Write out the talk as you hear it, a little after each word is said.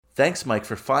Thanks, Mike,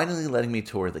 for finally letting me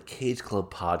tour the Cage Club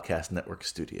Podcast Network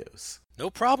studios. No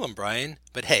problem, Brian.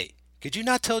 But hey, could you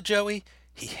not tell Joey?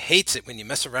 He hates it when you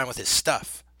mess around with his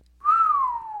stuff.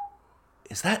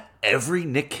 Is that every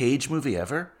Nick Cage movie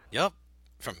ever? Yup.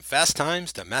 From Fast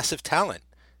Times to Massive Talent.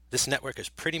 This network is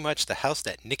pretty much the house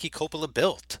that Nicky Coppola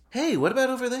built. Hey, what about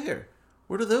over there?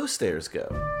 Where do those stairs go?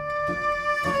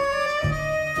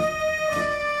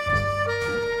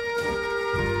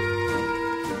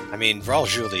 I mean, Raul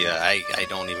Julia, I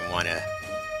don't even want to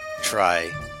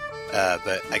try.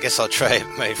 But I guess I'll try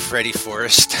my Freddy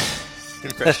Forrest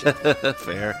impression.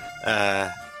 Fair.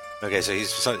 Okay, so he's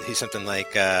something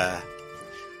like, yeah,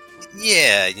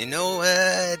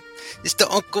 it's the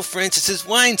Uncle Francis's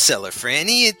wine cellar,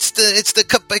 Franny. It's the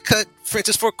Cut by Cut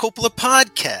Francis Ford Coppola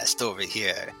podcast over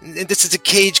here. And this is a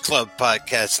Cage Club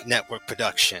Podcast Network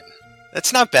production.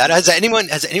 That's not bad. Has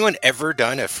anyone ever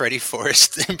done a Freddy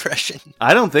Forrest impression?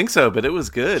 I don't think so, but it was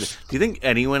good. Do you think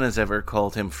anyone has ever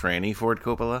called him Franny Ford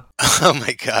Coppola? Oh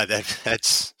my God,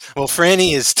 that's well.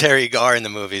 Franny is Terri Garr in the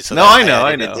movie, so no, I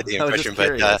know. Did the impression,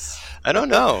 but I don't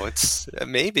know. It's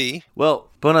maybe. Well,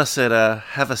 Bona said,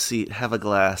 "Have a seat, have a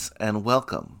glass, and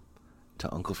welcome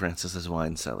to Uncle Francis's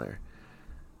wine cellar."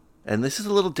 And this is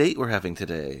a little date we're having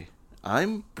today.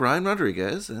 I'm Brian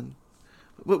Rodriguez, and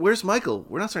where's Michael?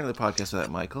 We're not starting the podcast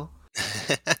without Michael.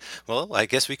 Well, I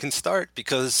guess we can start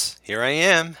because here I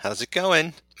am. How's it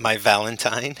going? My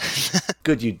Valentine.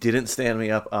 Good, you didn't stand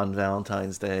me up on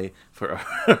Valentine's Day for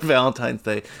our Valentine's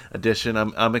Day edition.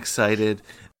 I'm excited.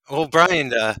 Well,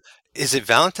 Brian, is it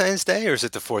Valentine's Day or is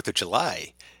it the 4th of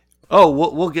July? Oh,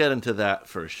 we'll get into that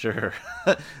for sure.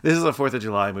 This is a 4th of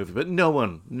July movie, but no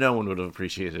one would have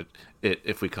appreciated it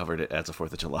if we covered it as a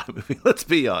 4th of July movie. Let's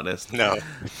be honest. No.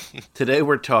 Today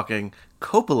we're talking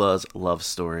Coppola's love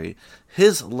story,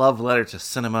 his love letter to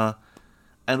cinema,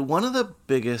 and one of the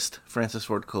biggest Francis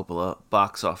Ford Coppola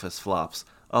box office flops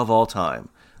of all time.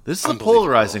 This is a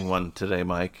polarizing one today,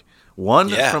 Mike. One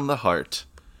from the heart.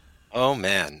 Oh,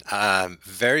 man. I'm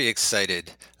very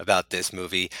excited about this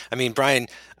movie. I mean, Brian,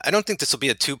 I don't think this will be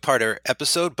a two-parter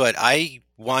episode, but I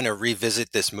want to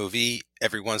revisit this movie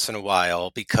every once in a while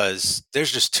because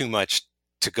there's just too much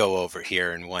to go over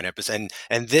here in one episode.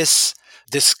 And this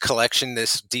collection,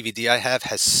 this DVD I have,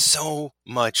 has so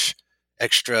much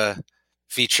extra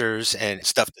features and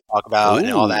stuff to talk about and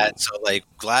all that. So,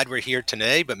 glad we're here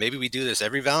today, but maybe we do this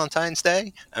every Valentine's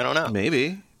Day? I don't know.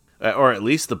 Maybe. Or at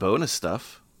least the bonus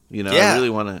stuff. I really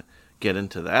want to get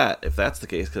into that if that's the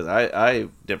case, because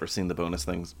I've never seen the bonus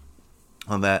things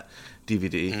on that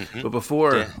DVD. Mm-hmm. But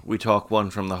before we talk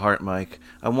one from the heart, Mike,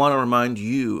 I want to remind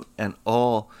you and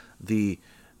all the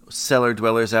cellar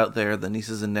dwellers out there, the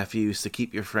nieces and nephews, to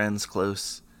keep your friends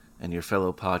close and your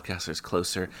fellow podcasters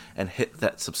closer, and hit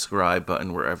that subscribe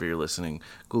button wherever you're listening.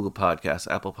 Google Podcasts,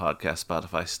 Apple Podcasts,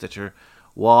 Spotify, Stitcher.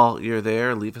 While you're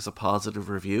there, leave us a positive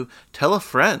review. Tell a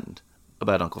friend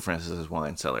about Uncle Francis's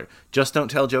wine cellar. Just don't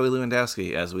tell Joey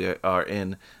Lewandowski, as we are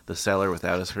in the cellar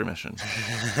without his permission.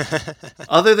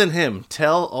 Other than him,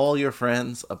 tell all your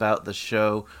friends about the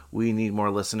show. We need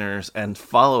more listeners. And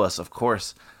follow us, of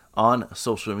course, on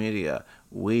social media.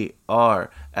 We are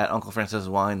at Uncle Francis's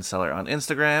Wine Cellar on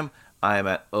Instagram. I am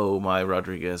at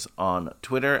OhMyRodriguez on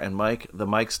Twitter. And Mike, the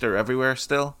Mikester everywhere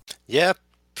still? Yeah,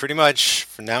 pretty much.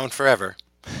 For now and forever.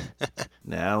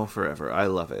 Now forever. I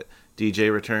love it.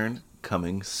 DJ Return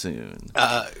coming soon.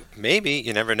 Maybe,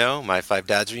 you never know. My Five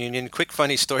Dads reunion. Quick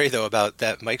funny story though about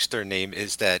that Mikester name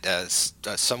is that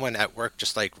someone at work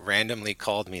just randomly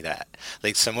called me that.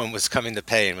 Someone was coming to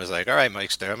pay and was like, "All right,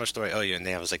 Mikester, how much do I owe you?" And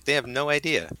I was like, they have no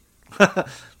idea.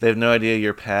 They have no idea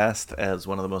you're passed as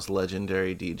one of the most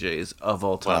legendary DJs of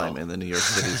all time in the New York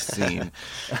City scene.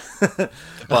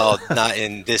 Well, not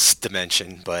in this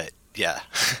dimension, but yeah.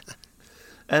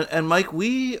 And Mike,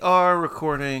 we are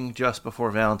recording just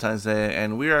before Valentine's Day,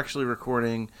 and we're actually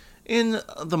recording in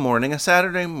the morning, a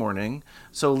Saturday morning,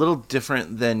 so a little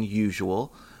different than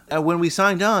usual. And when we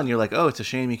signed on, you're like, "Oh, it's a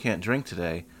shame you can't drink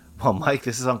today." Well, Mike,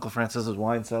 this is Uncle Francis's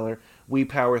Wine Cellar. We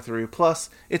power through. Plus,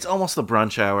 it's almost the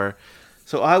brunch hour,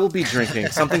 so I will be drinking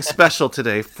something special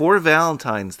today for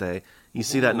Valentine's Day. You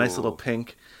see that nice little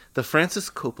pink? The Francis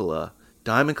Coppola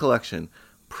Diamond Collection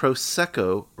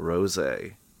Prosecco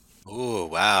Rosé. Oh,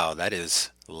 wow. That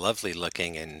is lovely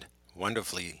looking and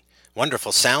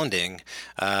wonderful sounding.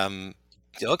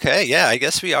 Okay, yeah, I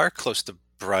guess we are close to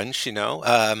brunch,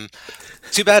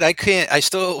 Too bad I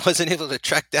still wasn't able to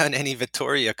track down any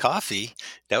Vittoria coffee.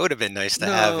 That would have been nice to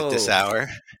have at this hour.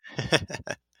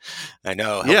 I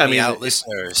know. Help me out,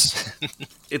 listeners.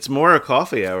 It's more a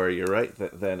coffee hour, you're right,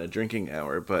 than a drinking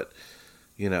hour. But,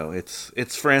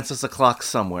 it's Francis o'clock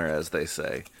somewhere, as they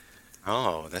say.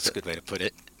 Oh, that's a good way to put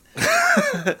it.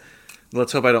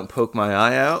 Let's hope I don't poke my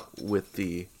eye out with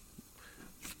the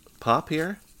pop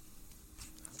here.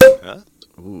 Huh?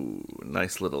 Ooh,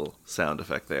 nice little sound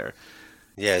effect there.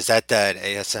 Yeah, is that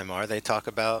ASMR they talk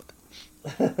about?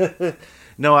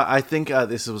 No, I think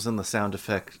this was in the sound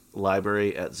effect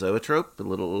library at Zoetrope, a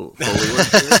little Foley work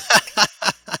here.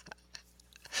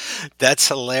 That's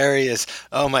hilarious.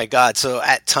 Oh my God. So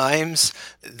at times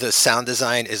the sound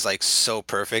design is like so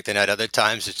perfect, and at other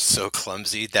times it's so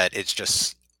clumsy that it's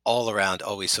just all around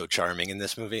always so charming in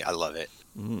this movie. I love it.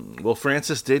 Well,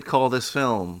 Francis did call this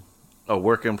film a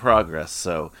work in progress,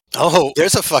 so. Oh,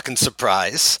 there's a fucking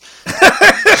surprise.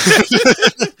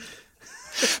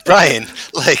 Brian,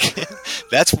 like,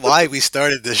 that's why we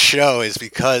started this show, is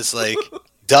because, like,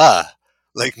 duh.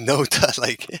 Like, no, duh.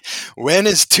 Like, when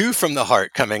is Two from the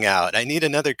Heart coming out? I need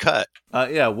another cut.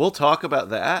 Yeah, we'll talk about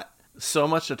that. So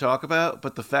much to talk about,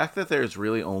 but the fact that there's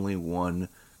really only one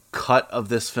cut of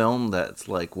this film that's,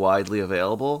 like, widely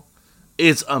available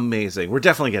is amazing. We're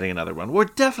definitely getting another one.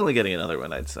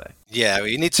 I'd say. Yeah,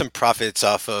 we need some profits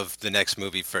off of the next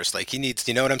movie first. Like, he needs,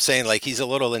 you know what I'm saying? Like, he's a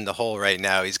little in the hole right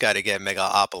now. He's got to get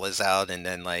Megalopolis out, and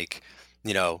then, like,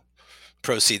 you know,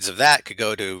 proceeds of that could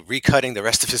go to recutting the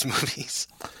rest of his movies.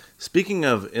 Speaking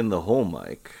of in the hole,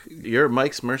 Mike, your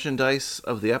Mike's merchandise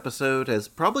of the episode has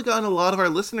probably gotten a lot of our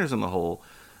listeners in the hole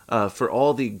for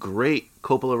all the great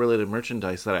Coppola-related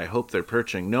merchandise that I hope they're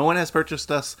purchasing. No one has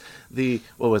purchased us the,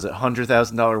 what was it,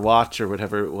 $100,000 watch or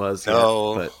whatever it was.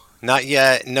 No, But not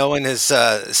yet. No one has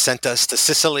sent us to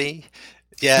Sicily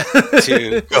yet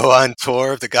to go on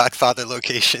tour of the Godfather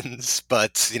locations.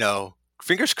 But, you know,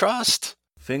 fingers crossed.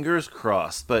 Fingers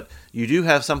crossed. But you do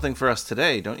have something for us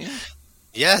today, don't you?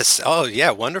 Yes. Oh,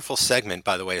 yeah. Wonderful segment,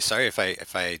 by the way. Sorry if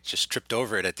I just tripped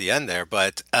over it at the end there.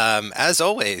 But as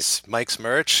always, Mike's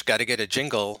merch, got to get a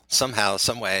jingle somehow,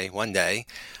 some way, one day.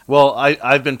 Well,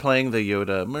 I've been playing the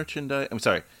Yoda merchandise. I'm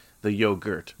sorry, the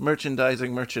yogurt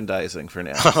merchandising for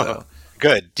now. So.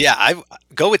 Good. Yeah, I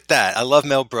go with that. I love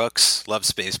Mel Brooks, love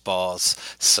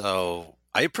Spaceballs, so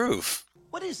I approve.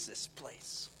 What is this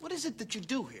place? What is it that you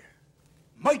do here?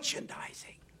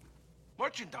 Merchandising.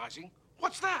 Merchandising?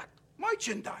 What's that?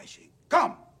 Merchandising.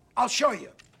 Come, I'll show you.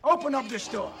 Open up this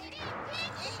door.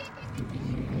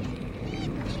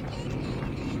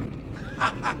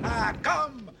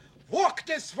 Come, walk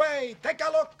this way. Take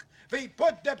a look. We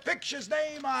put the picture's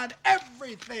name on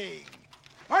everything.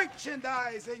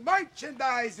 Merchandising,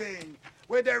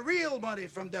 where the real money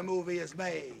from the movie is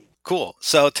made. Cool.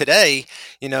 So today,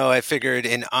 you know, I figured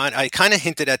I kind of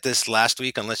hinted at this last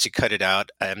week, unless you cut it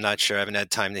out. I'm not sure. I haven't had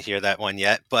time to hear that one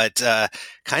yet, but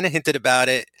kind of hinted about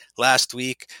it last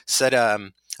week. Said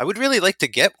I would really like to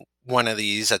get one of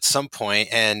these at some point,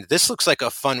 and this looks like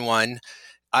a fun one.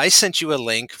 I sent you a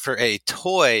link for a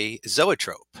toy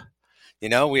zoetrope. You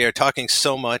know, we are talking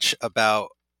so much about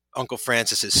Uncle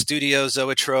Francis's studio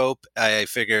zoetrope. I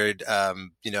figured,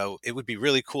 you know, it would be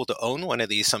really cool to own one of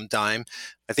these sometime.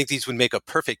 I think these would make a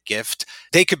perfect gift.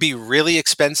 They could be really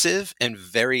expensive and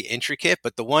very intricate,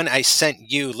 but the one I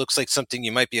sent you looks like something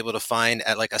you might be able to find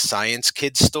at like a science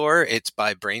kids store. It's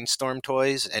by Brainstorm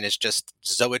Toys, and it's just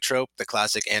Zoetrope, the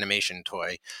classic animation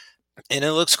toy. And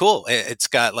it looks cool. It's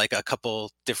got like a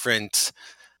couple different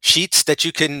sheets that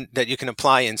you can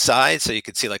apply inside, so you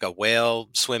could see like a whale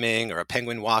swimming or a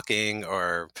penguin walking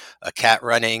or a cat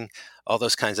running, all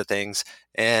those kinds of things.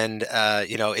 And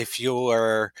you know, if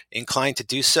you're inclined to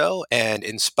do so and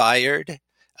inspired,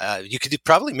 you could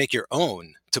probably make your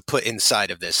own to put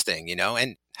inside of this thing, you know.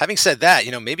 And having said that,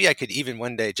 you know, maybe I could even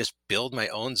one day just build my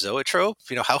own zoetrope.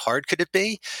 You know, how hard could it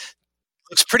be?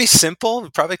 Looks pretty simple. We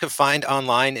probably could find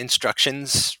online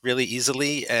instructions really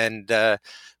easily, and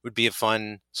would be a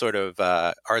fun sort of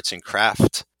arts and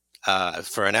craft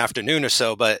for an afternoon or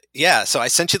so. But yeah, so I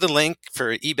sent you the link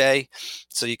for eBay,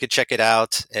 so you could check it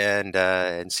out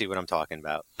and see what I'm talking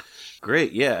about.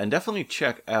 Great, yeah, and definitely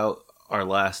check out our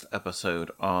last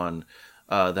episode on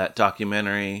that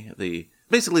documentary,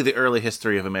 basically the early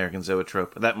history of American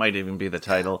Zoetrope. That might even be the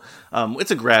title. It's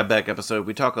a grab bag episode.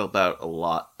 We talk about a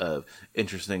lot of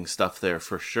interesting stuff there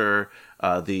for sure.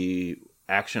 The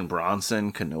Action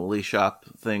Bronson cannoli shop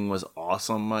thing was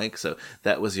awesome, Mike. So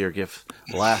that was your gift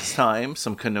last time,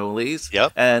 some cannolis.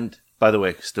 Yep. And by the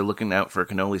way, still looking out for a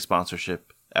cannoli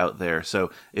sponsorship out there.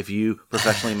 So if you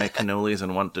professionally make cannolis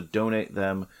and want to donate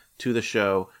them to the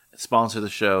show, sponsor the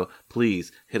show,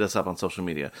 please hit us up on social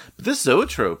media. But this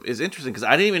zoetrope is interesting because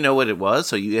I didn't even know what it was,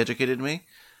 so you educated me.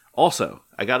 Also,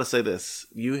 I gotta say this,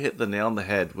 you hit the nail on the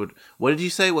head. What did you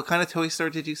say? What kind of toy store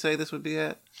did you say this would be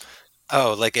at?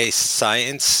 Oh, like a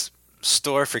science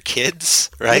store for kids,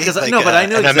 right? Because I know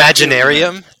an exactly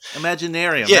Imaginarium.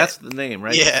 Imaginarium, Yeah. that's the name,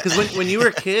 right? Yeah. Because when you were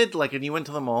a kid, like, and you went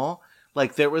to the mall,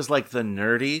 like, there was, like, the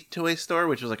nerdy toy store,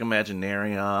 which was, like,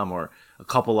 Imaginarium, or a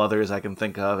couple others I can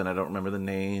think of, and I don't remember the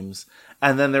names.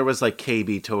 And then there was, like,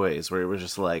 KB Toys, where it was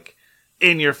just, like,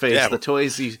 in your face, the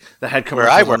toys that had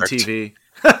commercials on TV.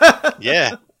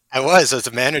 Yeah, I was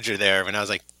a manager there when I was,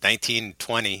 like, 19,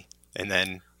 20, and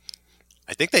then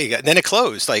I think then it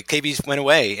closed. Like, KB's went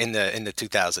away in the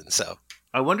 2000s, so.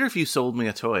 I wonder if you sold me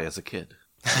a toy as a kid.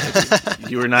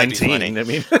 You were 19. I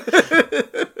mean,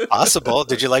 possible.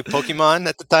 Did you like Pokemon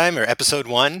at the time or Episode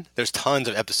 1? There's tons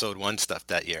of Episode 1 stuff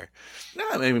that year. No,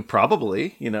 I mean,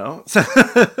 probably, Oh,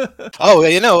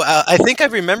 I think I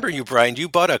remember you, Brian. You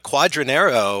bought a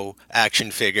Quadranero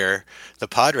action figure, the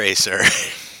Pod Racer.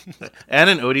 And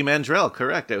an Odie Mandrell,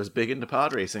 correct. I was big into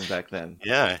pod racing back then.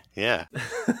 Yeah.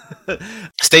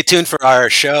 Stay tuned for our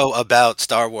show about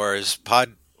Star Wars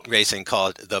pod racing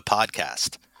called The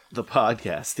Podcast. The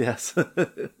Podcast, yes.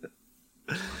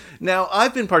 Now,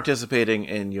 I've been participating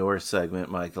in your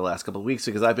segment, Mike, the last couple of weeks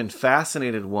because I've been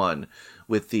fascinated, one,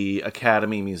 with the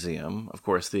Academy Museum, of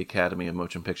course, the Academy of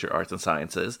Motion Picture Arts and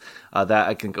Sciences. That,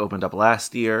 I think, opened up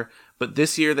last year. But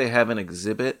this year they have an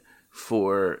exhibit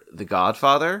for The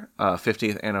Godfather,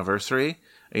 50th anniversary.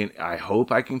 I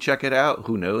hope I can check it out.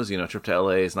 Who knows? Trip to LA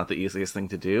is not the easiest thing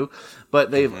to do.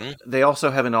 But they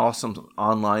also have an awesome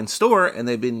online store, and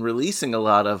they've been releasing a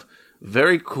lot of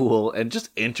very cool and just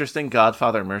interesting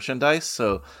Godfather merchandise.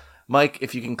 So, Mike,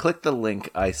 if you can click the link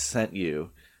I sent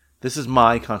you, this is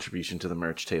my contribution to the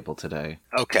merch table today.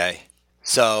 Okay.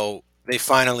 So they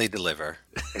finally deliver.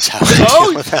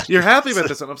 You're happy about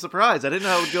this one. I'm surprised. I didn't know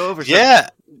how it would go over. Yeah.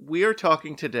 So we are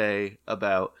talking today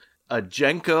about a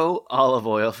Genco olive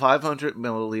oil 500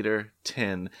 milliliter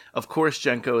tin. Of course,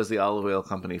 Genco is the olive oil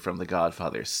company from the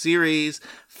Godfather series.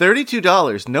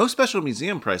 $32. No special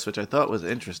museum price, which I thought was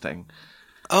interesting.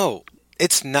 Oh,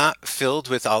 it's not filled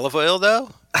with olive oil, though?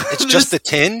 It's just the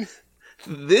tin?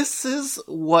 This is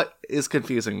what is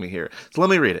confusing me here. So let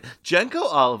me read it. Genco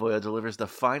olive oil delivers the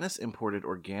finest imported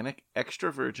organic extra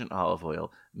virgin olive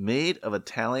oil made of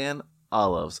Italian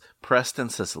olives pressed in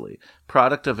Sicily.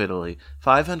 Product of Italy.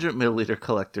 500 milliliter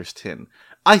collector's tin.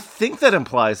 I think that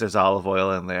implies there's olive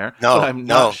oil in there. No, but I'm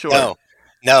not sure.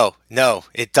 No,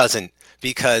 it doesn't.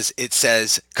 Because it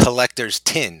says collector's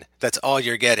tin. That's all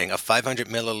you're getting. A 500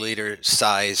 milliliter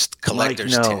sized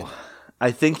collector's tin. I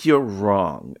think you're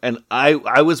wrong. And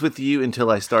I was with you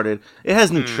until I started. It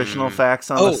has nutritional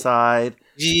facts on the side.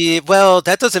 Yeah, well,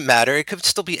 that doesn't matter. It could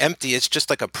still be empty. It's just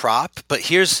like a prop. But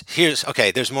here's okay,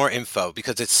 there's more info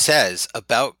because it says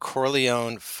about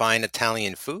Corleone fine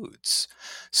Italian foods.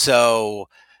 So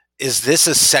is this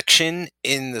a section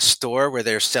in the store where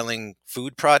they're selling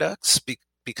food products?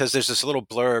 Because there's this little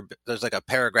blurb, there's like a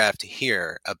paragraph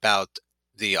here about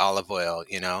the olive oil,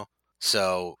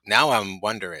 So now I'm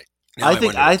wondering. I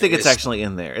think it's actually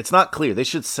in there. It's not clear. They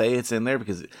should say it's in there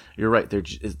because you're right. They're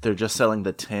just selling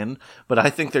the tin, but I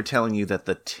think they're telling you that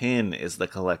the tin is the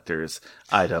collector's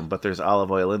item, but there's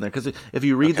olive oil in there. Because if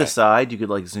you read the side, you could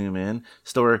like zoom in.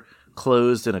 Store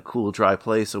closed in a cool, dry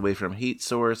place away from heat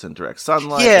source and direct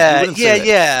sunlight.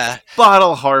 Yeah.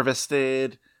 Bottle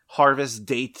harvested. Harvest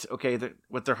date. Okay,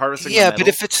 what they're harvesting. Yeah, but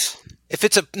if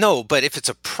it's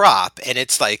a prop and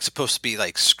it's like supposed to be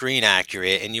like screen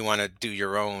accurate, and you want to do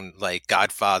your own like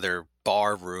Godfather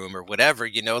bar room or whatever,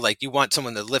 like you want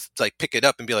someone to pick it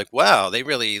up and be like, wow, they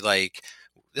really like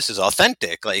this is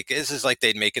authentic. Like this is like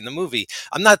they'd make in the movie.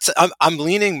 I'm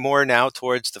leaning more now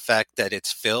towards the fact that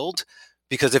it's filled.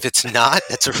 Because if it's not,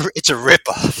 it's a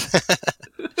ripoff.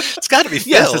 It's got to be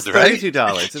filled, it's $32.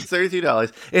 right? It's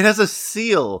 $32. It has a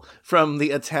seal from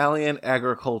the Italian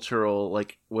agricultural,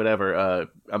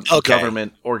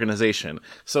 government organization.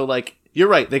 So, you're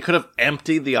right. They could have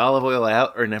emptied the olive oil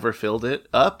out or never filled it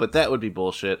up, but that would be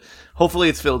bullshit. Hopefully,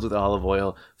 it's filled with olive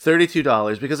oil.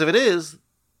 $32. Because if it is,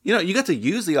 you got to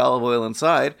use the olive oil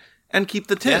inside and keep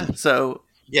the tin. Yeah. So,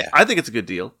 I think it's a good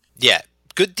deal. Yeah,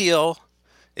 good deal.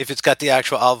 If it's got the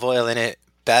actual olive oil in it,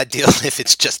 bad deal if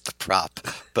it's just the prop.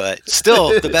 But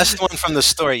still, the best one from the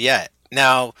store yet.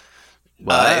 Now, if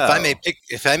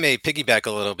I may piggyback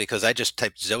a little, because I just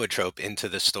typed zoetrope into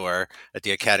the store at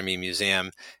the Academy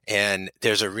Museum, and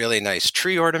there's a really nice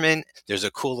tree ornament. There's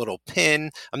a cool little pin.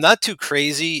 I'm not too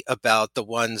crazy about the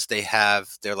ones they have.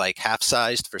 They're like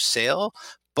half-sized for sale.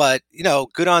 But,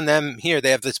 good on them here.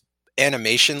 They have this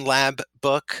animation lab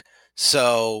book.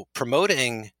 So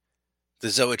promoting the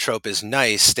zoetrope is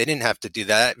nice. They didn't have to do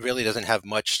that. It really doesn't have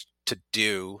much to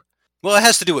do. Well, it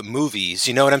has to do with movies,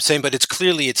 you know what I'm saying? But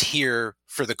it's here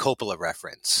for the Coppola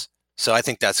reference. So I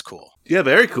think that's cool. Yeah,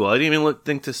 very cool. I didn't even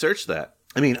think to search that.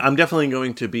 I mean, I'm definitely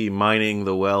going to be mining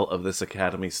the well of this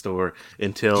Academy store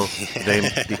until they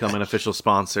become an official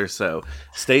sponsor. So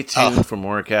stay tuned for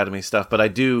more Academy stuff. But I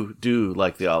do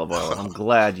like the olive oil. I'm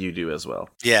glad you do as well.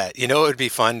 Yeah, you know what would be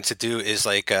fun to do is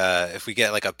like if we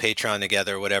get like a Patreon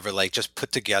together or whatever, like just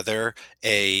put together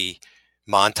a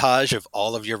montage of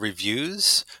all of your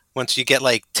reviews. Once you get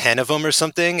like 10 of them or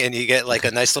something, and you get like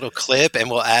a nice little clip, and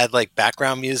we'll add like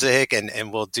background music,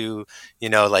 and we'll do,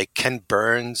 like Ken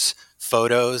Burns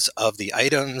photos of the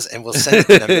items, and we'll send it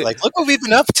to them. Like, look what we've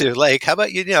been up to. Like, how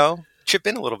about you chip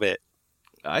in a little bit?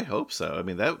 I hope so. I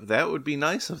mean, that would be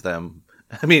nice of them.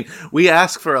 I mean, we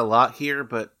ask for a lot here,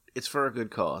 but it's for a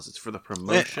good cause. It's for the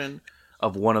promotion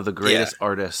of one of the greatest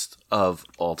artists of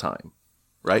all time.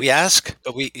 Right? We ask,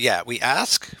 but we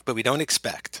don't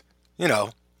expect.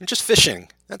 We're just fishing.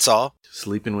 That's all.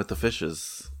 Sleeping with the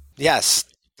fishes. Yes,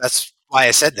 that's why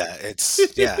I said that.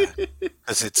 It's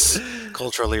because it's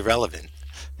culturally relevant.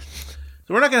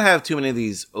 So we're not going to have too many of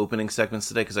these opening segments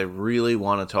today because I really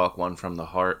want to talk one from the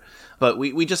heart. But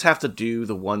we just have to do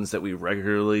the ones that we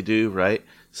regularly do, right?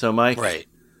 So Mike, right?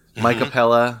 Mike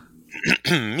Appella.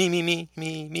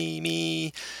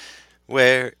 me.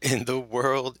 Where in the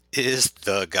world is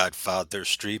The Godfather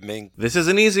streaming? This is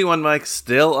an easy one, Mike.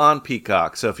 Still on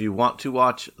Peacock. So if you want to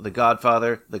watch The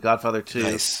Godfather 2,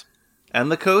 nice. And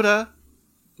The Coda,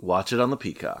 watch it on the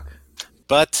Peacock.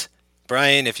 But,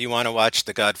 Brian, if you want to watch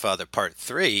The Godfather Part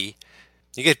 3,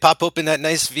 you could pop open that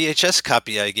nice VHS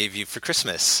copy I gave you for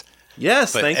Christmas.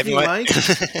 Yes, thank you, Mike.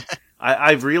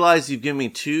 I've realized you've given me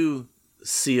 2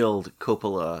 sealed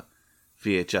Coppola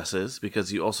VHSs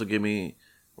because you also give me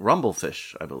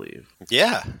Rumblefish, I believe.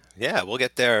 Yeah, we'll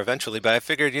get there eventually. But I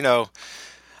figured,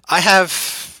 I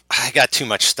got too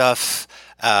much stuff.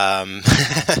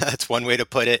 That's one way to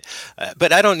put it.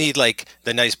 But I don't need like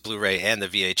the nice Blu-ray and the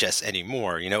VHS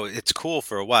anymore. It's cool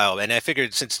for a while. And I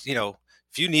figured since, if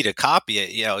you need a copy,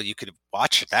 you could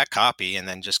watch that copy and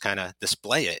then just kind of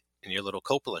display it in your little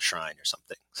Coppola shrine or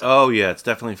something. So. Oh yeah, it's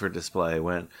definitely for display.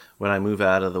 When I move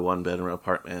out of the 1-bedroom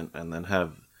apartment and then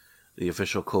have the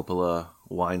official Coppola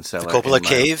wine cellar. The Coppola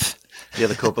cave? Yeah,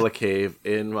 the Coppola cave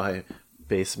in my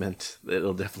basement.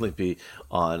 It'll definitely be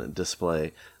on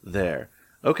display there.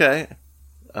 Okay.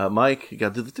 Mike, you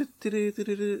got to do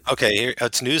the... Okay, here,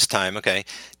 it's news time. Okay.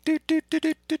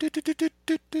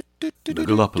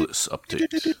 Megalopolis update.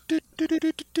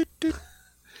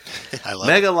 I love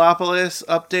Megalopolis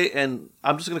update, and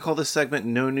I'm just going to call this segment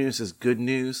No News is Good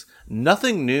News.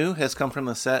 Nothing new has come from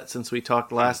the set since we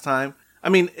talked last time. I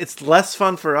mean, it's less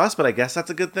fun for us, but I guess that's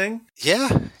a good thing.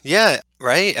 Yeah,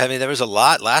 right? I mean, there was a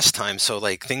lot last time, so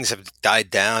like things have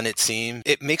died down, it seemed.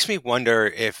 It makes me wonder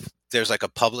if there's like a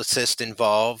publicist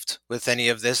involved with any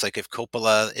of this, like if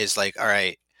Coppola is like, all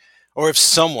right, or if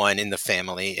someone in the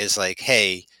family is like,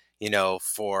 hey,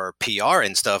 for PR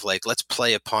and stuff, like let's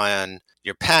play upon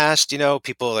your past,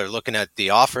 people are looking at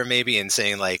the offer maybe and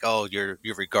saying like, oh, you're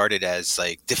regarded as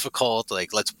like difficult,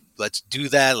 like let's do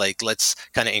that, like let's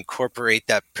kind of incorporate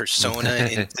that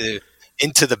persona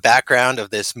into the background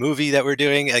of this movie that we're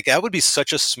doing. Like that would be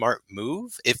such a smart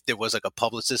move if there was like a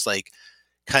publicist like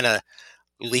kind of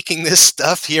leaking this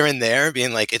stuff here and there,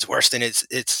 being like it's worse than it's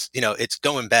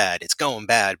going bad,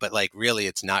 but like really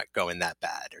it's not going that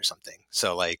bad or something.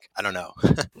 So like I don't know.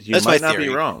 You might not be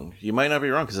wrong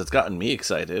because it's gotten me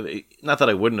excited. Not that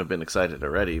I wouldn't have been excited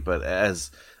already, but as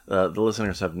the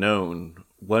listeners have known,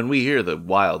 when we hear the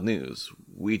wild news,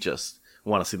 we just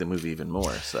want to see the movie even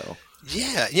more. So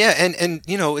yeah, and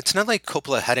it's not like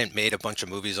Coppola hadn't made a bunch of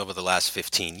movies over the last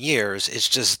 15 years. It's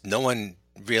just no one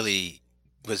really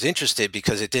was interested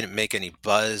because it didn't make any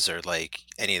buzz or like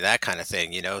any of that kind of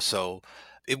thing, so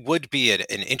it would be an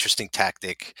interesting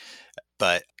tactic.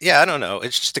 But yeah, I don't know.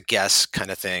 It's just a guess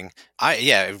kind of thing.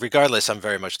 Regardless, I'm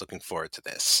very much looking forward to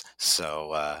this.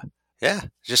 So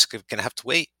just gonna have to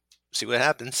wait, see what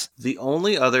happens. The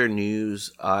only other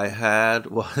news I had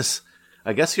was,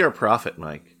 I guess you're a prophet,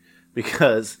 Mike,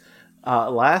 because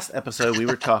last episode we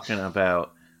were talking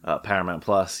about Paramount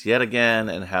Plus yet again,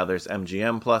 and how there's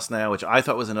MGM Plus now, which I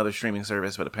thought was another streaming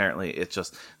service, but apparently it's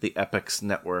just the Epix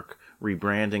network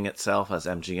rebranding itself as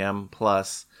MGM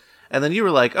Plus. And then you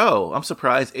were like, oh, I'm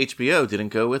surprised HBO didn't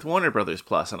go with Warner Brothers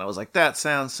Plus. And I was like, that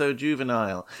sounds so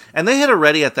juvenile. And they had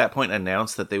already at that point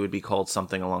announced that they would be called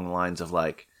something along the lines of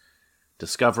like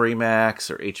Discovery Max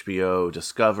or HBO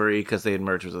Discovery, because they had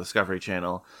merged with the Discovery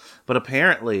Channel. But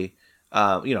apparently,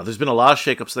 there's been a lot of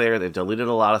shakeups there. They've deleted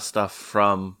a lot of stuff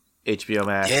from HBO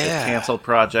Max. Yeah. They've canceled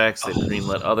projects. They've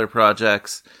greenlit other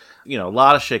projects. A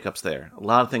lot of shakeups there. A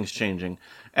lot of things changing.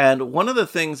 And one of the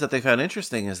things that they found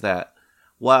interesting is that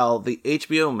while the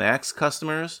HBO Max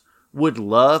customers would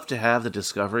love to have the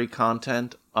Discovery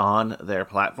content on their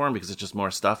platform because it's just more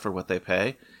stuff for what they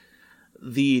pay,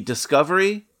 the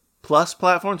Discovery Plus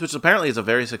platforms, which apparently is a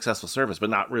very successful service, but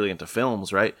not really into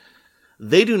films, right?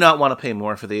 They do not want to pay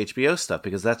more for the HBO stuff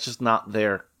because that's just not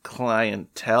their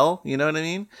clientele. You know what I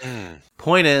mean?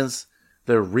 Point is,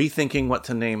 they're rethinking what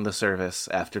to name the service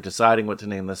after deciding what to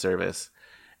name the service.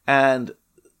 And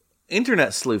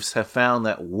internet sleuths have found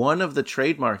that one of the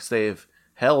trademarks they've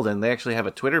held, and they actually have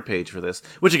a Twitter page for this,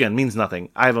 which again means nothing.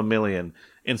 I have a million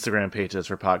Instagram pages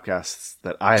for podcasts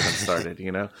that I haven't started,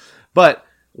 you know? But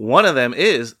one of them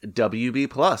is WB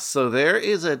Plus. So there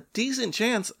is a decent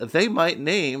chance they might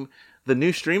name the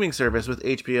new streaming service with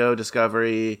HBO,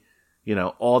 Discovery, you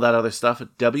know, all that other stuff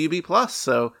WB Plus.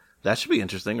 So that should be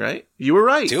interesting, right? You were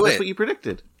right. That's what you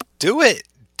predicted. Do it.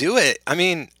 Do it. I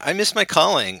mean, I miss my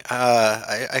calling.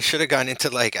 I should have gone into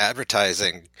like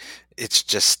advertising. It's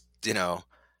just, you know,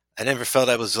 I never felt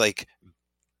I was like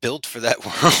built for that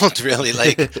world, really.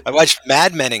 Like, I watched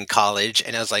Mad Men in college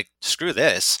and I was like, screw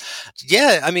this.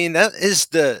 Yeah, I mean, that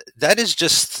is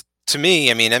just, to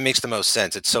me, I mean, that makes the most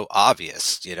sense. It's so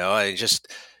obvious, you know.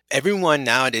 Everyone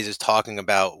nowadays is talking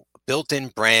about built-in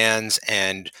brands,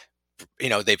 and you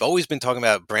know, they've always been talking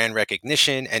about brand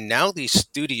recognition, and now these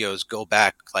studios go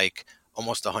back like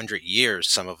almost 100 years.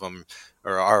 Some of them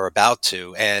are about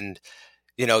to, and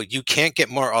you know, you can't get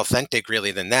more authentic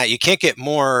really than that. You can't get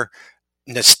more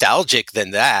nostalgic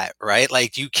than that, right?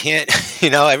 Like, you can't, you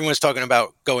know, everyone's talking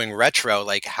about going retro.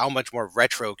 Like, how much more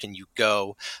retro can you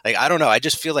go? Like, I don't know. I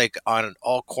just feel like on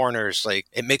all corners, like,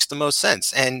 it makes the most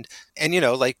sense. And you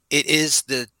know, like, it is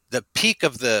the peak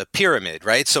of the pyramid,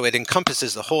 right? So it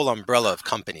encompasses the whole umbrella of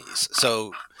companies.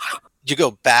 So you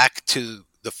go back to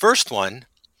the first one,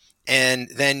 and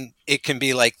then it can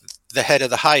be like the head of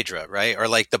the Hydra, right? Or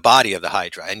like the body of the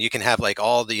Hydra. And you can have like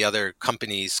all the other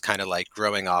companies kind of like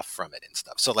growing off from it and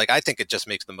stuff. So like, I think it just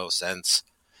makes the most sense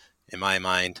in my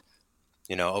mind,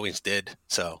 you know, always did.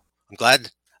 So I'm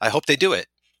glad, I hope they do it.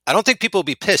 I don't think people will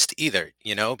be pissed either,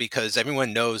 you know, because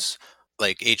everyone knows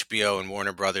like HBO and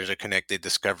Warner Brothers are connected,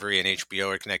 Discovery and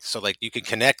HBO are connected. So like, you can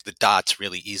connect the dots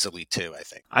really easily too, I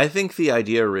think. I think the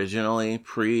idea originally,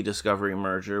 pre-Discovery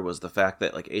merger, was the fact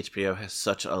that like HBO has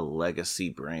such a legacy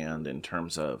brand in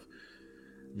terms of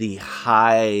the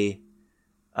high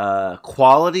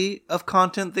quality of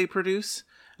content they produce.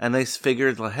 And they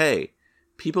figured, like, hey,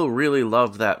 people really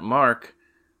love that mark.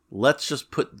 Let's just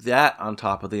put that on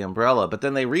top of the umbrella. But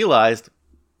then they realized,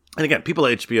 and again, people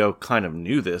at HBO kind of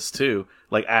knew this too,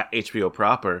 like at HBO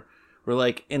proper, were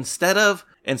like, instead of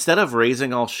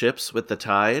raising all ships with the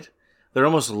tide, they're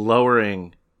almost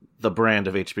lowering the brand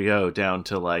of HBO down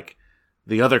to like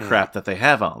the other crap that they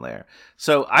have on there.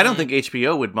 So I don't think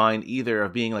HBO would mind either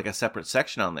of being like a separate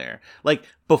section on there. Like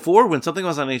before, when something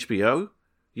was on HBO,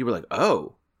 you were like,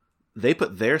 oh, they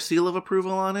put their seal of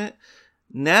approval on it.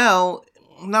 Now,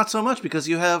 not so much, because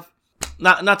you have,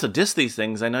 not to diss these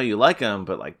things, I know you like them,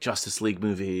 but like Justice League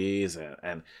movies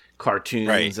and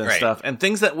cartoons and stuff, and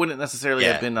things that wouldn't necessarily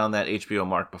have been on that HBO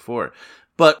mark before.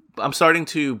 But I'm starting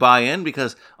to buy in,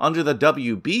 because under the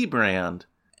WB brand,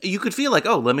 you could feel like,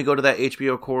 oh, let me go to that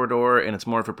HBO corridor and it's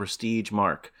more of a prestige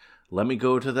mark. Let me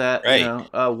go to that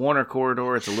Warner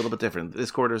corridor. It's a little bit different.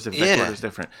 This corridor is different. That corridor is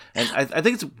different. And I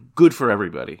think it's good for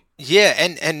everybody. Yeah,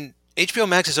 and HBO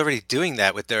Max is already doing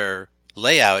that with their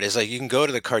layout. Is like, you can go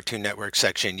to the Cartoon Network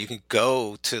section, you can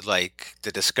go to like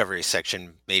the Discovery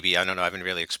section, maybe, I don't know, I haven't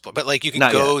really explored, but like you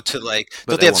can go to like,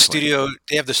 but they have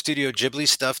the Studio Ghibli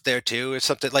stuff there too, or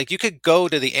something. Like, you could go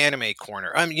to the anime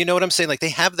corner. I mean, you know what I'm saying? Like, they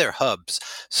have their hubs.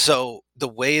 So the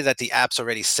way that the app's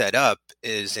already set up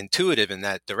is intuitive in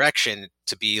that direction,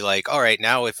 to be like, all right,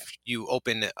 now if you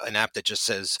open an app that just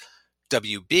says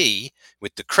WB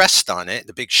with the crest on it,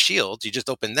 the big shield, you just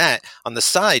open that. On the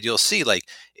side, you'll see like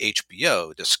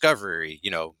HBO, Discovery,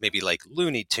 you know, maybe like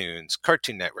Looney Tunes,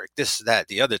 Cartoon Network, this, that,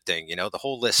 the other thing, you know, the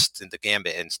whole list and the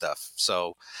gambit and stuff.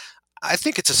 So I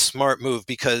think it's a smart move,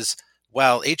 because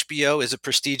while HBO is a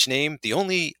prestige name, the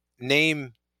only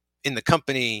name in the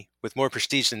company with more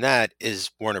prestige than that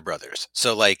is Warner Brothers.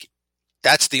 So like,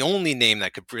 that's the only name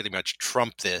that could pretty much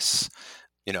trump this,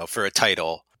 you know, for a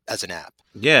title as an app.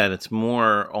 Yeah, and it's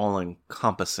more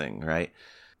all-encompassing, right?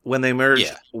 When they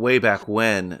merged way back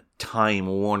when, Time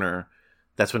Warner,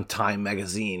 that's when Time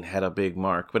Magazine had a big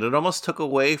mark, but it almost took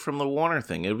away from the Warner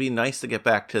thing. It would be nice to get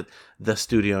back to the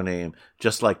studio name,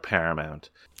 just like Paramount.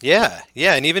 Yeah,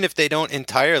 and even if they don't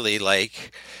entirely,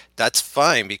 like, that's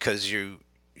fine, because you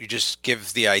just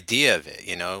give the idea of it,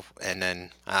 you know, and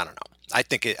then, I don't know. I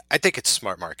think it's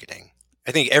smart marketing.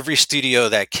 I think every studio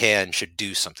that can should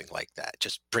do something like that.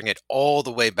 Just bring it all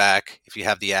the way back. If you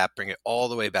have the app, bring it all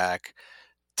the way back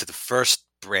to the first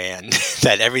brand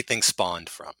that everything spawned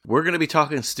from. We're going to be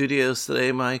talking studios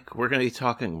today, Mike. We're going to be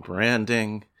talking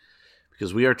branding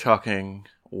because we are talking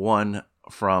one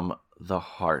from the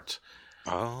heart.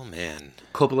 Oh, man.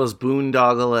 Coppola's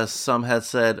boondoggle, as some had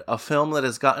said, a film that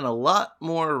has gotten a lot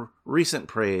more recent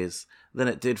praise than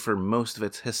it did for most of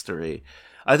its history.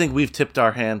 I think we've tipped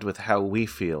our hand with how we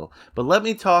feel. But let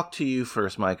me talk to you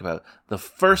first, Mike, about the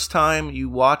first time you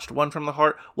watched One from the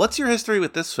Heart. What's your history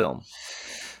with this film?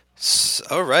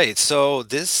 All right. So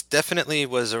this definitely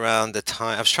was around the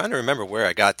time. I was trying to remember where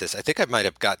I got this. I think I might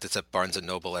have got this at Barnes &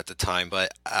 Noble at the time,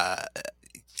 but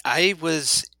I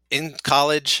was in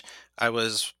college. I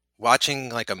was watching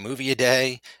like a movie a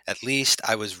day, at least.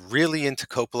 I was really into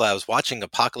Coppola. I was watching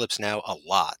Apocalypse Now a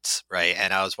lot, right?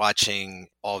 And I was watching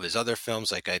all of his other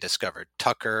films. Like I discovered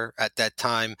Tucker at that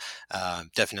time,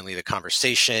 definitely The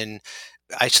Conversation.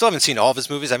 I still haven't seen all of his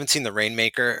movies. I haven't seen The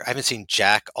Rainmaker. I haven't seen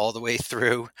Jack all the way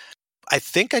through. I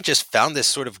think I just found this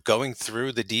sort of going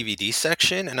through the DVD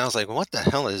section, and I was like, what the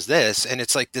hell is this? And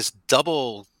it's like this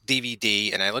double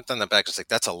DVD, and I looked on the back, I was like,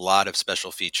 that's a lot of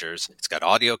special features. It's got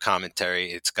audio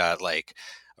commentary. It's got like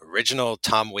original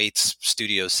Tom Waits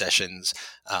studio sessions,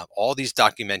 all these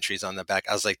documentaries on the back.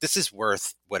 I was like, this is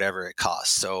worth whatever it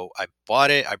costs. So I bought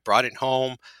it. I brought it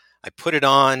home. I put it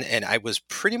on, and I was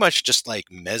pretty much just like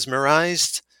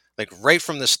mesmerized. Like right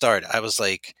from the start, I was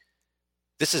like,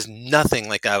 this is nothing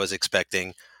like I was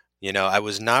expecting. You know, I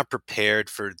was not prepared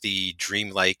for the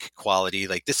dreamlike quality.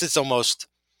 Like this is almost,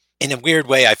 in a weird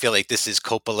way, I feel like this is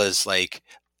Coppola's like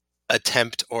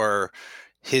attempt or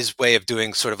his way of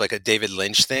doing sort of like a David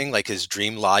Lynch thing, like his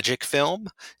dream logic film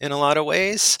in a lot of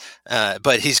ways.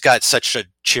 But he's got such a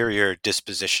cheerier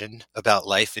disposition about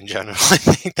life in general. I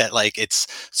think that like it's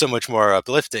so much more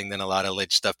uplifting than a lot of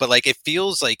Lynch stuff. But like it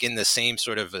feels like in the same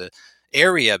sort of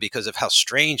area because of how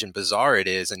strange and bizarre it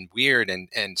is and weird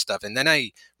and stuff. And then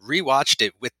I rewatched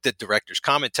it with the director's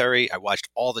commentary. I watched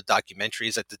all the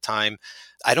documentaries at the time.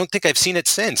 I don't think I've seen it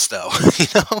since though, you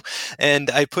know, and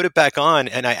I put it back on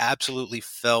and I absolutely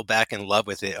fell back in love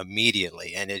with it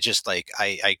immediately. And it just like,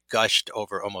 I gushed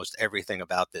over almost everything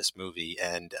about this movie.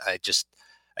 And I just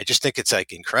think it's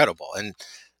like incredible. And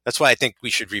that's why I think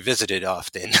we should revisit it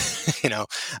often, you know,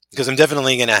 because I'm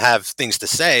definitely going to have things to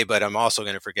say, but I'm also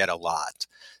going to forget a lot.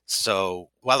 So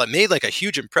while it made like a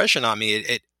huge impression on me,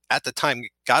 it at the time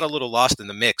got a little lost in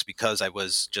the mix because I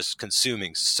was just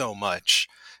consuming so much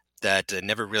that I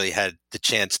never really had the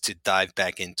chance to dive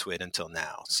back into it until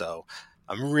now. So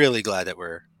I'm really glad that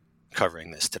we're covering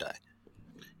this today.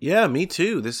 Yeah, me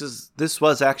too. This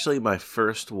was actually my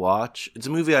first watch. It's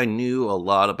a movie I knew a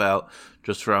lot about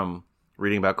just from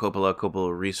reading about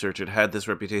Coppola research. It had this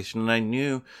reputation, and I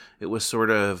knew it was sort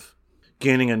of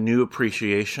gaining a new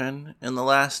appreciation in the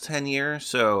last 10 years,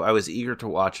 so I was eager to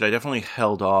watch it. I definitely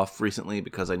held off recently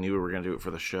because I knew we were going to do it for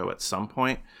the show at some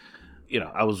point. You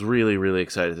know, I was really, really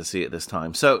excited to see it this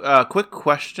time. So, quick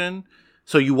question.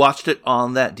 So you watched it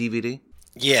on that DVD?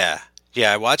 Yeah,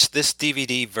 I watched this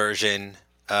DVD version.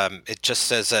 It just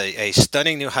says a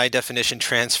stunning new high-definition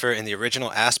transfer in the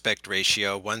original aspect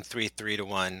ratio,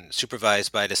 1:3:3:1,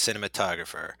 supervised by the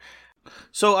cinematographer.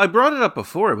 So I brought it up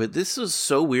before, but this is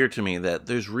so weird to me that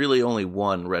there's really only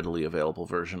one readily available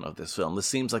version of this film. This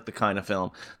seems like the kind of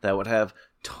film that would have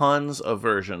tons of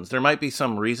versions. There might be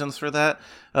some reasons for that.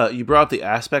 You brought up the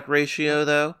aspect ratio,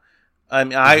 though. I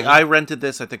mean, I rented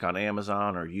this, I think, on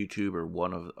Amazon or YouTube or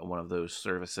one of those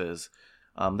services.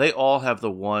 They all have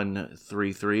the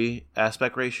 1:3:3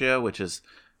 aspect ratio, which is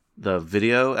the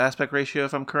video aspect ratio,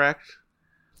 if I'm correct.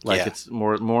 Like it's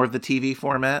more of the TV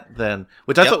format than,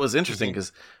 which I thought was interesting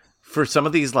because for some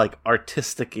of these like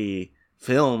artistic-y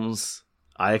films,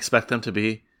 I expect them to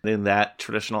be in that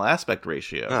traditional aspect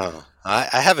ratio. Oh,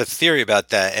 I have a theory about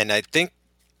that, and I think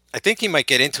he might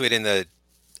get into it in the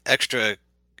extra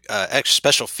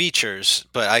special features,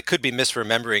 but I could be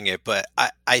misremembering it. But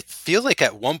I feel like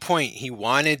at one point he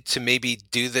wanted to maybe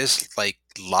do this like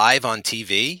live on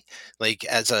TV, like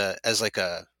as like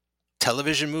a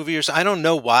television movie or so. I don't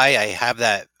know why I have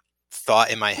that thought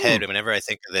in my head whenever I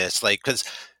think of this, like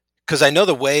because I know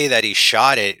the way that he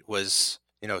shot it was,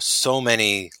 you know, so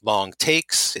many long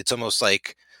takes. It's almost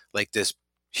like this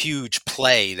huge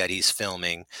play that he's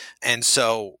filming, and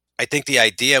so I think the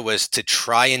idea was to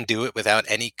try and do it without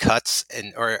any cuts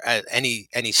or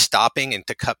any stopping and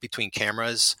to cut between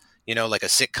cameras, you know, like a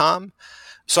sitcom.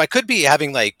 So I could be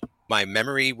having like my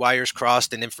memory wires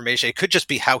crossed and information. It could just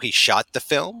be how he shot the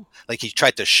film. Like he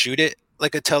tried to shoot it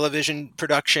like a television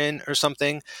production or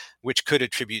something, which could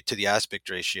attribute to the aspect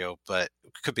ratio, but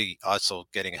could be also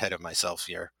getting ahead of myself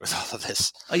here with all of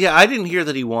this. Yeah, I didn't hear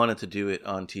that he wanted to do it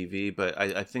on TV, but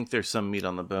I think there's some meat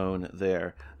on the bone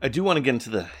there. I do want to get into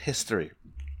the history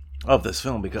of this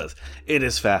film because it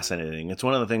is fascinating. It's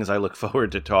one of the things I look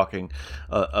forward to talking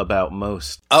about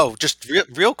most. Oh, just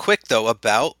real quick, though,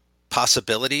 about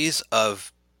possibilities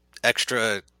of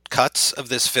extra cuts of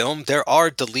this film. There are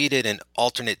deleted and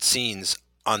alternate scenes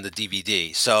on the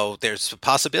DVD. So there's a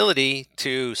possibility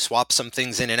to swap some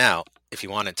things in and out if you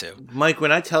wanted to. Mike,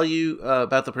 when I tell you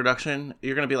about the production,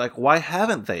 you're going to be like, why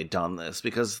haven't they done this?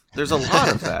 Because there's a lot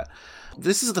of that.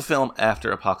 This is the film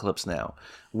after Apocalypse Now.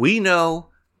 We know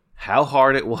how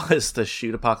hard it was to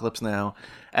shoot Apocalypse Now,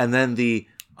 and then the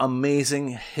amazing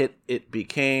hit it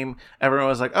became. Everyone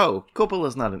was like, oh,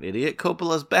 Coppola's not an idiot.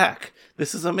 Coppola's back.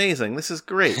 This is amazing. This is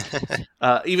great.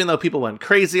 Even though people went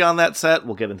crazy on that set,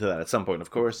 we'll get into that at some point,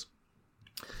 of course.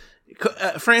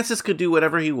 Francis could do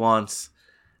whatever he wants,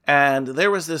 and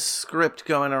there was this script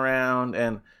going around,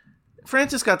 and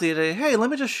Francis got the idea, hey, let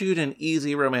me just shoot an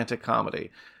easy romantic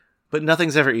comedy. But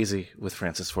nothing's ever easy with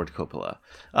Francis Ford Coppola.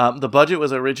 The budget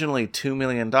was originally $2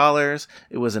 million.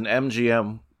 It was an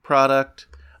MGM product.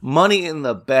 Money in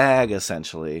the bag,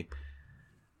 essentially.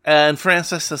 And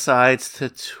Francis decides to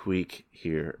tweak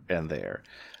here and there.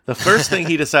 The first thing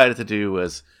he decided to do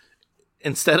was,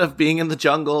 instead of being in the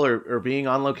jungle or being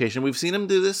on location, we've seen him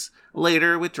do this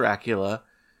later with Dracula,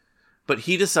 but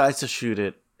he decides to shoot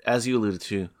it, as you alluded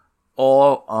to,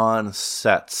 all on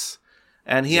sets.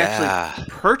 And he actually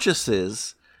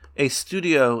purchases a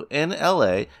studio in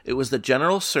LA. It was the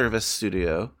General Service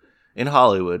Studio in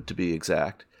Hollywood, to be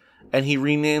exact. And he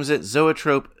renames it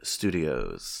Zoetrope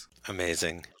Studios.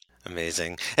 Amazing.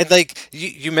 And like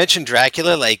you mentioned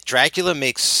Dracula, like Dracula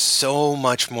makes so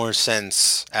much more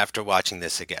sense after watching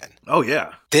this again. Oh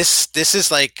yeah. This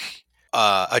is like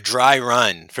a dry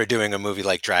run for doing a movie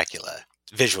like Dracula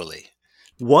visually.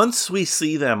 Once we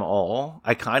see them all,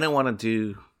 I kind of want to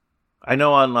do, I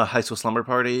know on my High School Slumber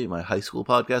Party, my high school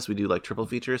podcast, we do like triple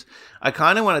features. I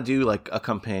kind of want to do like a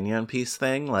companion piece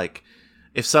thing. Like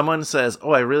if someone says,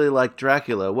 oh, I really like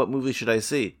Dracula, what movie should I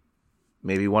see?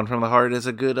 Maybe One from the Heart is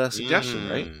a good suggestion,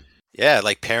 right? Yeah,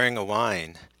 like pairing a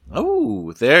wine.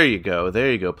 Oh, there you go.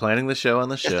 Planning the show on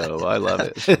the show. I love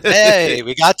it. Hey,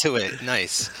 we got to it.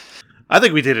 Nice. I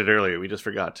think we did it earlier. We just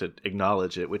forgot to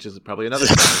acknowledge it, which is probably another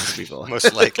thing for people.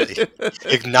 Most likely.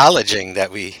 Acknowledging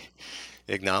that we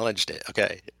acknowledged it.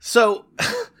 Okay. So,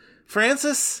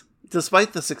 Francis,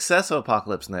 despite the success of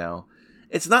Apocalypse Now,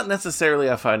 it's not necessarily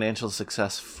a financial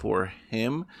success for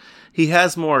him. He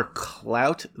has more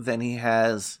clout than he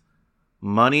has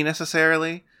money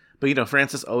necessarily. But, you know,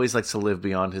 Francis always likes to live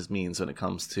beyond his means when it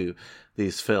comes to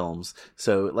these films.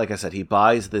 So, like I said, he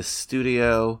buys this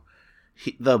studio.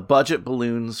 The budget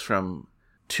balloons from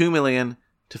 $2 million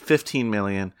to $15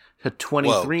 million to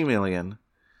 $23 million.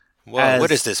 Whoa,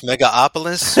 what is this,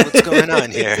 Megapolis? What's going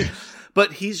on here?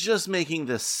 But he's just making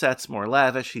the sets more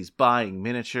lavish. He's buying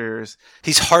miniatures.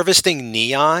 He's harvesting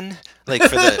neon, like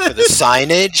for the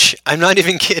signage. I'm not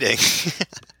even kidding.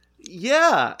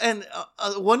 Yeah, and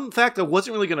one fact, I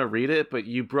wasn't really going to read it, but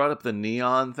you brought up the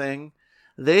neon thing.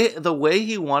 The way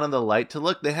he wanted the light to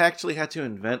look, they actually had to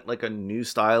invent like a new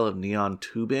style of neon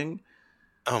tubing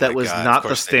that was not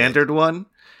the standard one.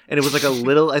 And it was like a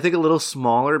little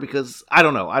smaller because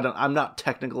I'm not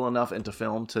technical enough into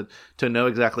film to know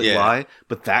exactly why,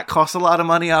 but that costs a lot of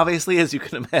money, obviously, as you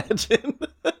can imagine.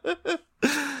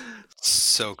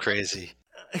 So crazy.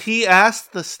 He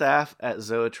asked the staff at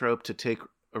Zoetrope to take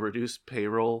a reduced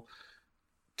payroll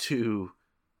to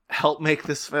help make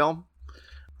this film.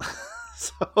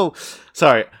 So,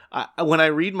 sorry. When I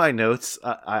read my notes,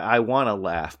 I want to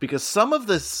laugh because some of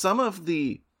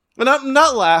the, and I'm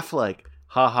not laugh like,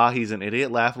 haha, he's an idiot,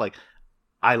 laugh like,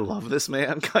 I love this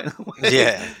man kind of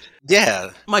way.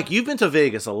 Yeah. Mike, you've been to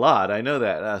Vegas a lot. I know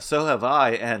that. So have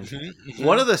I. And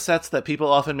one of the sets that people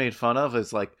often made fun of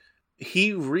is like,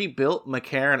 he rebuilt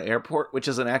McCarran Airport, which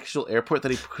is an actual airport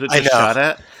that he could have just shot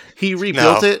at. He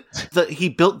rebuilt it. He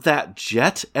built that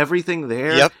jet, everything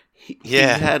there. Yep. He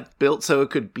had built so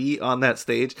it could be on that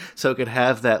stage, so it could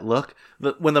have that look.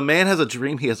 When the man has a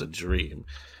dream, he has a dream.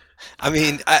 I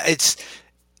mean, it's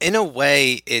in a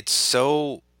way, it's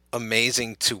so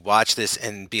amazing to watch this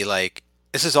and be like,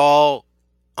 this is all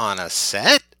on a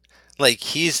set? Like,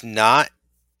 he's not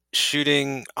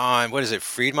shooting on, what is it,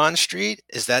 Fremont Street?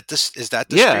 Is that the street?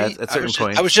 Yeah, at a certain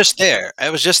point. I was just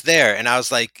there, and I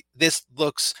was like, this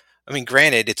looks I mean,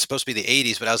 granted, it's supposed to be the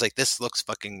 80s, but I was like, this looks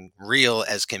fucking real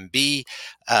as can be.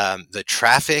 The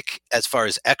traffic, as far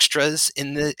as extras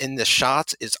in the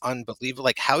shots, is unbelievable.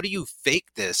 Like, how do you fake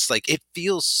this? Like, it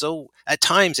feels so. At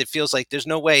times, it feels like there's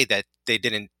no way that they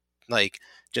didn't like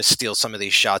just steal some of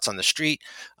these shots on the street.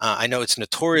 I know it's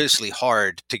notoriously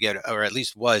hard to get, or at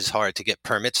least was hard to get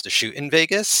permits to shoot in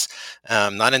Vegas.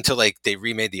 Not until like they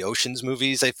remade the Ocean's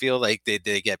movies, I feel like they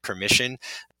get permission.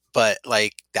 But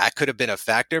like that could have been a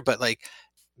factor. But like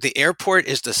the airport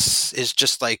is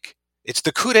just like it's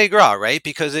the coup de grace, right?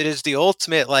 Because it is the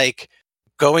ultimate like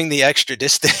going the extra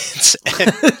distance.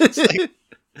 And it's like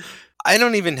I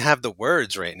don't even have the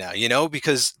words right now,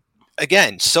 because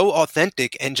again, so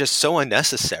authentic and just so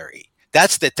unnecessary.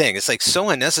 That's the thing. It's like so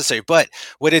unnecessary. But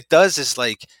what it does is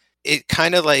like it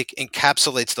kind of like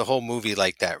encapsulates the whole movie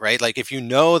like that, right? Like if you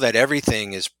know that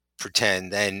everything is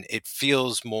pretend, then it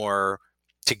feels more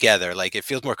together, like it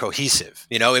feels more cohesive.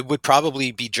 It would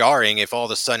probably be jarring if all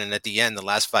of a sudden at the end the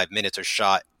last 5 minutes are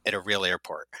shot at a real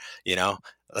airport.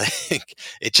 Like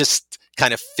it just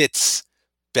kind of fits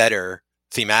better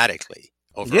thematically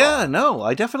overall. Yeah, no,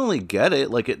 I definitely get it.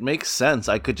 Like, it makes sense.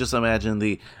 I could just imagine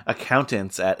the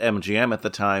accountants at MGM at the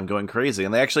time going crazy,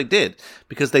 and they actually did,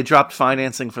 because they dropped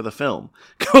financing for the film.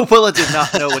 Coppola did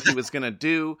not know what he was going to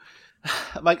do.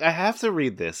 Like, I have to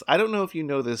read this. I don't know if you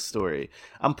know this story.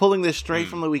 I'm pulling this straight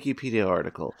from the Wikipedia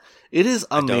article. It is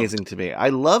amazing to me. I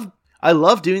love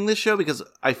doing this show because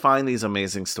I find these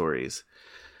amazing stories.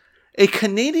 A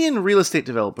Canadian real estate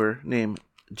developer named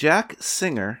Jack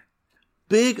Singer,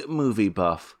 big movie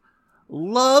buff,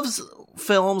 loves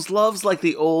films, loves like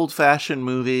the old-fashioned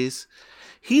movies.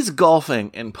 He's golfing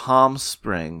in Palm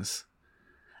Springs,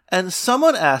 and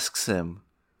someone asks him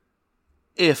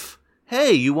if,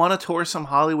 hey, you want to tour some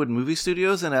Hollywood movie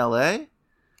studios in LA?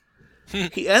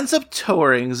 He ends up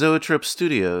touring Zoetrope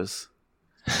Studios.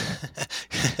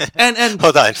 and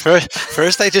hold on.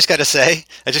 First, I just gotta say,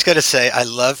 I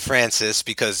love Francis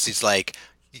because he's like,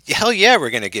 hell yeah, we're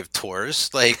gonna give tours.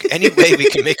 Like any way we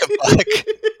can make a buck.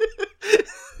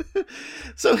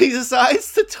 So he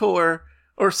decides to tour,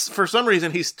 or for some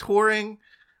reason he's touring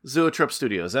Zoetrope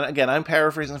Studios. And again, I'm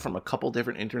paraphrasing from a couple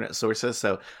different internet sources,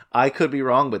 so I could be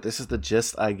wrong, but this is the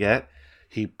gist I get.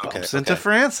 He bumps into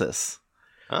Francis.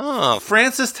 Oh.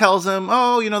 Francis tells him,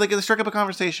 they strike up a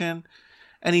conversation,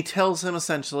 and he tells him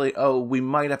essentially, we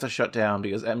might have to shut down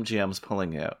because MGM's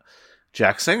pulling out.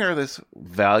 Jack Singer, this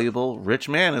valuable, rich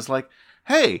man, is like,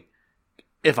 hey,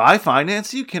 if I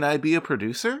finance you, can I be a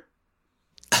producer?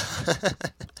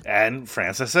 And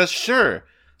Francis says, sure.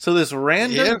 So this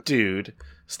random dude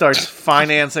starts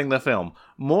financing the film.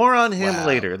 More on him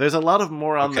later. There's a lot of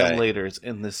more on them laters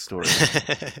in this story.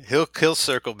 He'll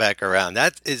circle back around.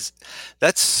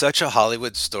 That's such a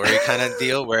Hollywood story kind of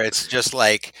deal where it's just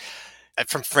like,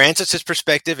 from Francis's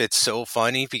perspective, it's so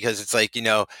funny because it's like,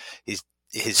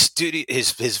 his studio,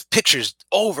 his pictures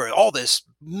over all this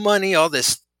money, all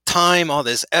this time, all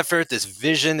this effort, this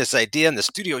vision, this idea, and the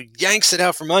studio yanks it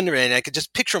out from under it. And I could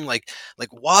just picture him like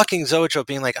walking Zoetrope,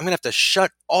 being like, I'm gonna have to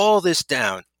shut all this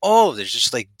down, all of this,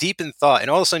 just like deep in thought, and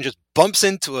all of a sudden just bumps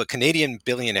into a Canadian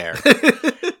billionaire.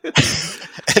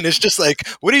 And it's just like,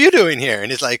 what are you doing here? And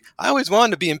he's like, I always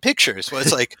wanted to be in pictures. Well,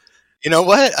 it's like, you know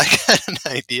what? I got an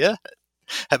idea.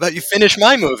 How about you finish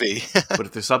my movie? But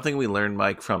if there's something we learned,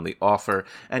 Mike, from The Offer,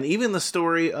 and even the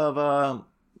story of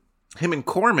him and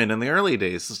Corman in the early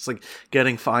days, it's like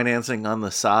getting financing on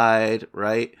the side,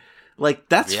 right? Like,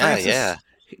 that's Francis. Yeah.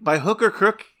 By hook or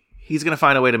crook, he's going to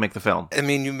find a way to make the film. I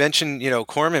mean, you mentioned,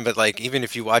 Corman, but like, even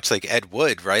if you watch like Ed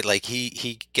Wood, right? Like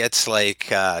he gets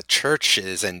like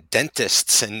churches and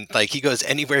dentists, and like he goes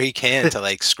anywhere he can to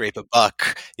like scrape a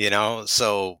buck,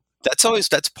 so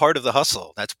that's part of the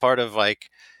hustle. That's part of like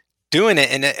doing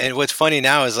it. And what's funny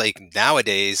now is like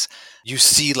nowadays you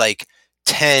see like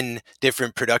 10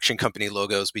 different production company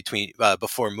logos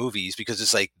before movies, because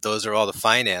it's like those are all the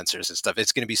financiers and stuff.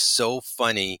 It's going to be so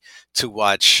funny to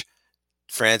watch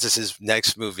Francis's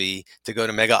next movie, to go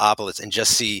to Megapolis and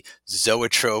just see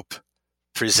Zoetrope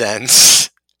Presents,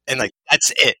 and like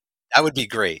that's it. That would be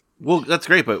great. Well, that's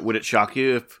great, but would it shock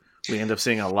you if we end up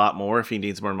seeing a lot more if he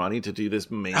needs more money to do this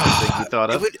amazing thing he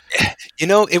thought of?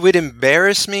 It would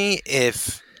embarrass me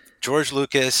if George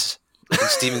Lucas and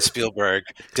Steven Spielberg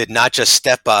did not just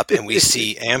step up and we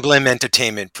see Amblin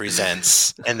Entertainment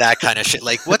Presents and that kind of shit.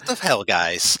 Like, what the hell,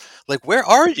 guys? Like, where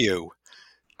are you?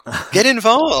 Get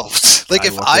involved. Like,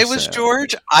 if I was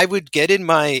George, I would get in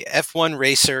my F1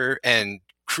 racer and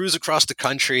cruise across the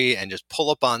country and just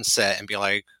pull up on set and be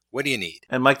like, what do you need?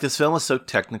 And Mike, this film is so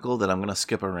technical that I'm going to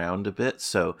skip around a bit.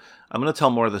 So I'm going to tell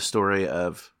more of the story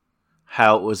of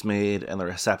how it was made and the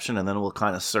reception, and then we'll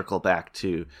kind of circle back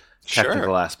to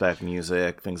technical aspect,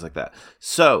 music, things like that.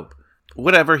 So,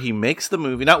 whatever, he makes the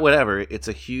movie. Not whatever, it's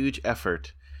a huge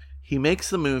effort. He makes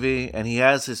the movie, and he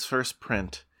has his first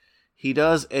print. He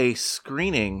does a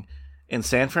screening in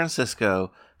San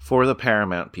Francisco for the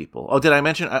Paramount people. Oh, did I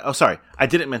mention? Sorry. I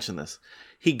didn't mention this.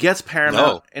 He gets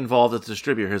Paramount involved as a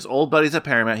distributor. His old buddies at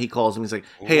Paramount, he calls him. He's like,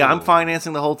 hey, I'm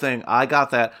financing the whole thing. I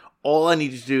got that. All I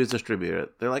need you to do is distribute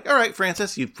it. They're like, all right,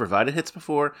 Francis, you've provided hits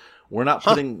before. We're not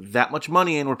putting that much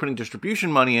money in. We're putting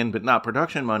distribution money in, but not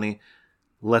production money.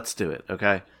 Let's do it,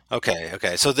 okay?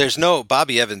 Okay. So there's no...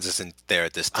 Bobby Evans isn't there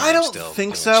at this time. I don't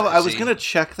think so. I was going to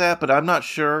check that, but I'm not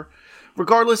sure.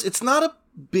 Regardless, it's not a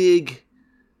big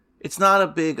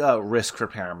risk for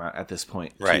Paramount at this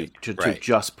point to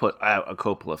just put out a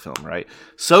Coppola film, right?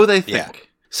 So they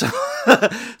think. Yeah.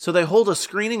 So they hold a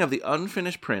screening of the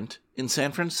unfinished print in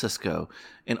San Francisco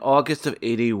in August of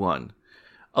 1981.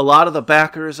 A lot of the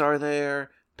backers are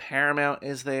there. Paramount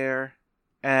is there.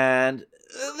 And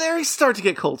they start to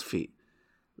get cold feet.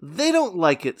 They don't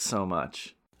like it so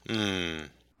much.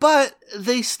 But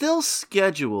they still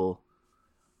schedule...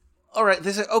 All right,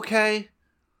 they say, okay,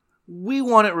 we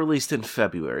want it released in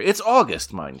February. It's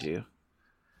August, mind you.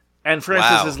 And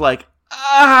Francis is like,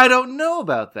 I don't know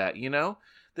about that, you know?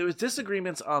 There was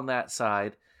disagreements on that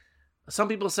side. Some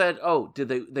people said,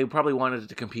 they probably wanted it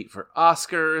to compete for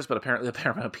Oscars, but apparently the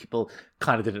Paramount people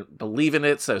kind of didn't believe in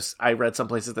it, so I read some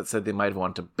places that said they might have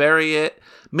wanted to bury it.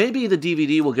 Maybe the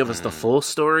DVD will give us the full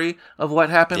story of what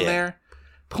happened there.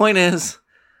 Point is,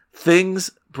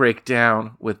 things break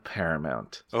down with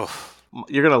Paramount.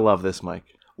 You're going to love this, Mike.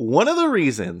 One of the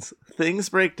reasons things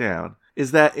break down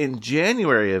is that in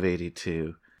January of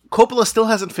 1982, Coppola still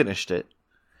hasn't finished it,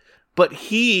 but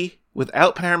he,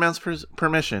 without Paramount's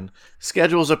permission,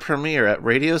 schedules a premiere at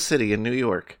Radio City in New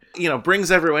York. You know, brings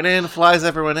everyone in, flies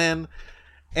everyone in,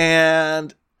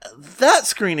 and that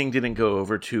screening didn't go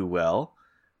over too well.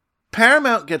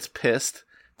 Paramount gets pissed.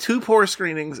 2 poor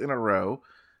screenings in a row,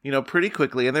 you know, pretty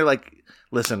quickly, and they're like,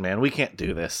 listen, man, we can't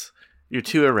do this. You're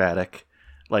too erratic.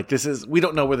 Like, we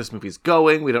don't know where this movie's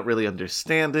going. We don't really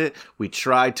understand it. We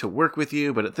tried to work with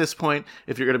you, but at this point,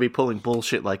 if you're going to be pulling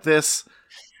bullshit like this,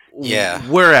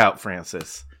 we're out,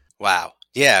 Francis. Wow.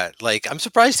 Yeah, like, I'm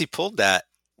surprised he pulled that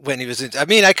when he was in... I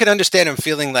mean, I could understand him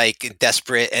feeling, like,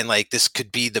 desperate and, like, this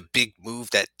could be the big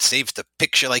move that saves the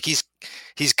picture. Like, he's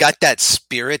got that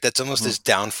spirit that's almost his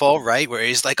downfall, right? Where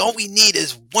he's like, all we need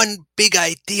is one big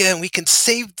idea and we can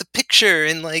save the picture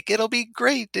and, like, it'll be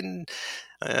great. And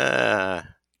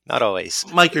not always.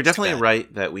 Mike, you're definitely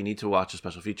right that we need to watch the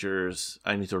special features.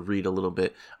 I need to read a little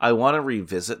bit. I want to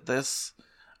revisit this.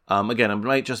 Again, it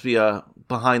might just be a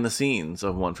behind the scenes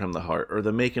of One from the Heart or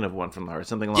the making of One from the Heart,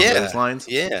 something along those lines.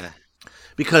 Yeah.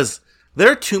 Because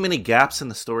there are too many gaps in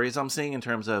the stories I'm seeing in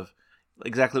terms of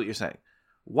exactly what you're saying.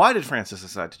 Why did Francis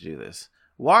decide to do this?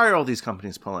 Why are all these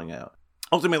companies pulling out?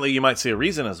 Ultimately, you might see a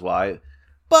reason as why,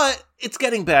 but it's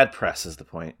getting bad press is the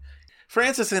point.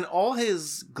 Francis, in all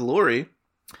his glory,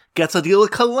 gets a deal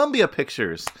with Columbia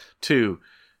Pictures to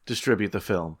distribute the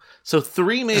film. So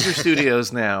 3 major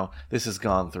studios now this has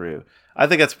gone through. I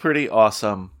think that's pretty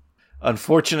awesome.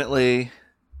 Unfortunately,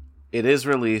 it is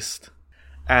released,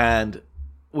 and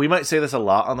we might say this a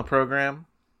lot on the program.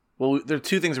 Well, there are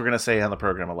 2 things we're going to say on the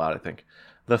program a lot, I think.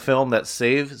 The film that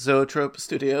saved Zoetrope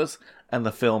Studios and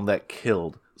the film that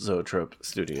killed Zoetrope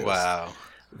Studios. Wow.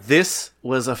 This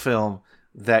was a film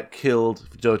that killed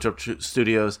Zoetrope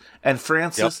Studios, and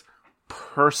Francis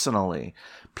personally.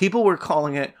 People were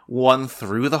calling it One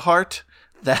Through the Heart.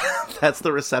 That's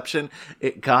the reception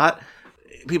it got.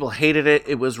 People hated it.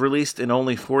 It was released in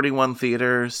only 41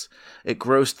 theaters. It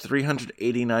grossed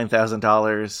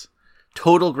 $389,000.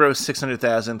 Total gross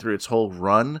 $600,000 through its whole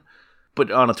run, but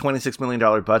on a $26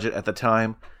 million budget at the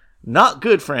time. Not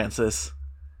good, Francis.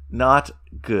 Not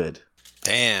good.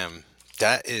 Damn,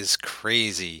 that is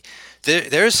crazy.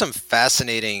 There's some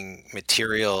fascinating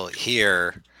material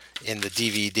here in the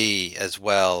DVD as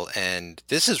well, and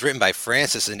this is written by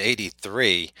Francis in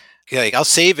 1983. Like, I'll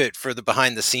save it for the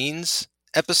behind the scenes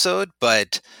episode,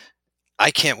 but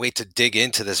I can't wait to dig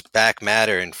into this back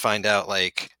matter and find out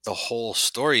like the whole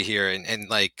story here and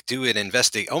like do an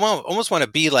investigate. Almost want to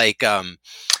be like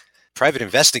private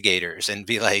investigators and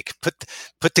be like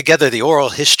put together the oral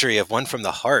history of One from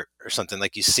the Heart or something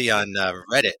like you see on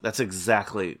Reddit. That's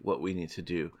exactly what we need to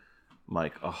do,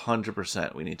 Mike.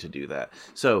 100% we need to do that.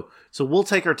 So we'll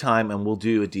take our time and we'll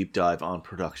do a deep dive on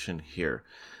production here.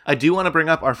 I do want to bring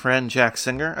up our friend Jack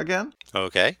Singer again.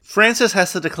 Okay. Francis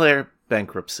has to declare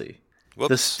bankruptcy. Whoops.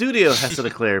 The studio has to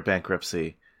declare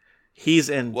bankruptcy. He's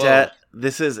in debt.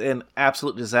 This is an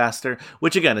absolute disaster,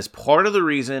 which again is part of the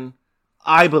reason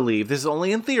I believe, this is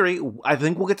only in theory, I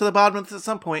think we'll get to the bottom of this at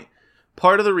some point,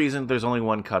 part of the reason there's only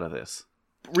one cut of this.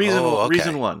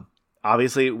 Reason one,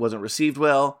 obviously it wasn't received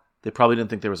well. They probably didn't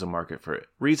think there was a market for it.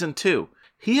 Reason two,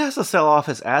 he has to sell off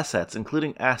his assets,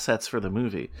 including assets for the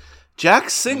movie. Jack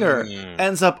Singer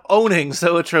ends up owning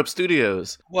Zoetrope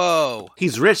Studios. Whoa.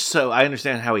 He's rich, so I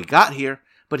understand how he got here,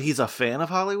 but he's a fan of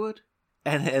Hollywood.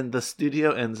 And the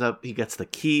studio ends up, he gets the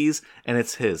keys, and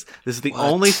it's his. This is the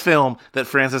only film that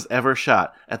Francis ever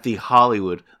shot at the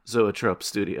Hollywood Zoetrope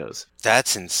Studios.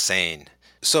 That's insane.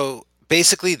 So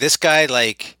basically this guy,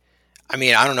 like, I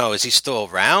mean, I don't know, is he still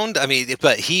around? I mean,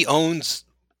 but he owns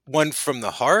One from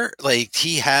the Heart? Like,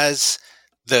 he has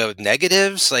the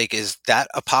negatives? Like, is that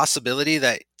a possibility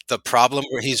that the problem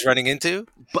where he's running into?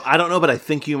 But I don't know, but I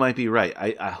think you might be right.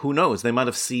 I who knows? They might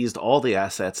have seized all the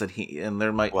assets, and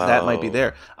that might be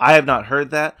there. I have not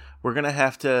heard that. We're gonna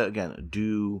have to again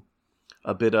do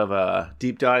a bit of a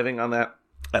deep diving on that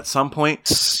at some point.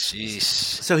 Jeez.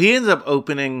 So he ends up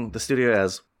opening the studio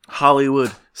as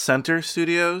Hollywood Center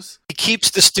Studios. He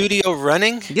keeps the studio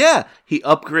running? Yeah, he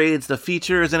upgrades the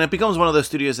features, and it becomes one of those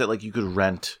studios that like you could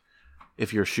rent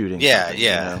if you're shooting. Yeah. You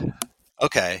know?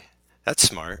 Okay, that's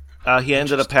smart. He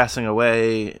ended up passing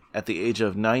away at the age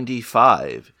of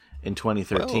 95 in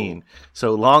 2013. Whoa.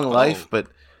 So long life, but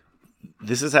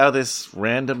this is how this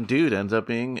random dude ends up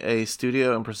being a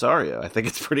studio impresario. I think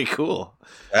it's pretty cool.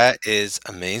 That is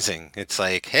amazing. It's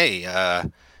like, hey,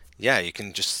 yeah, you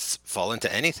can just fall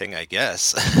into anything, I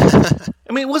guess.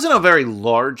 I mean, it wasn't a very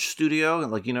large studio.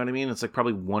 Like, you know what I mean? It's like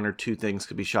probably one or two things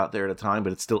could be shot there at a time,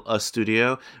 but it's still a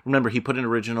studio. Remember, he put an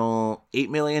original $8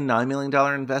 million, $9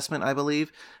 million investment, I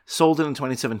believe. Sold it in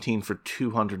 2017 for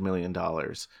 $200 million.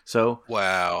 So,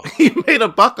 wow. He made a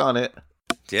buck on it.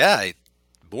 Yeah,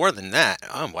 more than that.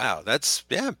 Oh, wow. That's,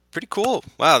 pretty cool.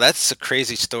 Wow, that's a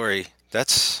crazy story.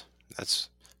 That's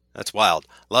wild.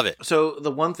 Love it. So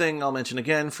the one thing I'll mention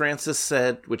again, Francis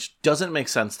said, which doesn't make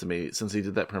sense to me since he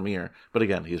did that premiere, but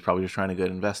again, he was probably just trying to get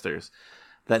investors,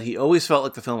 that he always felt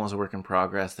like the film was a work in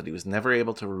progress, that he was never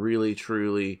able to really,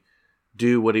 truly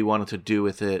do what he wanted to do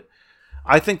with it.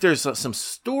 I think there's some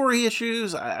story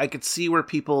issues. I could see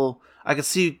I could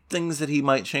see things that he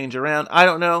might change around. I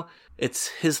don't know. It's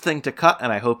his thing to cut,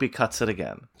 and I hope he cuts it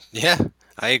again. Yeah,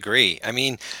 I agree. I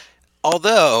mean,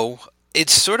 although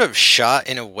it's sort of shot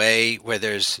in a way where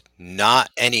there's not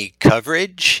any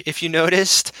coverage, if you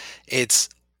noticed. It's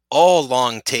all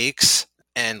long takes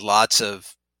and lots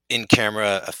of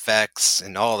in-camera effects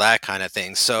and all that kind of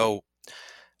thing. So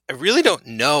I really don't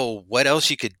know what else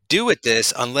you could do with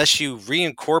this unless you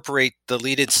reincorporate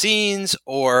deleted scenes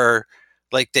or,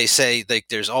 like they say, like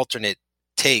there's alternate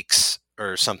takes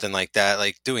or something like that,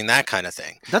 like doing that kind of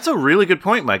thing. That's a really good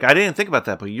point, Mike. I didn't think about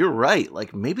that, but you're right.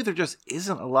 Like maybe there just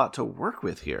isn't a lot to work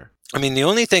with here. I mean, the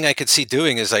only thing I could see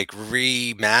doing is like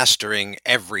remastering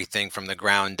everything from the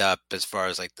ground up as far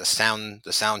as like the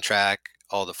soundtrack,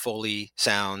 all the Foley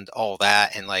sound, all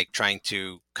that, and like trying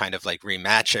to kind of like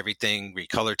rematch everything,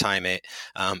 recolor time it.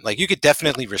 Like you could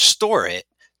definitely restore it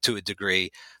to a degree,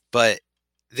 but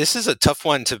this is a tough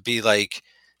one to be like,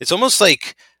 it's almost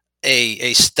like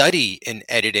a study in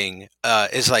editing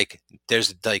is like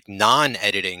there's like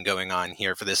non-editing going on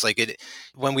here for this. Like it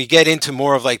when we get into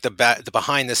more of like the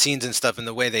behind the scenes and stuff and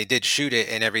the way they did shoot it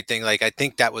and everything, like I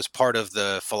think that was part of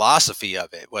the philosophy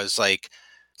of it was like,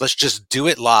 let's just do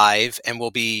it live and we'll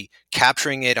be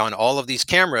capturing it on all of these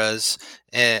cameras,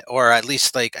 or at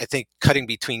least like I think cutting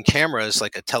between cameras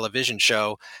like a television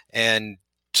show, and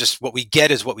just what we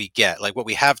get is what we get. Like what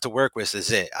we have to work with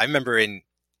is it. I remember in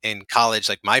college,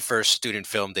 like my first student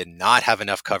film did not have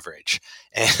enough coverage,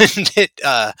 and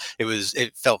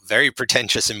it felt very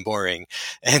pretentious and boring.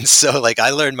 And so like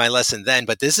I learned my lesson then,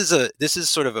 but this is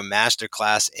sort of a master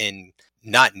class in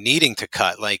not needing to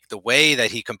cut, like the way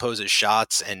that he composes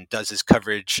shots and does his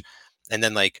coverage and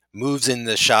then like moves in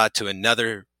the shot to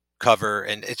another cover,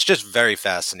 and it's just very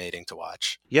fascinating to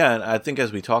watch. Yeah, and I think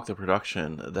as we talk the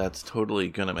production, that's totally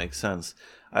going to make sense.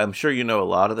 I'm sure you know a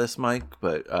lot of this, Mike,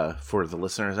 but for the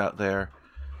listeners out there,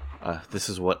 this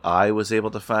is what I was able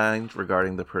to find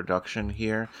regarding the production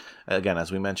here. Again,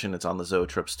 as we mentioned, it's on the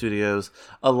Zoetrope Studios.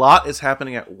 A lot is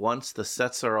happening at once. The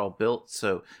sets are all built,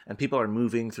 and people are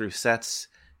moving through sets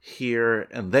here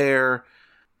and there.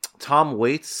 Tom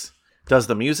Waits does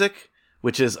the music,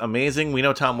 which is amazing. We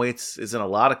know Tom Waits is in a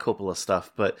lot of Coppola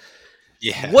stuff, but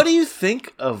yeah, what do you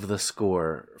think of the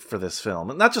score for this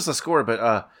film? Not just the score,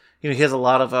 but he has a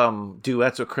lot of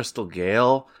duets with Crystal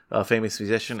Gale, a famous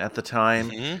musician at the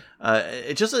time. Mm-hmm.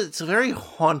 It's a very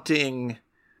haunting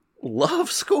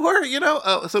love score,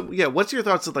 So yeah, what's your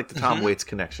thoughts of like the Tom Waits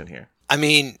connection here? I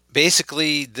mean,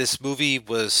 basically, this movie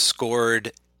was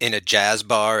scored in a jazz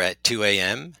bar at 2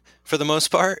 a.m. for the most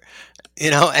part,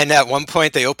 and at one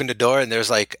point they opened a door and there's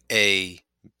like a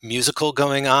musical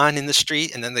going on in the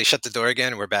street, and then they shut the door again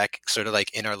and we're back sort of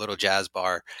like in our little jazz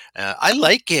bar. I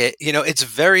like it. It's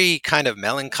very kind of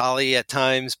melancholy at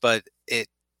times, but it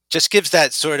just gives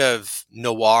that sort of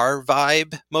noir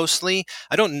vibe mostly.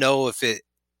 I don't know if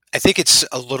I think it's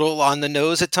a little on the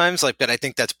nose at times, but I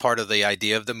think that's part of the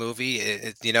idea of the movie.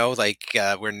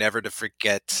 We're never to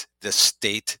forget the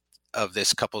state of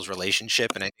this couple's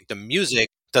relationship. And I think the music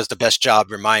does the best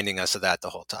job reminding us of that the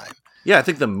whole time. Yeah, I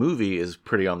think the movie is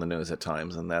pretty on the nose at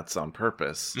times, and that's on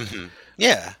purpose. Mm-hmm.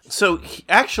 Yeah. So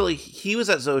he was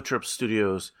at Zoetrope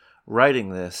Studios writing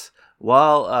this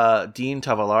while Dean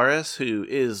Tavoularis, who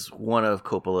is one of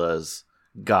Coppola's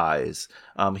guys,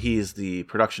 he's the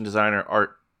production designer,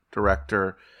 art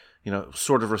director,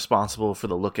 sort of responsible for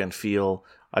the look and feel.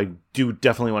 I do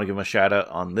definitely want to give him a shout out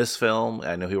on this film.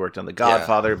 I know he worked on The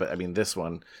Godfather, but I mean, this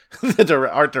one, the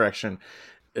art direction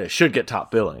should get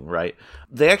top billing, right?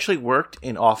 They actually worked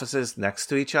in offices next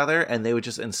to each other, and they would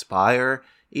just inspire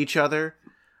each other.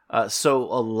 So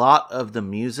a lot of the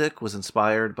music was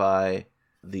inspired by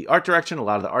the art direction. A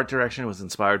lot of the art direction was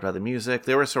inspired by the music.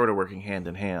 They were sort of working hand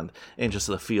in hand in just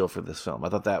the feel for this film. I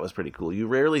thought that was pretty cool. You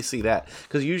rarely see that,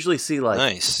 because you usually see like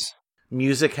nice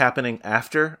music happening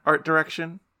after art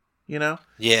direction,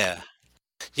 Yeah.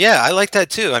 Yeah, I like that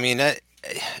too. I mean, it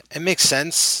makes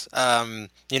sense,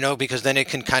 because then it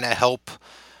can kind of help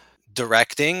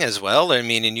directing as well. I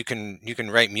mean, and you can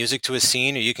write music to a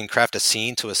scene, or you can craft a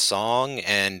scene to a song.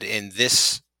 And in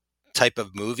this type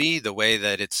of movie, the way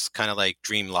that it's kind of like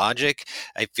dream logic,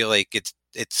 I feel like it's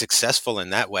successful in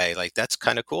that way. Like, that's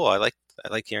kind of cool. I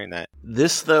like hearing that.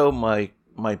 This though might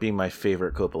be my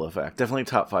favorite Coppola fact. Definitely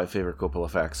top 5 favorite Coppola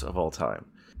facts of all time.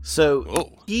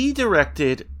 So he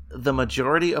directed the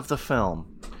majority of the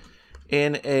film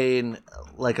in a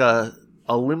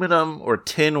aluminum or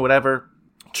tin, whatever,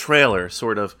 trailer,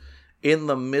 sort of in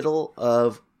the middle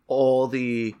of all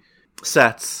the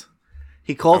sets.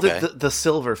 He called it the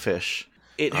Silverfish.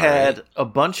 It had a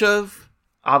bunch of,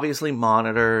 obviously,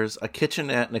 monitors, a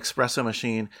kitchenette, an espresso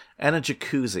machine, and a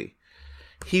jacuzzi.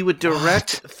 He would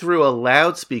direct through a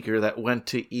loudspeaker that went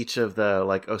to each of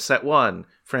the, set 1,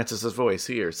 Francis's voice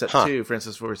here. Set 2,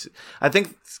 Francis's voice. I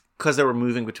think because they were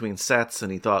moving between sets,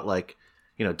 and he thought,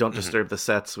 don't disturb the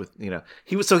sets with,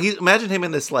 imagine him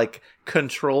in this,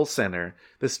 control center,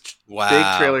 this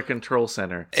big trailer control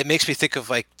center. It makes me think of,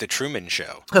 the Truman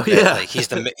Show. Oh, yeah. He's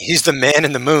the man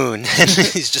in the moon, and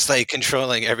he's just,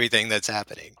 controlling everything that's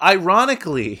happening.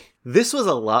 Ironically, this was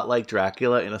a lot like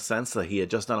Dracula in a sense that he had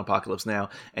just done Apocalypse Now,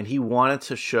 and he wanted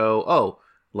to show,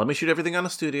 let me shoot everything on a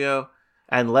studio,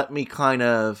 and let me kind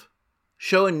of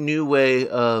show a new way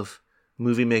of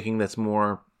movie making that's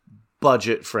more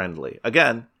budget friendly.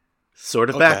 Again, sort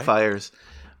of backfires,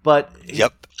 but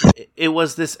it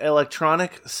was this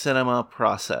electronic cinema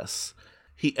process.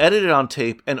 He edited on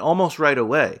tape, and almost right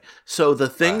away. So the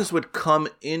things would come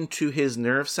into his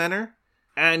nerve center,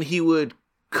 and he would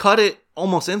cut it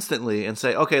almost instantly and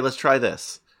say, okay, let's try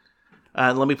this.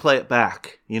 And let me play it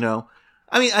back,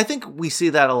 I mean, I think we see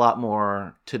that a lot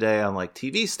more today on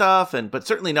TV stuff, but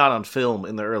certainly not on film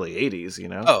in the early 80s,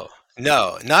 Oh,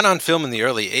 no, not on film in the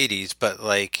early 80s, but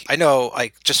I know,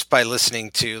 just by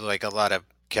listening to a lot of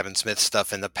Kevin Smith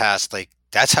stuff in the past,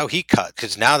 that's how he cut,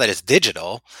 because now that it's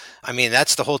digital, I mean,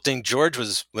 that's the whole thing George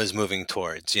was moving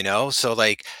towards, so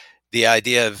the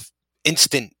idea of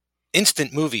instant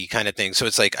movie kind of thing. So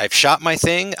it's I've shot my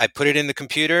thing, I put it in the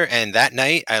computer, and that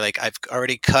night I've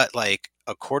already cut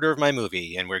a quarter of my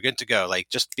movie, and we're good to go.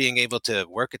 Just being able to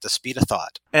work at the speed of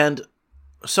thought. And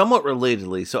somewhat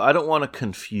relatedly, so I don't want to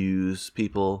confuse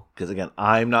people, because again,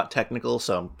 I'm not technical,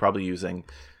 so I'm probably using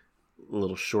a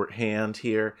little shorthand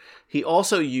here. He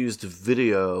also used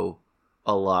video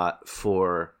a lot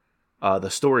for the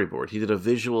storyboard. He did a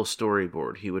visual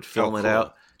storyboard. He would film it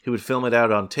out. He would film it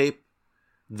out on tape,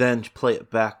 then play it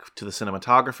back to the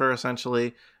cinematographer,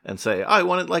 essentially, and say, I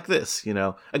want it like this,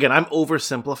 Again, I'm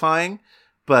oversimplifying,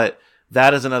 but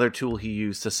that is another tool he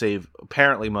used to save,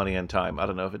 apparently, money and time. I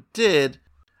don't know if it did.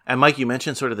 And Mike, you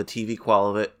mentioned sort of the TV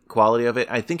quality of it.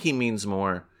 I think he means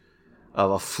more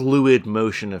of a fluid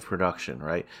motion of production,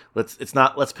 right? Let's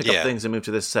pick up things and move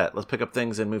to this set. Let's pick up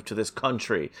things and move to this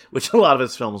country, which a lot of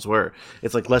his films were.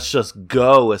 It's let's just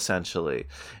go, essentially.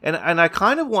 And I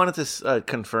kind of wanted to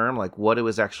confirm what it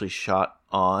was actually shot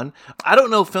on. I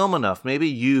don't know film enough. Maybe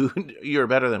you're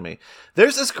better than me.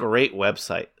 There's this great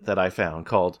website that I found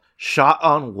called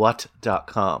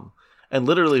shotonwhat.com. and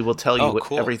literally will tell you what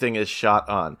cool. everything is shot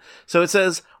on. So it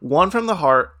says, one from the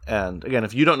heart, and again,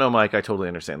 if you don't know Mike, I totally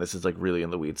understand. This is like really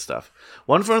in the weeds stuff.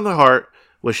 One from the heart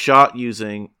was shot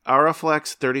using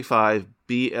Araflex 35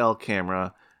 BL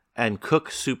camera and Cooke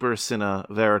Super Cine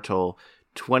Veritol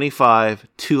 25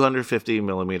 250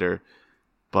 millimeter,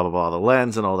 blah, blah, blah, the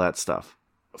lens and all that stuff.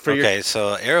 So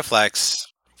Araflex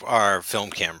are film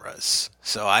cameras.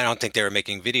 So I don't think they were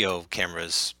making video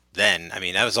cameras then. I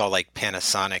mean, that was all like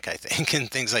Panasonic, I think, and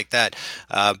things like that.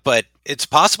 But it's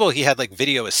possible he had like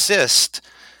video assist,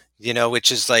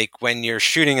 which is like when you're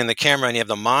shooting in the camera and you have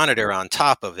the monitor on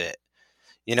top of it.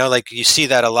 Like you see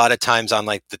that a lot of times on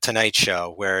like the Tonight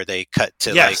Show where they cut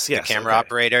to the camera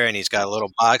operator and he's got a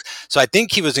little box. So I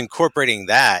think he was incorporating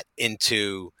that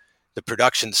into the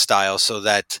production style so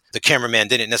that the cameraman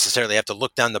didn't necessarily have to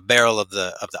look down the barrel of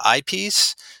the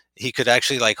eyepiece. He could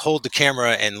actually like hold the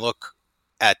camera and look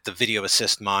at the video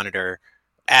assist monitor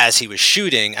as he was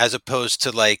shooting, as opposed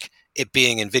to like it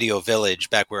being in Video Village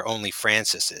back where only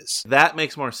Francis is. That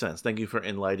makes more sense. Thank you for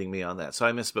enlightening me on that. So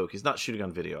I misspoke. He's not shooting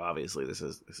on video, obviously. This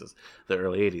is the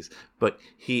early 80s. But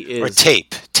he is... Or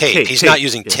tape. He's not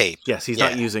using tape. Yes, he's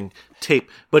not using tape.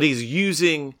 But he's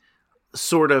using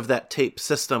sort of that tape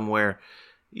system where,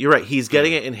 you're right, he's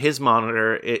getting it in his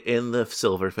monitor in the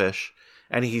Silverfish,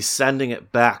 and he's sending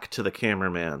it back to the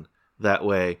cameraman that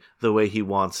way, the way he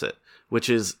wants it, which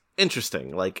is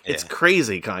interesting. Like, it's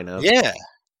crazy, kind of. Yeah.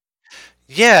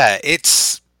 Yeah,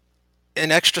 it's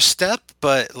an extra step,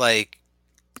 but like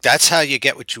that's how you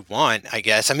get what you want, I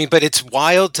guess. I mean, but it's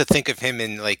wild to think of him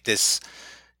in like this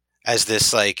as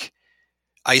this like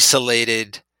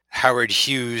isolated Howard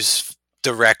Hughes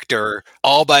director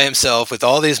all by himself with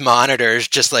all these monitors,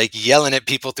 just like yelling at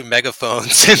people through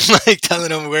megaphones and like telling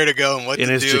them where to go and what to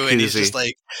do. Jacuzzi. And he's just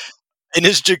like in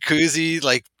his jacuzzi,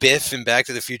 like Biff in Back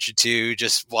to the Future 2,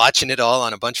 just watching it all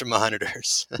on a bunch of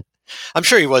monitors. I'm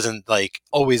sure he wasn't like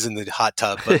always in the hot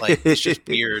tub, but like it's just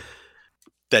weird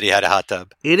that he had a hot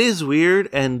tub. It is weird,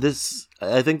 and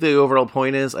I think the overall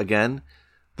point is, again,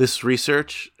 this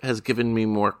research has given me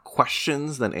more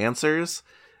questions than answers,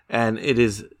 and it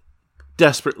is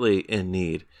desperately in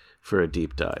need for a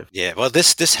deep dive. Yeah, well,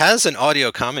 this has an audio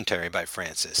commentary by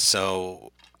Francis,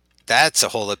 so that's a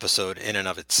whole episode in and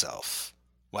of itself.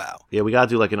 Wow. Yeah, we got to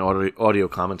do like an audio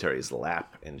commentaries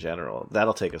lap in general.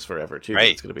 That'll take us forever, too.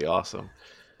 Right. It's going to be awesome.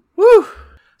 Woo!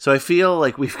 So I feel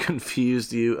like we've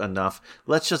confused you enough.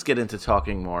 Let's just get into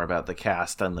talking more about the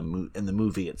cast and the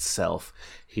movie itself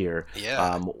here.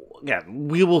 Yeah.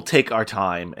 We will take our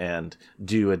time and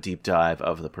do a deep dive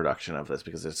of the production of this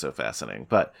because it's so fascinating.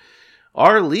 But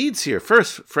our leads here.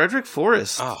 First, Frederic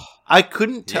Forrest. Oh. I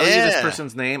couldn't tell you this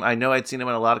person's name. I know I'd seen him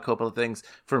in a lot of Coppola things.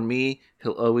 For me,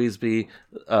 he'll always be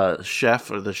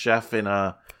chef or the chef in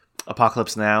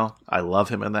Apocalypse Now. I love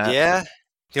him in that. Yeah.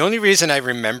 The only reason I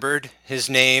remembered his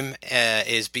name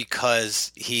is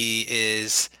because he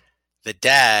is the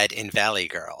dad in Valley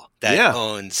Girl that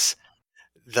owns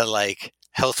the like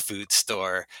health food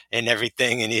store and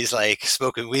everything, and he's like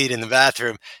smoking weed in the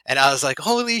bathroom, and I was like,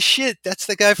 holy shit, that's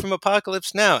the guy from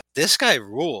Apocalypse Now. This guy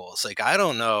rules. Like I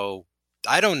don't know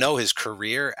his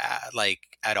career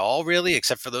at all really,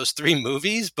 except for those 3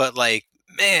 movies, but like,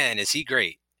 man, is he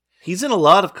great. He's in a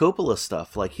lot of Coppola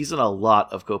stuff. Like he's in a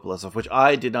lot of Coppola stuff, which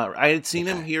I did not. I had seen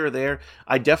him here or there.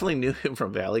 I definitely knew him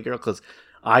from Valley Girl because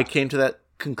I came to that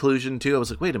conclusion too. I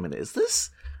was like, wait a minute, is this?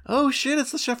 Oh shit,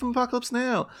 it's the chef from Apocalypse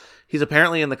Now. He's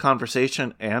apparently in The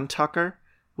Conversation and Tucker,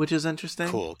 which is interesting.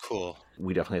 Cool.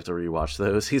 We definitely have to rewatch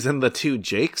those. He's in The Two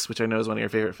Jakes, which I know is one of your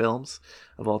favorite films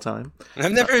of all time.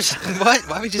 I've never... What?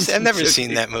 Why would you say? I've never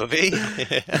seen that movie.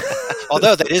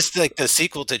 Although that is like the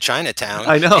sequel to Chinatown.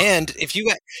 I know. And if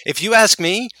you ask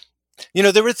me,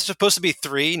 there were supposed to be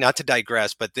 3, not to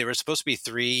digress, but there were supposed to be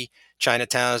 3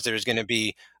 Chinatowns. There was going to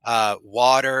be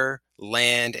water,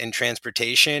 land, and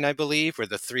transportation, I believe, were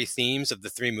the 3 themes of the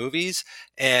 3 movies.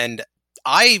 And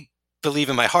I believe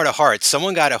in my heart of hearts,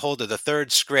 someone got a hold of the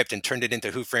 3rd script and turned it into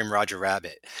Who Framed Roger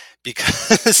Rabbit.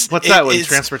 Because what's that one?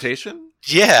 Transportation?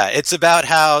 Yeah, it's about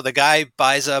how the guy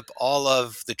buys up all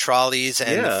of the trolleys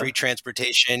and the free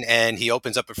transportation, and he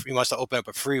wants to open up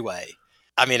a freeway.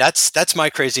 I mean, that's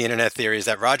my crazy internet theory, is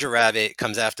that Roger Rabbit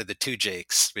comes after The Two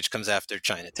Jakes, which comes after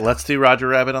Chinatown. Let's do Roger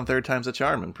Rabbit on Third Time's a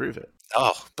Charm and prove it.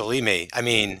 Oh, believe me. I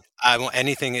mean, I want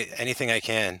anything I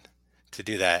can to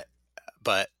do that.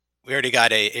 But we already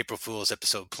got a April Fool's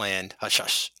episode planned. Hush,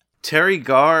 hush. Terri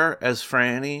Garr as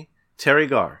Franny. Terri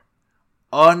Garr.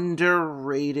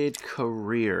 Underrated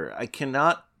career. I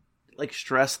cannot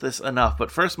stress this enough. But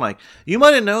first, Mike, you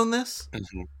might have known this.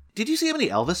 Mm-hmm. Did you see how many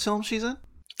Elvis films she's in?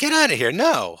 Get out of here.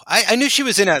 No. I knew she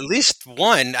was in at least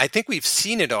one. I think we've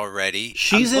seen it already.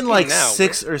 She's in like now.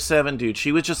 6 or 7, dude.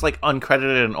 She was just like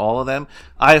uncredited in all of them.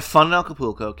 I have Fun in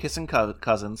Acapulco, Kissing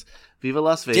Cousins, Viva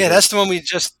Las Vegas. Yeah, that's the one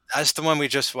we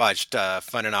just watched,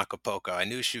 Fun in Acapulco. I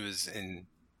knew she was in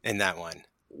that one.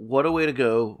 What a way to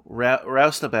go.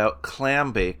 Roused about,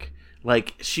 Clam Bake.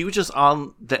 Like, she was just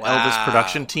on the Elvis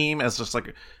production team as just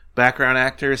like background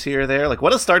actors here or there. Like,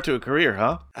 what a start to a career,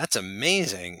 huh? That's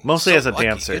amazing. Mostly so as a lucky.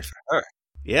 dancer. Good for her.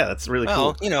 Yeah, that's really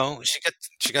cool. You know,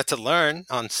 she got to learn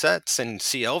on sets and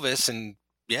see Elvis, and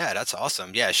yeah, that's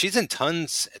awesome. Yeah, she's in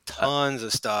tons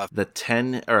of stuff. The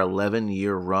 10 or 11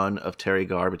 year run of Terri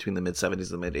Garr between the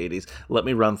mid-70s and the mid-80s. Let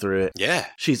me run through it. Yeah.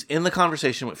 She's in the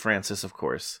conversation with Francis, of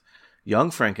course. Young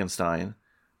Frankenstein.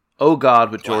 Oh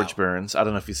God, with George Burns. I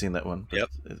don't know if you've seen that one. Yep.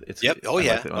 Yep. Oh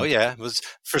yeah. Oh yeah. It was,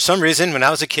 for some reason, when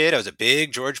I was a kid, I was a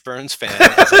big George Burns fan.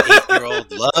 As an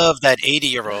 8-year-old, loved that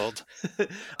 80-year-old.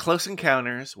 Close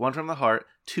Encounters, One from the Heart,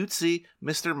 Tootsie,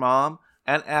 Mr. Mom,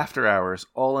 and After Hours,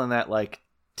 all in that like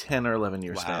 10 or 11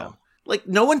 year span. Like,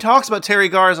 no one talks about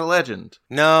Terri Garr as a legend.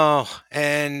 No,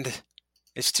 and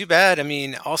it's too bad. I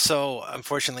mean, also,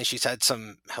 unfortunately, she's had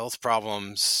some health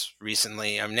problems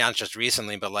recently. I mean, not just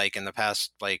recently, but like in the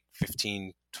past, like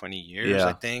 15, 20 years,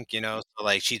 I think, you know, so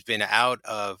like she's been out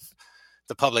of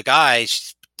the public eye.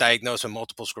 She's diagnosed with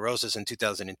multiple sclerosis in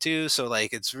 2002. So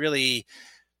like, it's really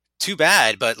too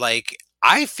bad. But like,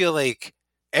 I feel like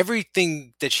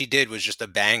everything that she did was just a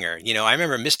banger. You know, I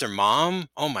remember Mr. Mom.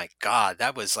 Oh my God.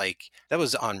 That was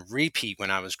on repeat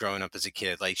when I was growing up as a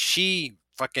kid. Like, she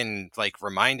fucking like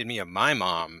reminded me of my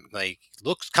mom. Like,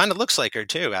 kind of looks like her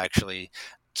too, actually.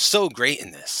 So great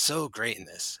in this.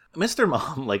 Mr.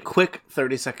 Mom, like, quick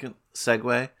 30-second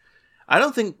segue. I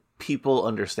don't think people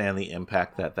understand the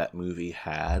impact that movie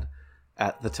had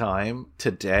at the time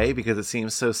today, because it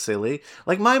seems so silly.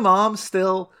 Like, my mom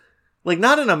still, like,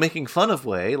 not in a making fun of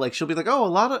way. Like, she'll be like, oh,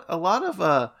 a lot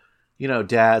of you know,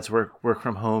 dads work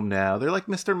from home now. They're like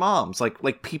Mr. Moms.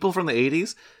 Like people from the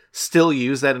 80s still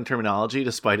use that in terminology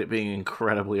despite it being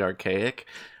incredibly archaic.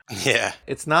 Yeah.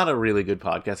 It's not a really good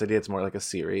podcast idea. It's more like a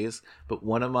series. But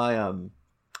one of my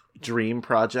dream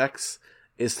projects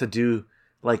is to do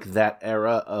like that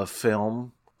era of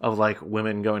film of like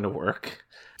women going to work.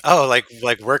 Oh, like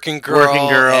Working Girl.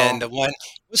 And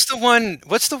what's the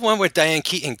one where Diane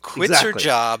Keaton quits her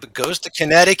job, goes to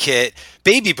Connecticut,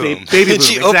 Baby Boom. Baby and Boom,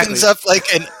 she opens up like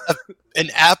an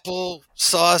apple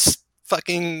sauce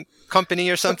fucking company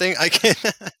or something.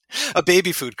 A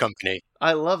baby food company.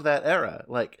 I love that era.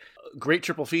 Like, great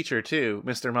triple feature too.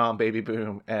 Mr. Mom, Baby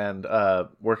Boom, and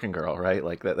Working Girl, right?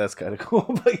 Like that's kind of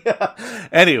cool. But yeah.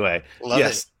 Anyway, love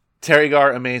it. Terri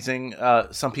Garr, amazing.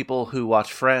 Some people who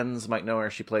watch Friends might know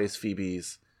her. She plays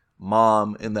Phoebe's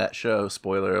mom in that show.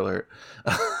 Spoiler alert.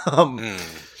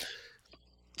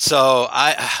 So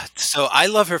I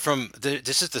love her from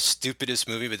this is the stupidest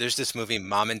movie, but there's this movie,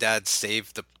 Mom and Dad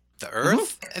Save the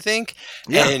Earth, I think.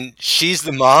 Yeah. And she's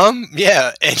the mom.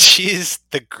 Yeah. And she's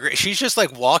just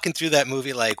like walking through that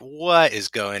movie like, what is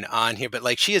going on here? But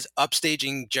like, she is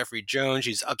upstaging Jeffrey Jones.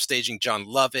 She's upstaging John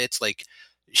Lovitz. Like,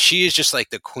 she is just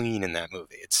like the queen in that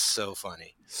movie. It's so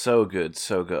funny. So good.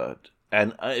 So good.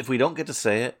 And if we don't get to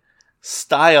say it,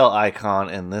 style icon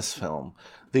in this film.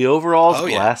 The overalls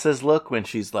glasses look when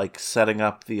she's like setting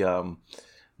up the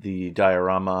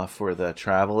diorama for the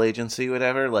travel agency,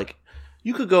 whatever. Like,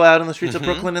 you could go out in the streets of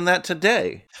Brooklyn in that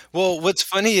today. Well, what's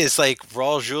funny is like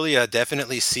Raul Julia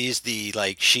definitely sees the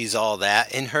like she's all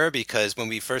that in her, because when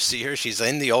we first see her, she's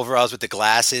in the overalls with the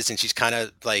glasses and she's kind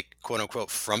of like quote unquote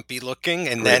frumpy looking.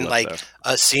 And then like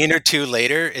a scene or two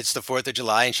later, it's the 4th of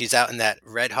July and she's out in that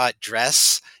red hot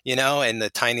dress, you know, and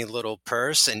the tiny little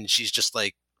purse, and she's just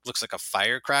like looks like a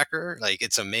firecracker. Like,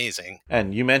 it's amazing.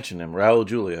 And you mentioned him, Raul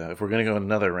Julia. If we're gonna go on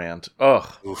another rant,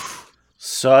 Oof.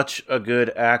 Such a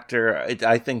good actor.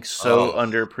 I think so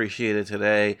underappreciated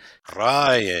today.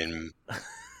 Brian,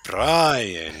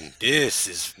 this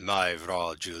is my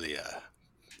Raul Julia.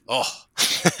 Oh,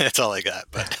 that's all I got,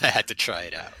 but I had to try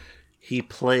it out. He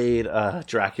played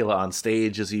Dracula on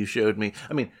stage, as you showed me.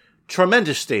 I mean,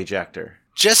 tremendous stage actor.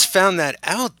 Just found that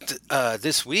out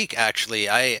this week, actually.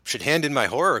 I should hand in my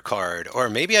horror card, or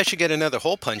maybe I should get another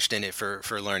hole punched in it for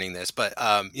learning this. But,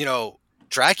 you know,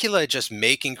 Dracula just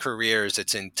making careers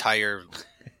its entire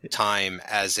time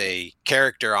as a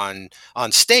character on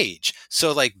stage.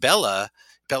 So like Bela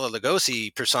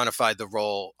Lugosi personified the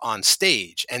role on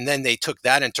stage, and then they took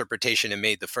that interpretation and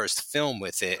made the first film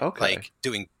with it, like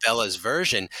doing Bela's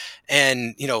version.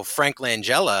 And, you know, Frank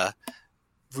Langella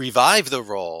revived the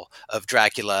role of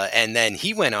Dracula, and then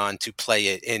he went on to play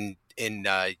it in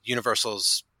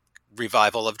Universal's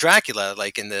revival of Dracula,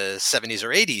 like in the 70s or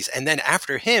 80s. And then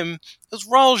after him, it was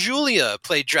Raul Julia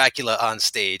played Dracula on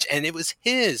stage, and it was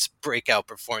his breakout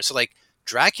performance. So like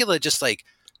Dracula just like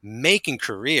making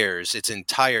careers its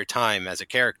entire time as a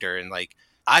character. And like,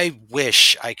 I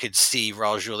wish I could see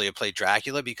Raul Julia play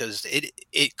Dracula, because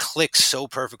it clicks so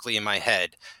perfectly in my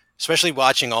head, especially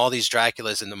watching all these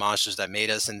Draculas and the Monsters That Made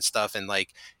Us and stuff. And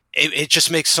like, it just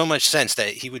makes so much sense that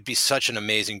he would be such an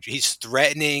amazing, he's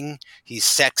threatening, he's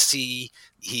sexy,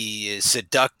 he is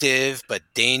seductive, but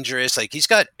dangerous. Like, he's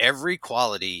got every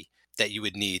quality that you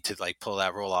would need to like pull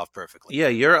that role off perfectly. Yeah,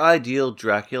 your ideal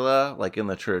Dracula, like in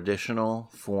the traditional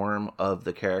form of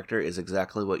the character, is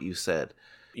exactly what you said.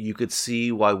 You could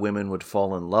see why women would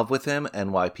fall in love with him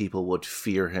and why people would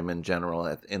fear him in general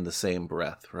in the same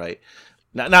breath, right?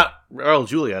 Not Raul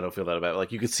Julia, I don't feel that about.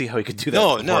 Like, you could see how he could do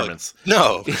that performance.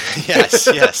 No.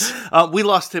 Yes. We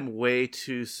lost him way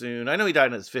too soon. I know he died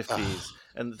in his 50s,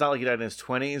 and it's not like he died in his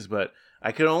 20s, but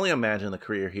I could only imagine the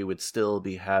career he would still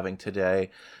be having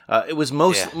today. It was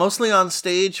mostly on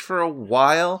stage for a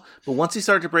while, but once he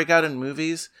started to break out in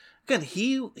movies, again,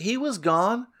 he was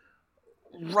gone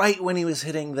right when he was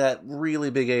hitting that really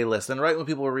big A-list, and right when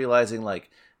people were realizing, like,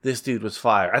 this dude was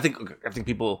fire. I think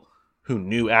people who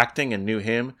knew acting and knew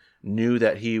him knew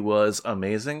that he was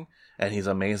amazing, and he's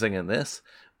amazing in this.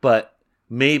 But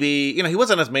maybe, he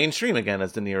wasn't as mainstream again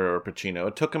as De Niro or Pacino.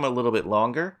 It took him a little bit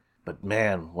longer, but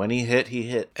man, when he hit, he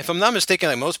hit. If I'm not mistaken,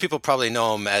 like, most people probably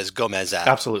know him as Gomez Addams.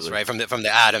 Absolutely. Right? From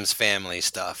the Addams Family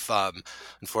stuff.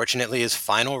 Unfortunately, his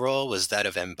final role was that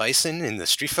of M. Bison in the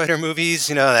Street Fighter movies.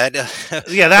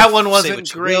 That one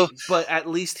wasn't great, but at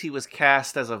least he was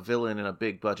cast as a villain in a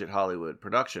big budget Hollywood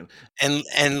production. And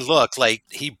look, like,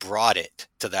 he brought it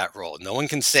to that role. No one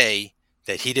can say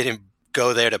that he didn't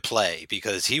go there to play,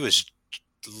 because he was.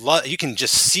 You can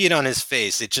just see it on his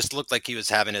face. It just looked like he was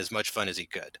having as much fun as he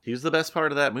could. He was the best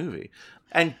part of that movie.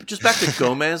 And just back to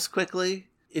Gomez quickly,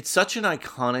 it's such an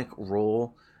iconic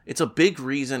role. It's a big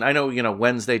reason. I know,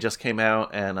 Wednesday just came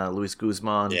out, and Luis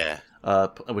Guzman,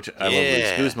 which I love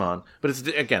Luis Guzman, but it's,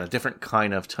 again, a different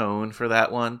kind of tone for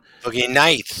that one. Boogie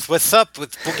Nights. What's up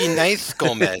with Boogie Nights,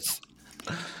 Gomez?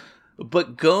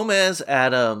 But Gomez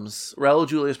Addams, Raul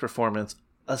Julia's performance,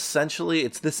 essentially,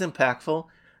 it's this impactful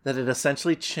that it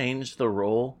essentially changed the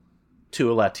role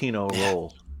to a Latino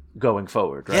role going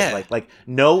forward, right? Yeah.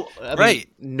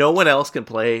 No one else can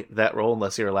play that role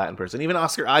unless you're a Latin person. Even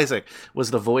Oscar Isaac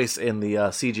was the voice in the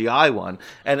CGI one,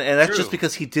 and that's just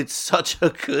because he did such a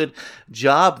good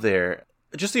job there.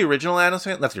 Just the original Addams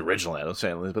Family, not the original Addams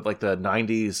Family, but like the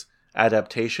 90s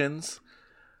adaptations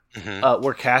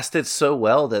were casted so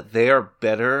well that they are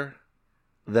better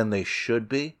than they should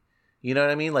be. You know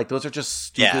what I mean? Like, those are just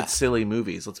stupid, silly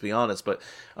movies, let's be honest. But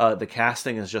the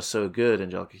casting is just so good.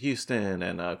 Angelica Houston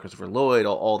and Christopher Lloyd,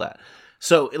 all that.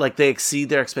 So, like, they exceed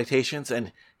their expectations,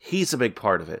 and he's a big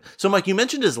part of it. So, Mike, you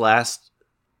mentioned his last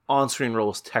on-screen role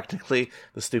was technically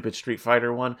the stupid Street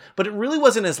Fighter one, but it really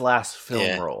wasn't his last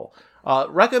film role.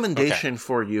 Recommendation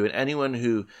for you and anyone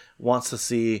who wants to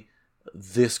see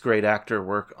this great actor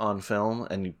work on film,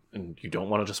 and you don't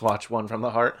want to just watch one from the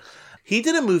heart. He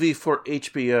did a movie for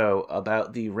HBO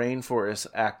about the rainforest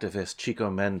activist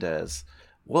Chico Mendes.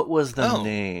 What was the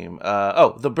name?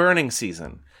 The Burning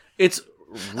Season. It's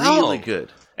really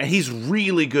good. And he's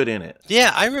really good in it.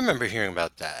 Yeah, I remember hearing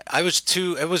about that. I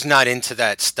was not into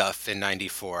that stuff in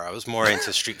 94. I was more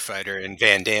into Street Fighter and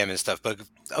Van Damme and stuff. But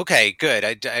okay, good.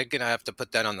 I'm going to have to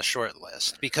put that on the short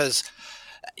list. Because,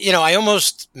 I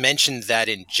almost mentioned that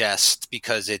in jest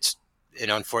because it's an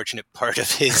unfortunate part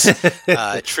of his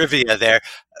trivia there,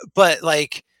 but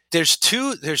like there's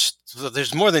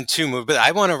more than two movies, but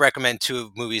I want to recommend two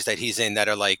movies that he's in that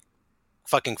are like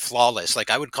fucking flawless. Like,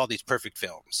 I would call these perfect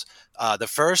films. The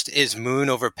first is Moon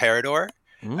Over Parador.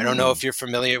 I don't know if you're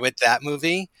familiar with that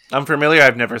movie. I'm familiar.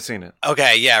 I've never seen it.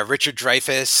 Okay, yeah, Richard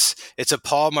Dreyfuss. It's a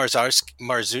Paul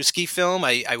Marzouski film.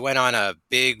 I went on a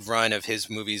big run of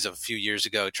his movies a few years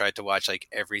ago, tried to watch like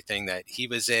everything that he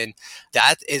was in.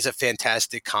 That is a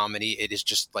fantastic comedy. It is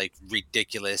just like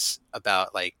ridiculous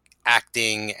about like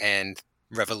acting and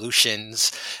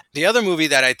revolutions. The other movie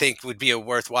that I think would be a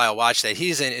worthwhile watch that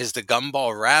he's in is the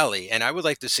Gumball Rally, and I would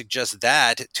like to suggest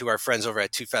that to our friends over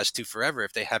at Too Fast Too Forever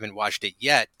if they haven't watched it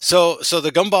yet. So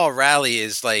the Gumball Rally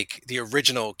is like the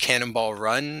original Cannonball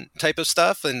Run type of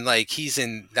stuff, and like he's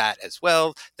in that as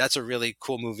well. That's a really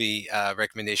cool movie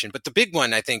recommendation. But the big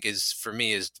one I think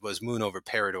was Moon Over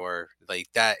Parador. Like,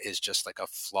 that is just like a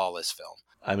flawless film.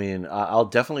 I mean, I'll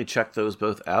definitely check those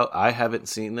both out. I haven't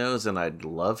seen those, and I'd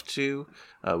love to.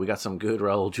 We got some good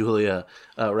Raul Julia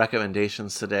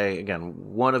recommendations today. Again,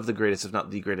 one of the greatest, if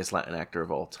not the greatest Latin actor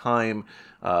of all time.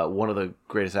 One of the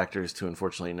greatest actors to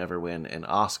unfortunately never win an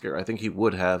Oscar. I think he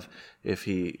would have if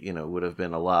he, would have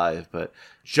been alive. But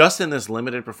just in this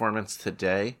limited performance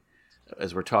today,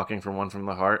 as we're talking from One from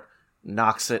the Heart,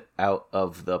 knocks it out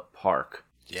of the park.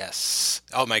 Yes.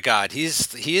 Oh my God, he is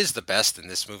the best in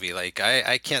this movie. Like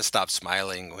I can't stop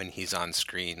smiling when he's on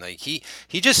screen. Like he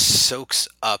just soaks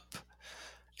up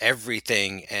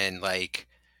everything and like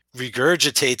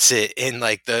regurgitates it in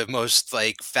like the most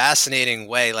like fascinating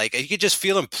way. Like you could just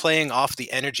feel him playing off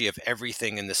the energy of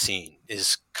everything in the scene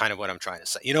is kind of what I'm trying to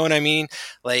say. You know what I mean?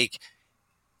 Like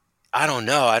I don't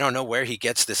know where he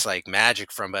gets this like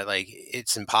magic from, but like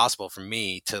it's impossible for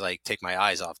me to like take my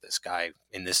eyes off this guy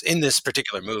in this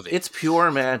particular movie. It's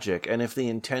pure magic. And if the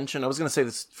intention, I was going to say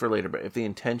this for later, but if the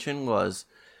intention was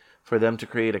for them to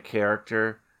create a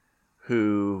character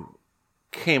who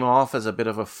came off as a bit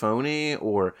of a phony,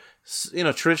 or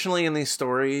traditionally in these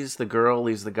stories the girl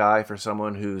leaves the guy for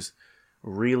someone who's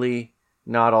really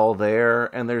not all there,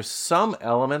 and there's some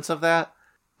elements of that,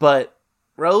 but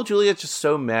Raul Julia is just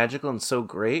so magical and so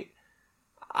great.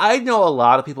 I know a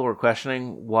lot of people were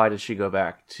questioning why did she go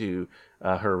back to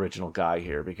her original guy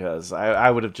here, because I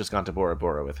would have just gone to Bora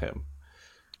Bora with him.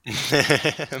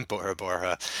 Bora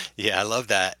Bora. Yeah, I love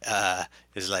that.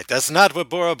 It's like, that's not what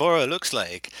Bora Bora looks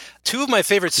like. Two of my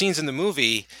favorite scenes in the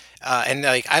movie, and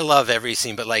like I love every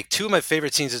scene, but like two of my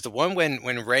favorite scenes is the one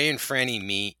when Ray and Franny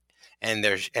meet and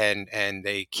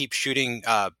they keep shooting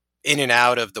in and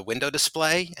out of the window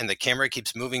display, and the camera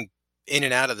keeps moving in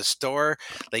and out of the store.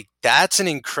 Like that's an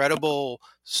incredible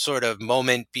sort of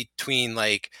moment between,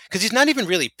 like, because he's not even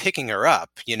really picking her up,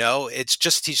 it's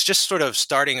just he's just sort of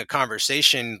starting a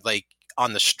conversation like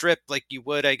on the strip, like you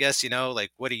would, I guess, like,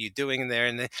 what are you doing in there?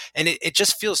 And it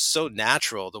just feels so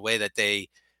natural the way that they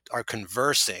are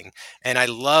conversing. And I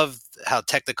love how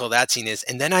technical that scene is.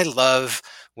 And then I love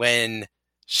when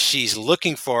she's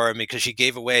looking for him because she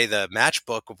gave away the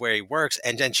matchbook of where he works,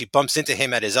 and then she bumps into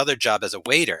him at his other job as a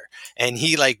waiter, and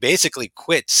he like basically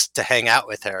quits to hang out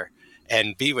with her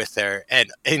and be with her,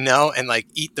 and and like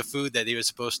eat the food that he was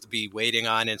supposed to be waiting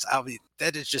on. And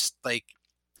that is just like,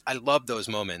 I love those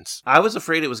moments. I was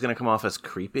afraid it was going to come off as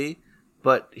creepy,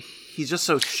 but he's just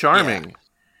so charming. Yeah.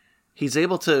 He's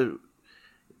able to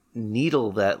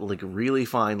needle that like really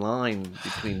fine line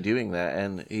between doing that,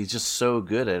 and he's just so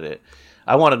good at it.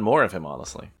 I wanted more of him,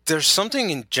 honestly. There's something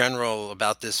in general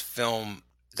about this film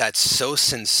that's so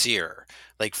sincere.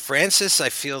 Like Francis, I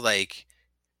feel like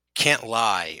can't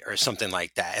lie or something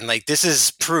like that. And like this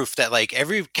is proof that like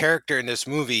every character in this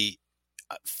movie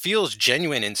feels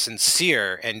genuine and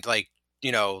sincere, and like,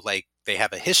 like they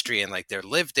have a history and like they're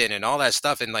lived in and all that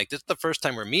stuff. And like this is the first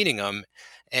time we're meeting them,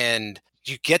 and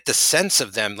you get the sense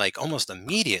of them like almost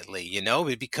immediately,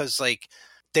 because like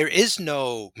there is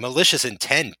no malicious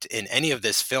intent in any of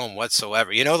this film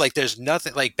whatsoever. Like there's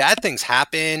nothing, like bad things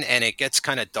happen and it gets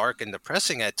kind of dark and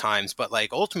depressing at times, but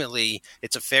like ultimately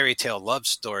it's a fairy tale love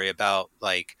story about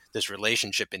like this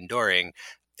relationship enduring,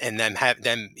 and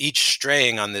them each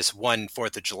straying on this one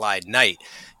 4th of July night.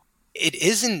 It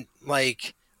isn't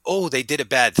like, oh, they did a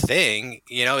bad thing.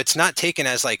 It's not taken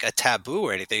as like a taboo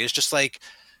or anything. It's just like,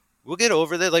 we'll get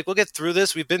over that. Like, we'll get through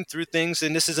this. We've been through things,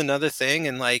 and this is another thing.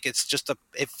 And like, it's just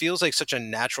it feels like such a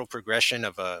natural progression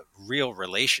of a real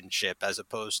relationship as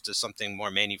opposed to something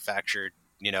more manufactured,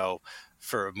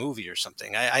 for a movie or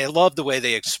something. I love the way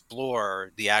they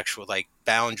explore the actual like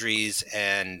boundaries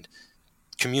and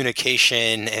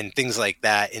communication and things like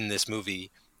that in this movie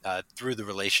through the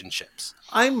relationships.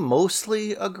 I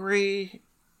mostly agree.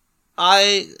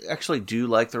 I actually do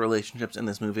like the relationships in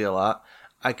this movie a lot.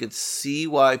 I could see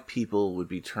why people would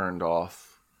be turned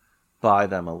off by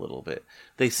them a little bit.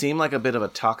 They seem like a bit of a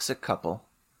toxic couple.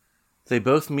 They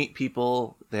both meet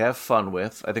people they have fun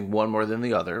with. I think one more than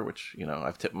the other, which,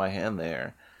 I've tipped my hand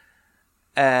there.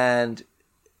 And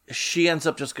Franny ends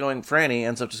up just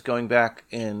going back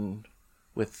in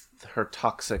with her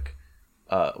toxic,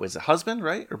 was it husband,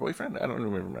 right? Or boyfriend? I don't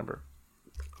even remember.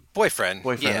 Boyfriend,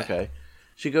 yeah. Okay.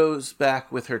 She goes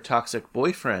back with her toxic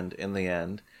boyfriend in the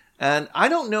end. And I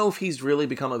don't know if he's really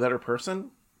become a better person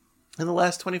in the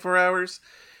last 24 hours.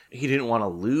 He didn't want to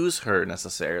lose her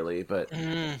necessarily, but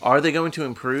are they going to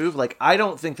improve? Like, I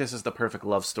don't think this is the perfect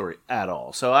love story at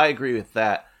all. So I agree with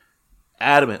that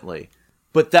adamantly.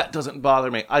 But that doesn't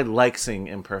bother me. I like seeing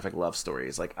imperfect love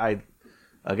stories. Like, I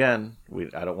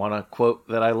don't want to quote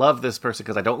that I love this person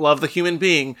because I don't love the human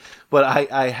being, but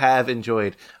I have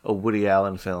enjoyed a Woody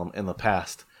Allen film in the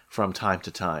past from time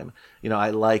to time. I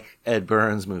like Ed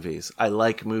Burns movies. I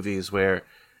like movies where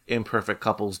imperfect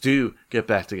couples do get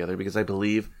back together, because I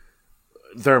believe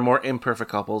there are more imperfect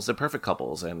couples than perfect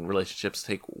couples, and relationships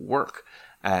take work.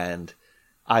 And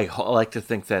I like to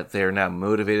think that they're now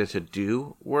motivated to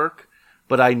do work,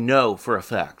 but I know for a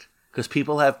fact, because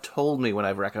people have told me when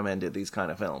I've recommended these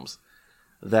kind of films,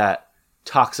 that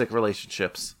toxic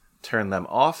relationships turn them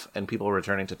off, and people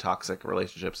returning to toxic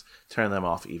relationships turn them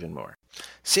off even more.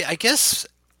 See, I guess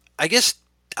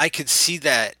I could see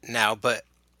that now, but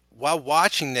while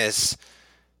watching this,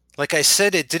 like I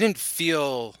said, it didn't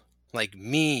feel like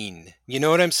mean. You know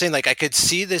what I'm saying? Like I could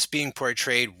see this being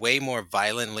portrayed way more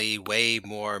violently, way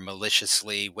more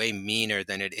maliciously, way meaner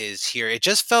than it is here. It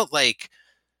just felt like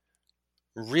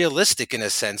realistic in a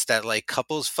sense that like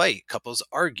couples fight, couples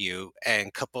argue,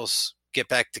 and couples get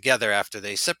back together after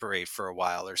they separate for a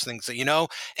while or things that,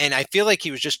 and I feel like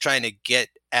he was just trying to get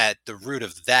at the root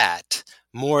of that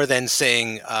more than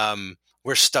saying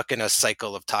we're stuck in a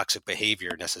cycle of toxic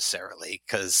behavior necessarily.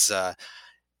 Because,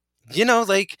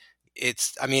 like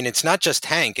it's not just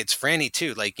Hank, it's Franny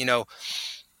too. Like,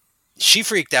 she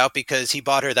freaked out because he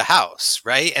bought her the house,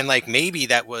 right? And like maybe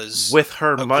that was with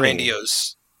her money.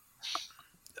 Grandiose.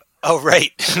 Oh,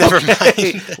 right. Never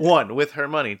mind. One, with her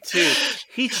money. Two,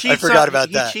 he cheats. I forgot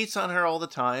about that. He cheats on her all the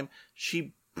time.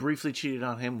 She briefly cheated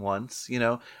on him once.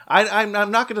 I'm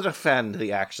not going to defend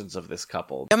the actions of this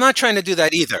couple. I'm not trying to do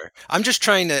that either. I'm just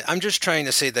trying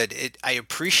to say that I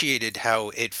appreciated how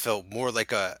it felt more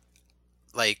like a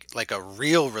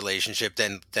real relationship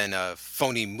than a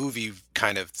phony movie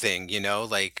kind of thing.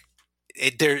 Like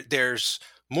there's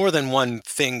more than one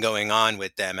thing going on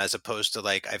with them, as opposed to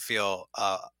like I feel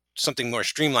something more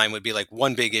streamlined would be like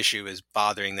one big issue is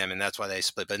bothering them and that's why they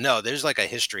split. But no, there's like a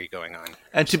history going on.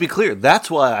 And to be clear, that's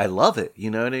why I love it.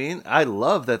 You know what I mean? I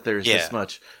love that there's this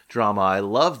much drama. I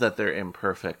love that they're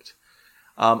imperfect.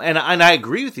 And I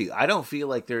agree with you. I don't feel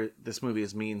like this movie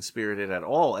is mean-spirited at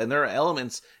all. And there are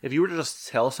elements, if you were to just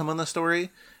tell someone the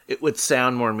story, it would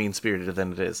sound more mean-spirited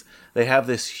than it is. They have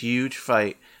this huge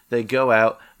fight. They go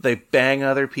out. They bang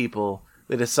other people.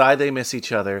 They decide they miss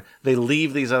each other. They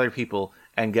leave these other people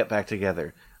and get back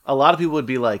together. A lot of people would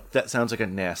be like, that sounds like a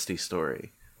nasty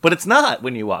story. But it's not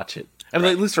when you watch it. I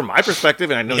mean, at least from my perspective,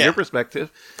 and I know your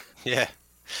perspective. Yeah.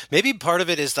 Maybe part of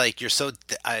it is like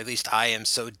at least I am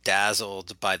so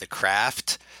dazzled by the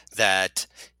craft that,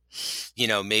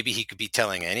 maybe he could be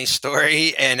telling any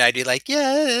story and I'd be like,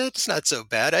 yeah, it's not so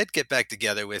bad. I'd get back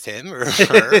together with him or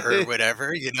her or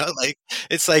whatever, like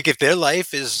it's like if their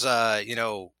life is,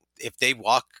 if they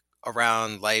walk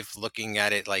around life looking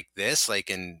at it like this,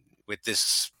 like with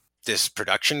this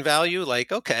production value,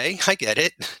 like, okay, I get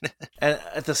it. And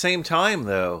at the same time,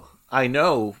 though, I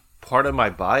know part of my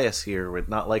bias here with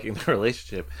not liking the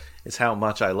relationship is how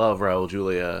much I love Raul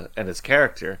Julia and his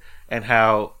character, and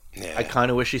how I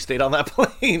kind of wish he stayed on that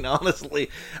plane,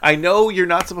 honestly. I know you're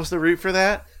not supposed to root for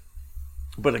that,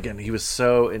 but again, he was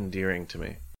so endearing to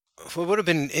me. What would have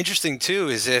been interesting, too,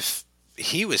 is if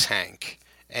he was Hank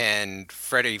and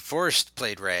Frederic Forrest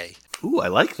played Ray. Ooh, I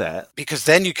like that. Because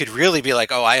then you could really be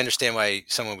like, oh, I understand why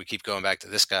someone would keep going back to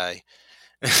this guy.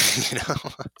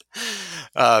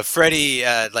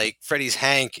 Freddie's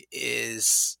Hank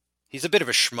he's a bit of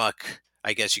a schmuck,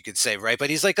 I guess you could say, right? But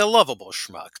he's like a lovable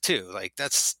schmuck too. Like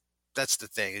that's the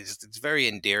thing. It's very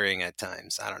endearing at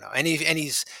times. I don't know. And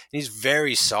he's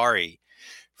very sorry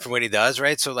for what he does,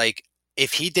 right? So like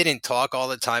if he didn't talk all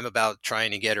the time about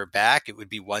trying to get her back, it would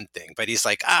be one thing. But he's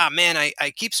like, man,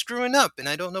 I keep screwing up and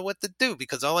I don't know what to do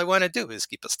because all I want to do is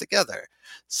keep us together.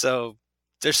 So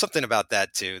there's something about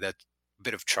that too, that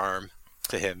bit of charm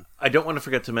to him. I don't want to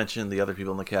forget to mention the other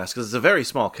people in the cast, because it's a very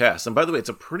small cast. And by the way, it's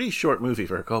a pretty short movie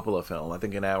for a Coppola film. I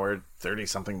think an hour,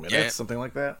 30-something minutes, something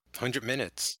like that. 100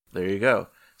 minutes. There you go.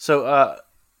 So,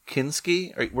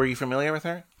 Kinski, were you familiar with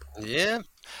her? Yeah.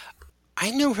 I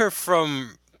knew her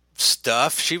from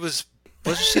stuff.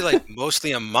 Wasn't she like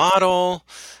mostly a model?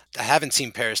 I haven't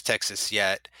seen Paris, Texas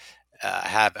yet.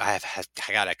 I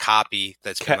got a copy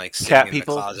that's been like sitting in the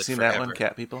closet seen forever. That one,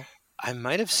 Cat People? I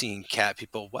might have seen Cat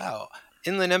People. Wow.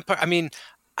 Inland Empire. I mean,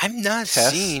 I've not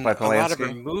seen a lot of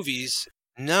her movies.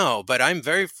 No, but I'm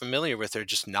very familiar with her,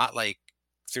 just not like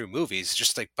through movies,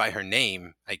 just like by her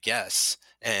name, I guess.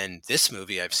 And this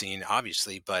movie I've seen,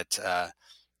 obviously, but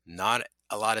not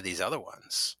a lot of these other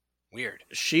ones. Weird.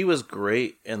 She was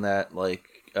great in that, like,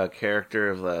 character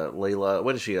of Layla.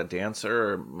 What is she, a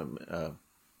dancer or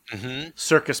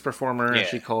circus performer, as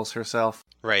she calls herself?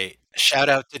 Right. Shout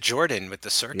out to Jordan with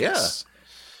the circus. Yeah.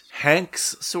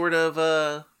 Hank's sort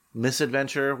of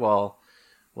misadventure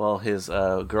while his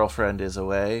girlfriend is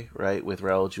away, right, with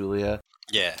Raul Julia.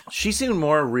 Yeah. She seemed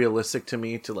more realistic to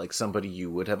me, to like somebody you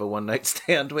would have a one night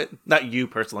stand with. Not you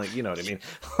personally, you know what I mean.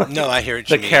 Like, No, I hear what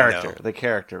the you mean. character, No. the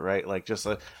character, right? Like just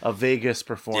a Vegas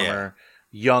performer,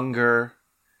 Yeah. younger,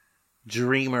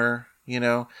 dreamer. You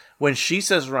know, when she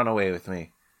says "run away with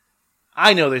me,"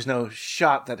 I know there's no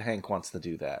shot that Hank wants to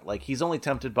do that. Like he's only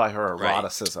tempted by her Right.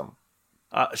 eroticism.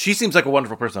 She seems like a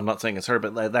wonderful person. I'm not saying it's her,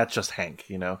 but that's just Hank,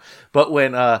 you know. But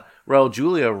when Raul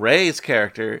Julia, Ray's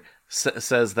character,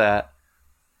 says that,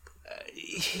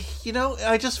 you know,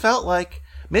 I just felt like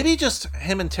maybe just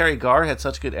him and Terri Garr had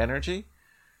such good energy,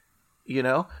 you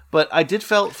know. But I did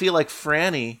feel like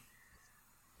Franny,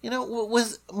 you know,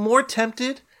 was more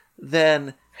tempted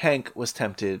than Hank was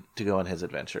tempted to go on his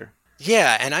adventure.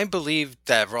 Yeah, and I believe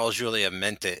that Raul Julia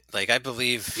meant it. Like, I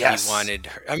believe Yes. he wanted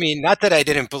her. I mean, not that I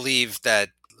didn't believe that,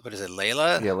 what is it,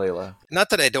 Layla? Yeah, Layla.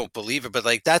 Not that I don't believe it, but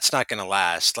like, that's not going to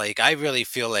last. Like, I really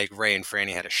feel like Ray and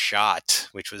Franny had a shot,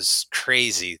 which was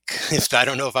crazy. I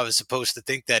don't know if I was supposed to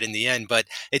think that in the end, but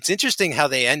it's interesting how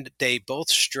they both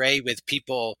stray with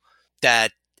people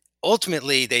that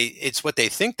ultimately it's what they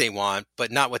think they want,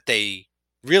 but not what they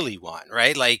really want,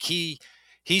 right? Like, he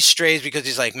strays because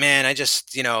he's like, man, I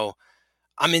just,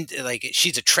 I'm into, like,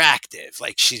 she's attractive,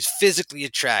 like she's physically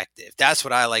attractive. That's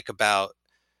what I like about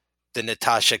the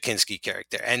Natasha Kinski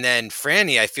character. And then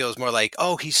Franny, I feel, is more like,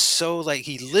 oh, he's so, like,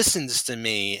 he listens to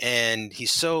me and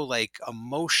he's so, like,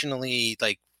 emotionally,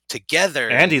 like, together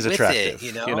And he's with attractive,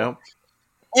 it, you know?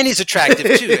 And he's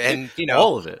attractive too. And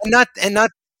all of it. And not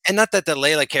that the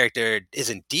Layla character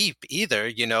isn't deep either,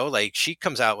 like she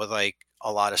comes out with like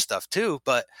a lot of stuff too,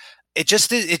 but it just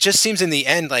seems in the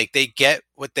end like they get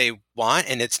what they want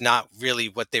and it's not really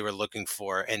what they were looking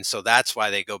for. And so that's why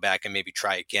they go back and maybe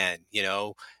try again,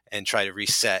 and try to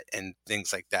reset and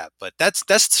things like that. But that's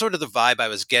sort of the vibe I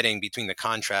was getting between the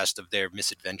contrast of their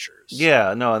misadventures.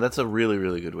 Yeah, no, that's a really,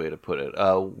 really good way to put it.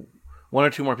 One or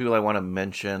two more people I want to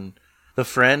mention. The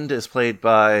friend is played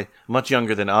by, much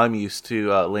younger than I'm used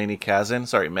to, Lainey Kazan.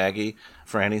 Sorry, Maggie,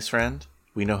 Franny's friend.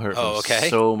 We know her from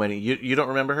so many. You don't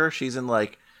remember her? She's in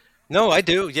like... No, I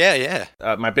do. Yeah.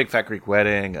 My Big Fat Greek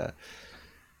Wedding.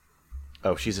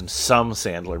 She's in some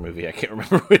Sandler movie. I can't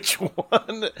remember which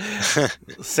one.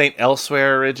 Saint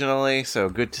Elsewhere originally. So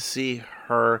good to see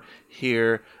her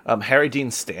here. Harry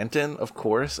Dean Stanton, of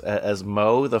course, as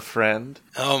Mo, the friend.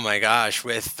 Oh my gosh,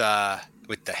 with the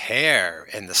hair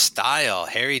and the style,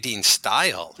 Harry Dean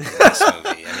style in this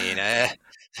movie. I mean,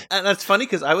 and that's funny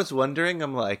because I was wondering.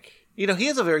 I'm like, he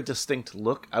has a very distinct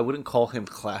look. I wouldn't call him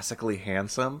classically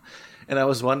handsome, and I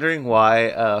was wondering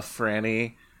why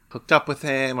Franny hooked up with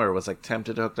him or was like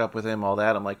tempted to hook up with him. All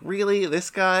that. I'm like, really, this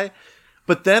guy?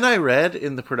 But then I read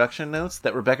in the production notes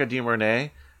that Rebecca De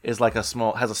Mornay is like has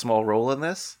a small role in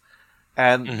this,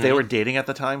 and they were dating at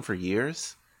the time for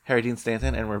years. Harry Dean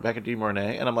Stanton and Rebecca De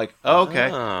Mornay, and I'm like, oh,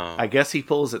 okay, I guess he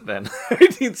pulls it then. Harry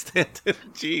Dean Stanton,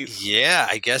 jeez. Yeah,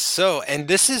 I guess so. And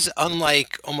this is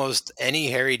unlike almost any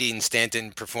Harry Dean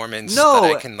Stanton performance that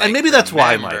I can and maybe that's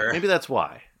why, remember. Mike. Maybe that's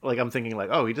why. Like I'm thinking, like,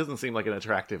 oh, he doesn't seem like an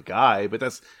attractive guy, but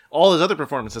that's all his other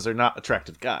performances are not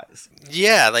attractive guys.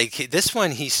 Yeah, like this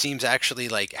one, he seems actually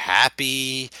like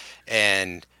happy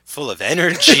and full of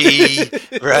energy,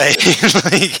 right?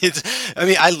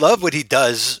 I love what he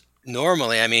does.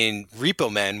 Normally,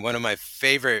 Repo Man, one of my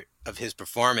favorite of his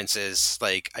performances.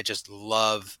 Like, I just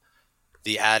love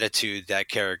the attitude that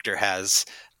character has.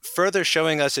 Further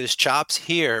showing us his chops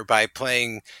here by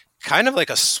playing kind of like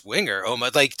a swinger. Oh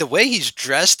my! Like the way he's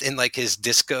dressed in like his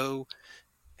disco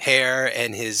hair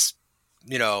and his,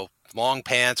 long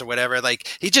pants or whatever. Like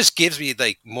he just gives me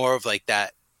like more of like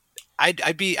that.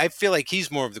 I feel like he's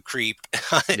more of the creep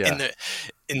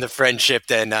in the friendship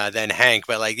than Hank.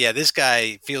 But like, yeah, this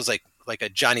guy feels like a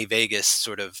Johnny Vegas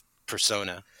sort of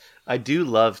persona. I do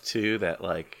love too that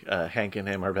like Hank and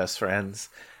him are best friends,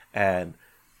 and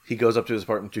he goes up to his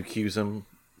apartment to accuse him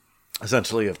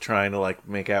essentially of trying to like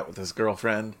make out with his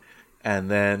girlfriend,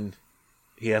 and then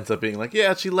he ends up being like,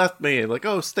 yeah, she left me, and like,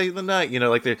 oh, stay the night,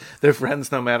 like they're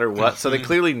friends no matter what. So they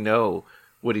clearly know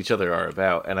what each other are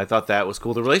about, and I thought that was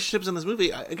cool. The relationships in this movie,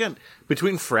 again,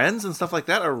 between friends and stuff like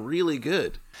that, are really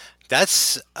good.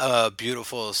 That's a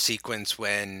beautiful sequence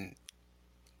when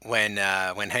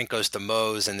Hank goes to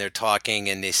Moe's and they're talking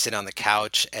and they sit on the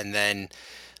couch, and then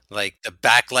like the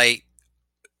backlight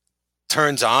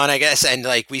turns on, I guess, and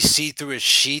like we see through a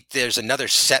sheet there's another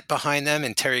set behind them,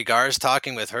 and Terri Garr's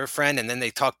talking with her friend, and then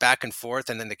they talk back and forth,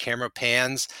 and then the camera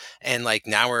pans, and like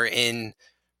now we're in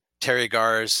Terri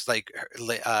Garr's like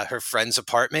her friend's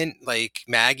apartment, like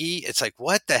Maggie. It's like,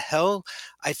 what the hell?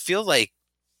 I feel like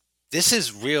this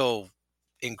is real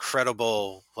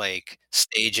incredible, like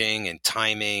staging and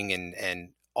timing and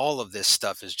all of this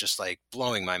stuff is just like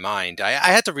blowing my mind. I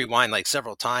had to rewind like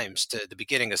several times to the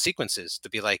beginning of sequences to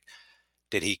be like,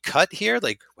 did he cut here?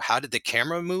 Like, how did the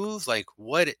camera move? Like,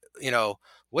 what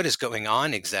is going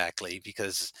on exactly?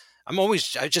 Because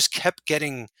I just kept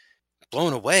getting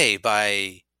blown away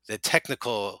by the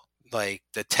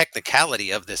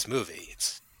technicality of this movie.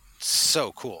 It's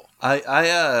so cool.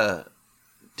 I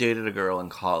dated a girl in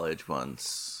college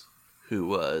once who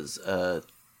was a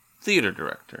theater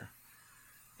director.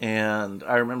 And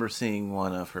I remember seeing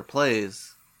one of her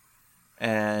plays,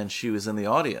 and she was in the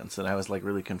audience, and I was like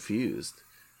really confused.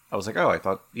 I was like, oh, I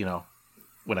thought,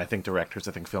 when I think directors,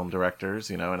 I think film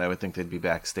directors, and I would think they'd be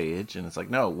backstage. And it's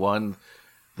like, no,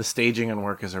 the staging and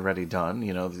work is already done.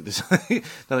 There's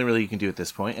nothing really you can do at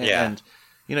this point. And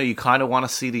you kind of want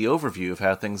to see the overview of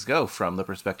how things go from the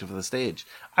perspective of the stage.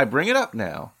 I bring it up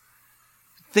now,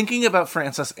 thinking about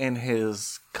Francis in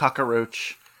his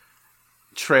cockroach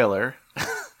trailer,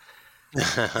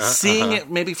 seeing it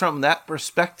maybe from that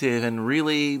perspective and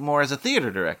really more as a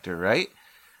theater director, right?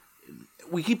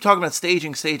 We keep talking about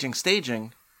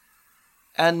staging,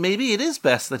 and maybe it is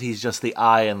best that he's just the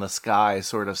eye in the sky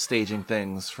sort of staging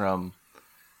things from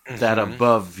that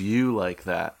above view like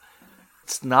that.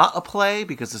 It's not a play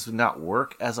because this would not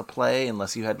work as a play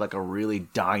unless you had like a really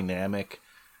dynamic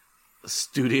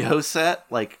studio set,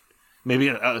 like maybe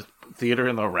a theater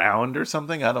in the round or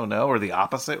something, I don't know, or the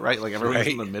opposite, right? Like everyone's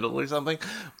in the middle or something.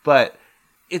 But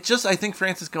it's just, I think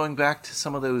Francis going back to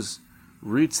some of those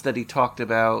roots that he talked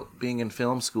about being in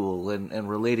film school and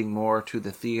relating more to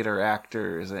the theater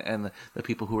actors and the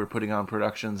people who were putting on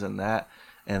productions and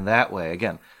that way.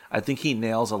 Again, I think he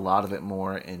nails a lot of it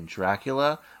more in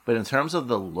Dracula, but in terms of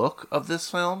the look of this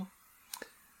film,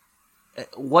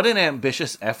 what an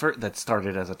ambitious effort that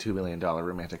started as a $2 million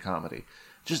romantic comedy.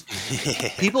 Just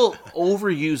people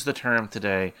overuse the term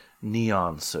today,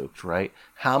 neon soaked, right?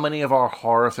 How many of our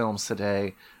horror films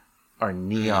today are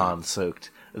neon soaked?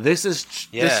 This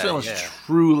film is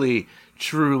truly,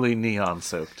 truly neon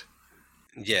soaked.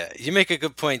 Yeah, you make a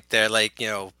good point there. Like,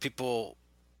 people,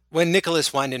 when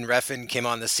Nicholas Winding Refn came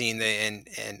on the scene,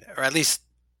 or at least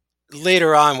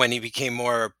later on when he became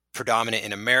more predominant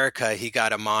in America, he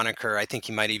got a moniker. I think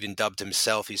he might even dubbed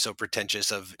himself, he's so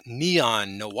pretentious, of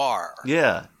neon noir.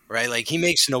 Yeah. Right? Like, he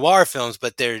makes noir films,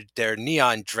 but they're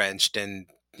neon drenched and,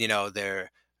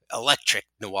 they're electric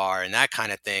noir and that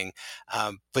kind of thing.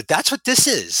 But that's what this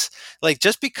is. Like,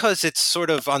 just because it's sort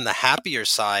of on the happier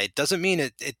side doesn't mean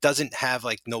it doesn't have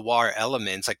like noir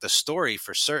elements, like the story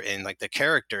for certain, like the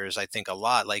characters, I think a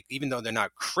lot, like even though they're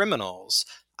not criminals,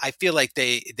 I feel like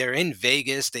they're in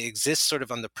Vegas. They exist sort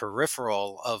of on the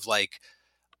peripheral of like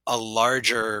a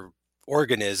larger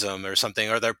organism or something,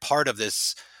 or they're part of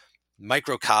this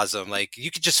microcosm. Like,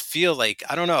 you could just feel like,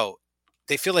 I don't know,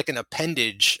 they feel like an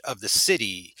appendage of the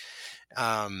city.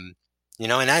 And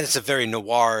that is a very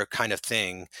noir kind of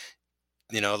thing.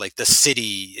 Like the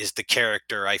city is the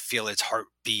character. I feel its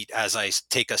heartbeat as I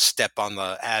take a step on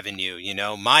the avenue,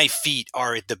 my feet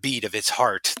are at the beat of its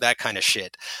heart, that kind of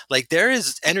shit. Like, there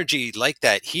is energy like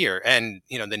that here. And,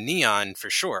 the neon for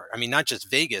sure. I mean, not just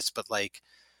Vegas, but like,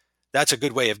 that's a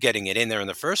good way of getting it in there in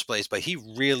the first place. But he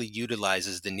really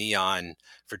utilizes the neon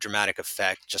for dramatic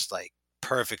effect, just like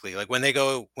perfectly. Like when they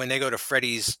go to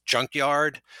Freddy's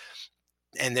junkyard,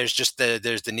 and there's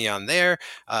the neon there,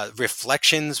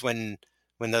 reflections when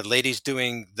the lady's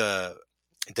doing the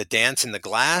dance in the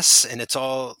glass, and it's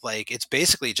all like, it's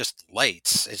basically just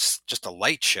lights. It's just a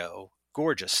light show.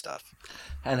 Gorgeous stuff.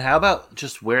 And how about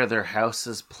just where their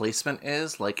house's placement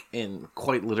is, like in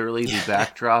quite literally the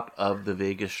backdrop of the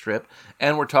Vegas Strip.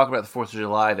 And we're talking about the 4th of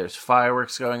July. There's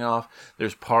fireworks going off.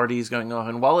 There's parties going off.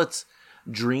 And while it's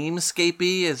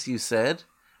dreamscapey, as you said,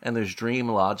 and there's dream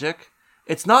logic,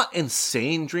 it's not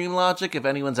insane dream logic if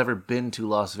anyone's ever been to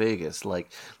Las Vegas.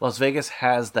 Like, Las Vegas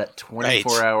has that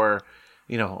 24-hour,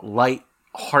 light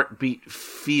heartbeat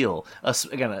feel.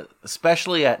 Again,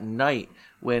 especially at night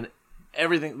when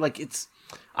everything, like, it's,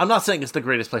 I'm not saying it's the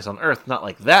greatest place on earth, not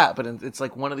like that, but it's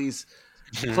like one of these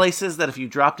places that if you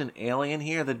dropped an alien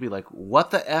here, they'd be like,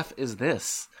 what the F is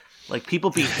this? Like,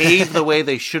 people behave the way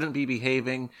they shouldn't be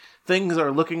behaving. Things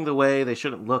are looking the way they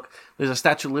shouldn't look. There's a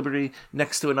Statue of Liberty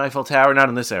next to an Eiffel Tower. Not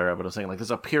in this era, but I'm saying, like,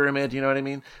 there's a pyramid, you know what I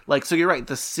mean? Like, so you're right.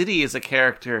 The city is a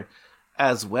character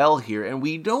as well here. And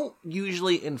we don't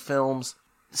usually in films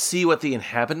see what the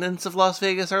inhabitants of Las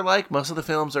Vegas are like. Most of the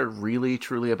films are really,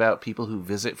 truly about people who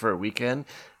visit for a weekend.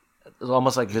 It's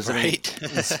almost like visiting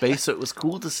in space. So it was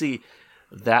cool to see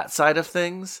that side of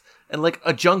things. And like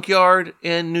a junkyard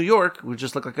in New York would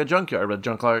just look like a junkyard, but a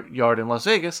junkyard in Las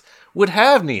Vegas would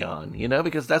have neon,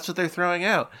 because that's what they're throwing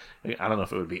out. I don't know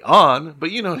if it would be on,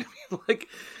 but you know what I mean? Like,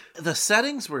 the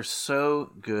settings were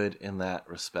so good in that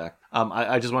respect.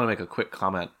 I just want to make a quick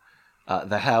comment.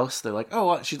 The house, they're like,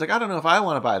 oh, she's like, I don't know if I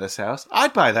want to buy this house.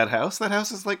 I'd buy that house. That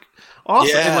house is like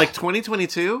awesome. In like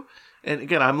 2022. And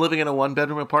again, I'm living in a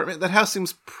 1-bedroom apartment. That house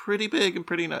seems pretty big and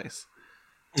pretty nice.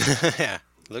 Yeah.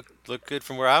 Look good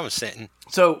from where I was sitting.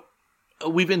 So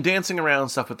we've been dancing around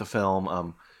stuff with the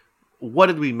film. What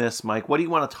did we miss, Mike? What do you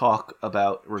want to talk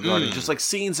about regarding just like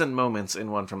scenes and moments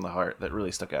in One from the Heart that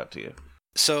really stuck out to you?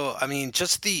 So, I mean,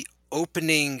 just the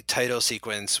opening title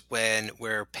sequence when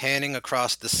we're panning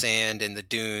across the sand and the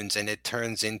dunes and it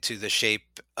turns into the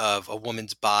shape of a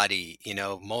woman's body,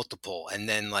 multiple, and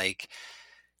then like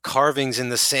carvings in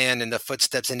the sand and the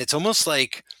footsteps. And it's almost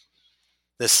like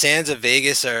the sands of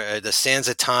Vegas are the sands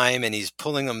of time, and he's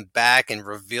pulling them back and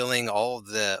revealing all of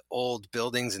the old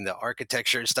buildings and the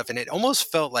architecture and stuff. And it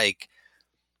almost felt like,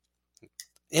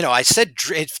 I said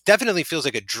it definitely feels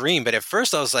like a dream, but at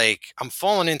first I was like, I'm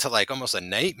falling into like almost a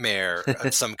nightmare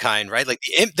of some kind, right? Like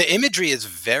the imagery is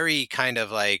very kind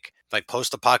of like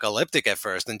post-apocalyptic at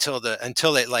first until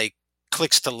it like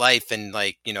clicks to life and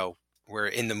like, we're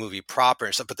in the movie proper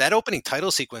and stuff. But that opening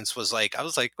title sequence was like, I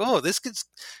was like, oh, this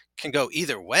can go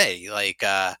either way. Like,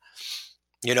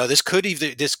 this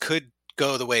could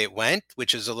go the way it went,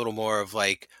 which is a little more of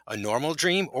like a normal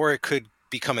dream, or it could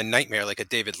become a nightmare, like a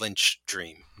David Lynch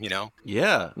dream,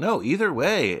 Yeah, no, either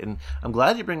way. And I'm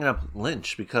glad you bring up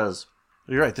Lynch, because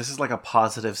you're right. This is like a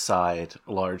positive side,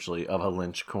 largely, of a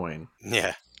Lynch coin.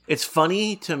 Yeah. It's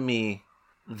funny to me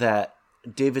that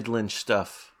David Lynch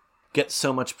stuff gets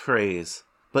so much praise,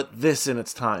 but this in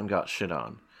its time got shit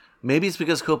on. Maybe it's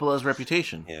because Coppola's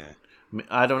reputation. Yeah.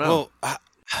 I don't know. Well,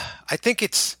 I think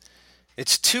it's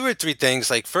 2 or 3 things.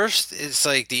 Like, first, it's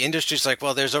like the industry's like,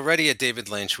 well, there's already a David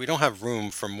Lynch. We don't have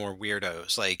room for more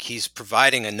weirdos. Like, he's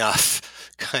providing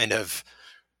enough kind of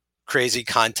crazy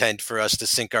content for us to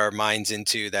sink our minds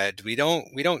into that we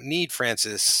don't need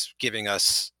Francis giving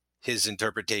us his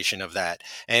interpretation of that.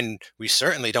 And we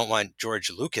certainly don't want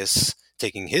George Lucas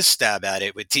taking his stab at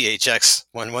it with THX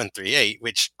 1138,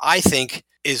 which I think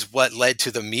is what led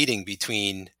to the meeting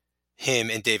between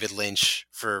him and David Lynch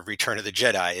for Return of the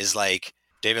Jedi. Is like,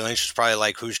 David Lynch was probably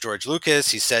like, who's George Lucas?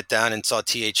 He sat down and saw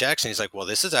THX and he's like, well,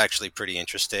 this is actually pretty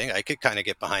interesting. I could kind of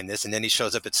get behind this. And then he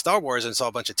shows up at Star Wars and saw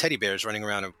a bunch of teddy bears running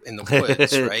around in the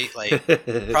woods, right?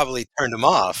 Like, probably turned him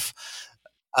off.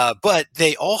 But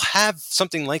they all have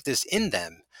something like this in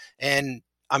them. And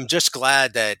I'm just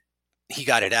glad that he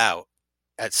got it out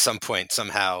at some point,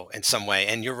 somehow, in some way.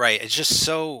 And you're right. It's just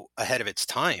so ahead of its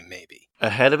time, maybe.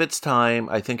 Ahead of its time.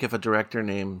 I think if a director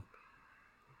named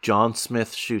John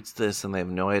Smith shoots this and they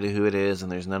have no idea who it is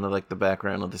and there's none of like the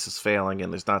background of this is failing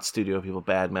and there's not studio people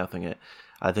bad-mouthing it,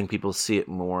 I think people see it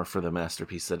more for the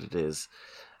masterpiece that it is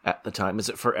at the time. Is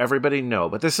it for everybody? No.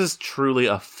 But this is truly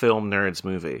a film nerds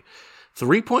movie.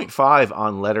 3.5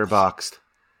 on Letterboxd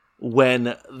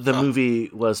when the movie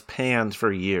was panned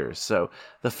for years. So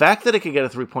the fact that it could get a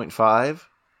 3.5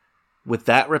 with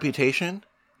that reputation,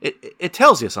 it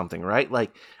tells you something, right?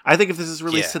 Like, I think if this is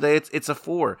released today, it's a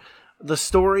 4. The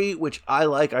story, which I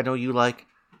like, I know you like,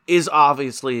 is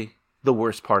obviously the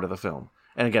worst part of the film.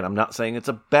 And again, I'm not saying it's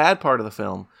a bad part of the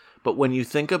film, but when you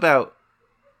think about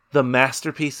the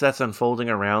masterpiece that's unfolding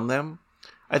around them,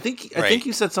 I think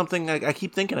you said something, I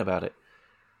keep thinking about it.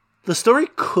 The story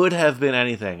could have been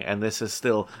anything, and this is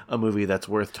still a movie that's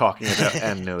worth talking about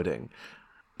and noting.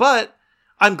 But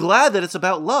I'm glad that it's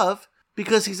about love,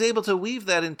 because he's able to weave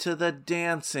that into the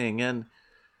dancing. And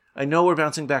I know we're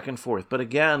bouncing back and forth, but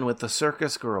again, with the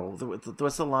circus girl,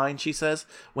 what's the line she says?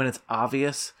 When it's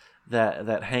obvious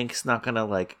that Hank's not going to,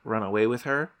 like, run away with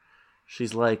her,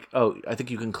 she's like, oh, I think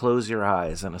you can close your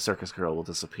eyes and a circus girl will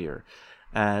disappear.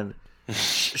 And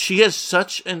she has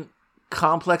such an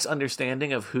complex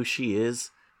understanding of who she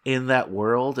is in that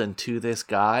world and to this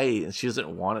guy, and she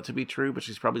doesn't want it to be true, but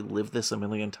she's probably lived this a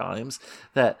million times,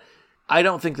 that I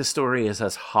don't think the story is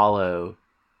as hollow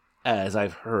as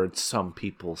I've heard some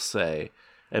people say.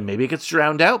 And maybe it gets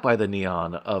drowned out by the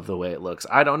neon of the way it looks.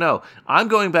 I don't know. I'm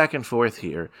going back and forth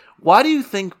here. Why do you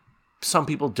think some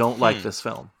people don't like this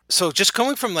film? So just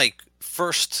going from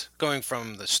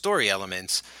the story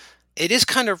elements, it is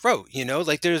kind of rote,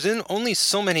 like there's only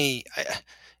so many.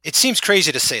 It seems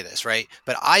crazy to say this, right?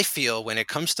 But I feel when it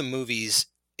comes to movies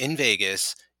in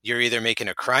Vegas, you're either making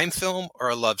a crime film or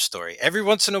a love story. Every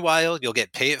once in a while, you'll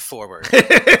get Pay It Forward.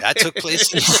 That took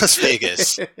place in Las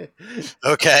Vegas.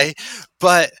 Okay.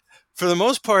 But for the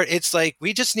most part, it's like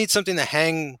we just need something to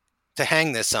hang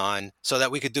this on so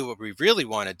that we could do what we really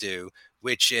want to do,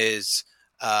 which is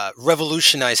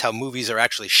revolutionize how movies are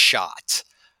actually shot,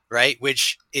 right?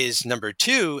 Which is number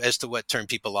two as to what turned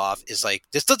people off is like,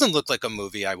 this doesn't look like a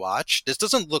movie I watch. This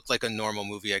doesn't look like a normal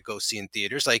movie I go see in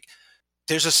theaters. Like,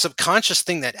 there's a subconscious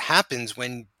thing that happens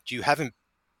when you haven't,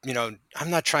 I'm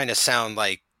not trying to sound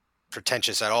like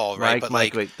pretentious at all, right?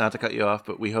 Mike, wait, not to cut you off,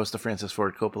 but we host the Francis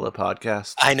Ford Coppola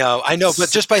podcast. I know, but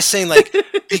just by saying like,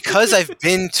 because I've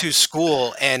been to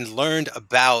school and learned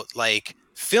about like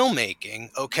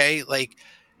filmmaking, okay, like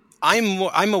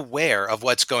I'm aware of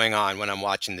what's going on when I'm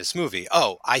watching this movie.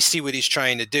 Oh, I see what he's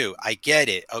trying to do. I get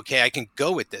it. Okay, I can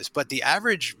go with this. But the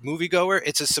average moviegoer,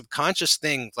 it's a subconscious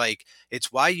thing. Like,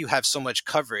 it's why you have so much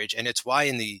coverage, and it's why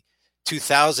in the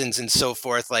 2000s and so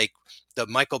forth, like the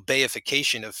Michael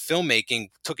Bayification of filmmaking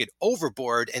took it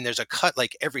overboard, and there's a cut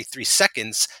like every 3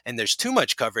 seconds, and there's too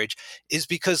much coverage, is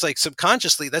because like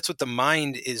subconsciously that's what the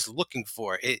mind is looking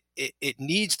for. It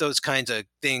needs those kinds of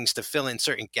things to fill in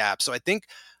certain gaps. So I think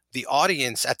the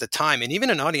audience at the time, and even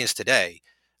an audience today,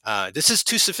 this is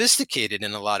too sophisticated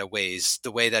in a lot of ways,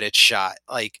 the way that it's shot.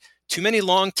 Like, too many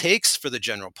long takes for the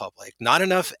general public, not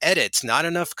enough edits, not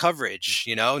enough coverage,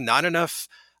 not enough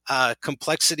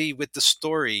complexity with the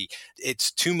story.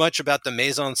 It's too much about the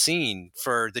mise en scene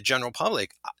for the general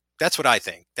public. That's what I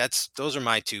think. Those are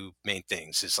my two main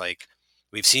things. It's like,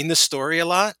 we've seen the story a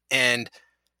lot, and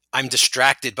I'm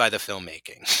distracted by the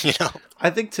filmmaking, I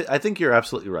think you're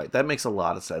absolutely right. That makes a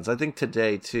lot of sense. I think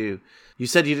today too, you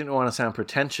said you didn't want to sound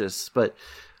pretentious, but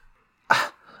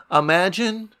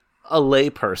imagine a lay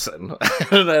person. I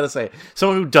don't know how to say,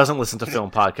 someone who doesn't listen to film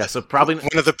podcasts. So probably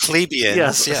one of the plebeians.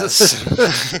 Yes.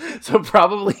 So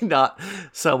probably not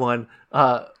someone,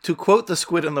 to quote the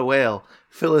Squid and the Whale,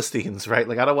 Philistines, right?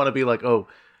 Like, I don't want to be like, oh,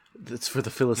 it's for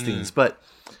the Philistines, but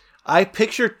I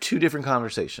picture two different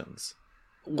conversations.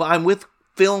 Well, I'm with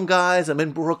film guys. I'm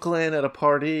in Brooklyn at a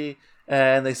party,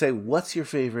 and they say, "What's your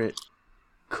favorite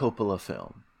Coppola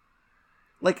film?"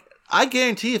 Like, I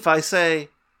guarantee if I say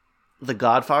The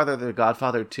Godfather, The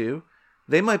Godfather 2,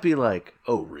 they might be like,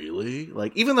 "Oh, really?"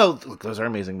 Like, even though, look, those are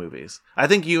amazing movies. I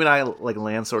think you and I like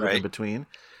land sort of in between.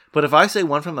 But if I say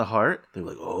One from the Heart, they're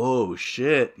like, "Oh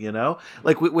shit,"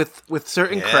 Like with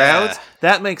certain crowds,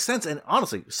 that makes sense. And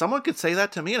honestly, someone could say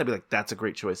that to me, and I'd be like, "That's a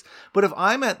great choice." But if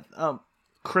I'm at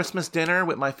Christmas dinner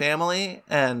with my family,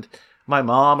 and my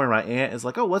mom or my aunt is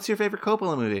like, "Oh, what's your favorite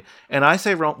Coppola movie?" and I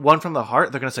say One from the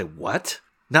Heart, they're gonna say, "What?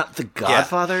 Not The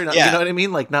Godfather?" You know what I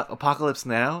mean? Like, not Apocalypse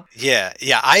Now? Yeah.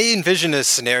 I envision a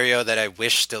scenario that I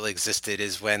wish still existed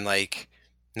is when, like,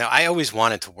 now I always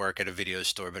wanted to work at a video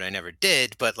store, but I never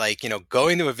did. But like,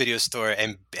 going to a video store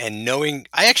and knowing,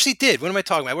 I actually did. What am I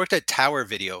talking about? I worked at Tower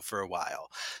Video for a while.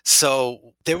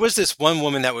 So there was this one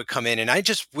woman that would come in, and I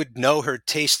just would know her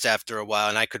tastes after a while,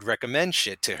 and I could recommend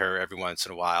shit to her every once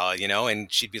in a while,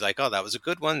 and she'd be like, "Oh, that was a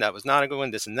good one. That was not a good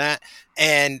one, this and that."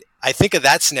 And I think of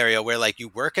that scenario where like you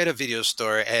work at a video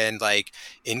store and like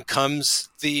in comes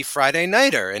the Friday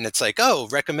nighter and it's like, "Oh,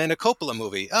 recommend a Coppola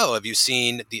movie. Oh, have you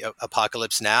seen the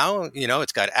Apocalypse Now?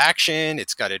 It's got action,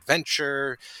 it's got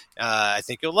adventure. I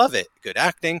think you'll love it. Good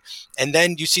acting." And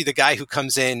then you see the guy who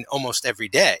comes in almost every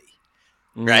day,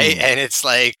 right? And it's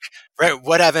like, "Right,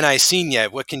 what haven't I seen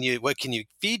yet? What can you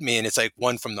feed me?" And it's like,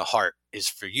 One from the Heart is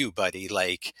for you, buddy.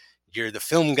 Like, you're the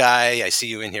film guy. I see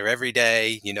you in here every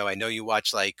day. I know you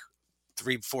watch like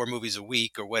 3-4 movies a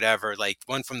week or whatever. Like,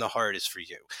 One from the Heart is for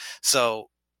you. So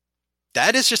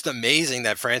that is just amazing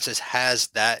that Francis has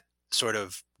that sort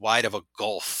of wide of a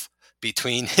gulf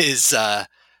between his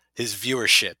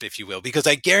viewership, if you will, because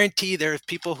I guarantee there are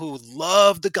people who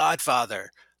love The Godfather,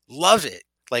 love it.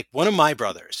 Like one of my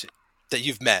brothers that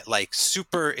you've met, like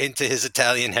super into his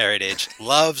Italian heritage,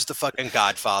 loves the fucking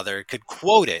Godfather, could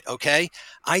quote it, okay?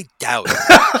 I doubt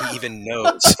he even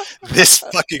knows this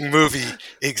fucking movie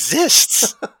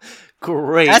exists.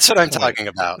 Great. That's what I'm talking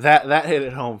about. That hit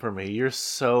it home for me. You're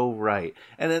so right.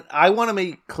 And then I want to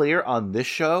make clear on this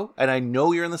show, and I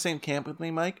know you're in the same camp with me,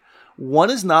 Mike,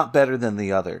 one is not better than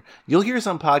the other. You'll hear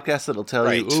some podcasts that'll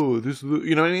tell you, "Oh, this,"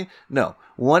 you know what I mean? No,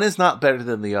 one is not better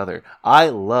than the other. I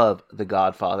love The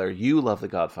Godfather. You love The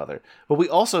Godfather. But we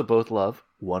also both love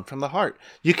One from the Heart.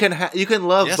 You can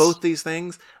love both these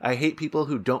things. I hate people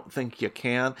who don't think you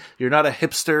can. You're not a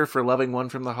hipster for loving One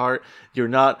from the Heart. You're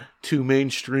not too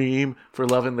mainstream for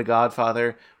loving The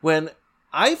Godfather. When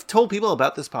I've told people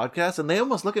about this podcast, and they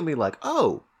almost look at me like,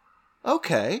 "Oh,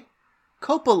 okay,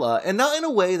 Coppola," and not in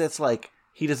a way that's like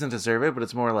he doesn't deserve it, but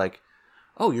it's more like,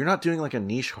 "Oh, you're not doing like a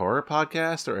niche horror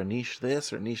podcast or a niche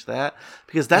this or niche that,"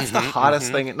 because that's the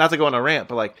hottest thing. Not to go on a rant,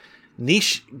 but like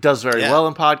Niche does very well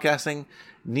in podcasting.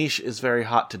 Niche is very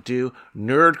hot to do.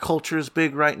 Nerd culture is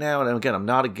big right now. And again, I'm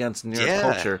not against nerd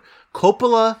culture.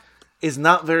 Coppola is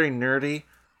not very nerdy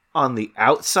on the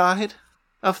outside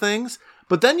of things.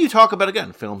 But then you talk about,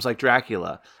 again, films like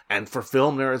Dracula. And for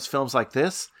film nerds, films like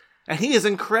this. And he is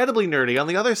incredibly nerdy on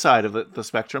the other side of the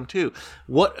spectrum, too.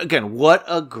 What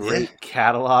a great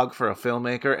catalog for a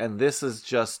filmmaker. And this is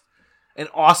just an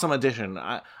awesome addition.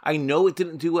 I know it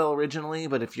didn't do well originally,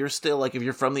 but if you're still, if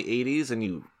you're from the 80s and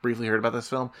you briefly heard about this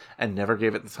film and never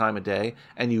gave it the time of day,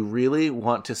 and you really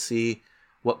want to see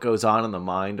what goes on in the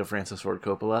mind of Francis Ford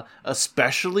Coppola,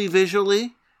 especially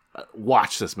visually,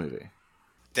 watch this movie.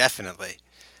 Definitely.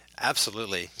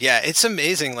 Absolutely. Yeah, it's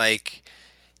amazing,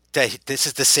 that this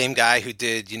is the same guy who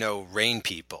did, Rain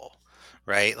People,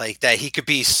 right? That he could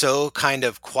be so kind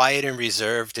of quiet and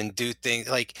reserved and do things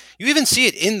you even see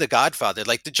it in The Godfather,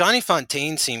 the Johnny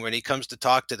Fontaine scene when he comes to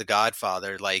talk to the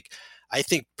Godfather, I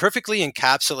think perfectly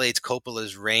encapsulates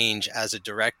Coppola's range as a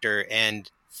director and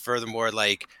furthermore,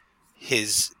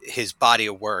 his body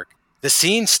of work. The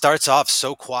scene starts off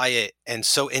so quiet and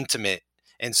so intimate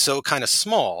and so kind of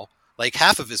small, like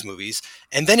half of his movies,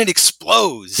 and then it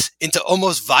explodes into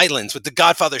almost violence with the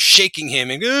Godfather shaking him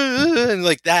and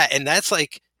like that. And that's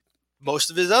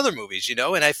most of his other movies,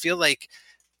 and I feel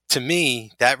to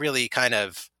me, that really kind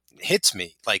of hits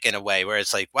me in a way where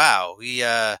it's wow, he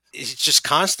just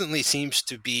constantly seems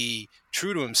to be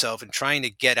true to himself and trying to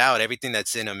get out everything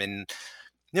that's in him. And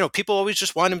people always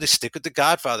just want him to stick with The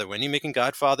Godfather. When are you making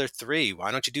Godfather 3?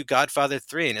 Why don't you do Godfather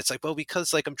 3? And it's well,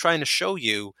 because I'm trying to show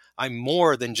you I'm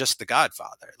more than just The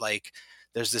Godfather.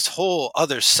 There's this whole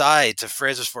other side to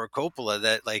Francis Ford Coppola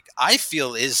that I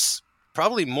feel is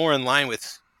probably more in line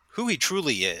with who he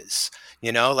truly is.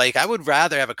 I would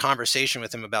rather have a conversation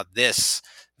with him about this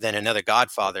than another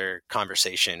Godfather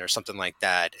conversation or something like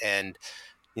that. And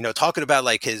talking about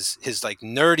his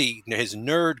nerdy, his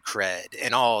nerd cred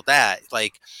and all that. I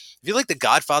feel The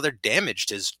Godfather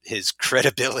damaged his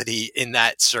credibility in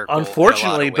that circle.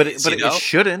 Unfortunately, but it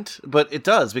shouldn't. But it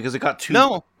does because it got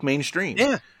too mainstream.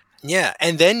 Yeah, yeah.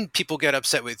 And then people get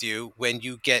upset with you when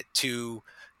you get too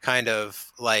kind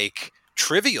of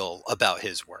trivial about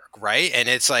his work, right? And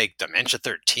it's Dementia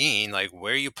 13.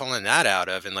 Where are you pulling that out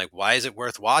of? And why is it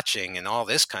worth watching? And all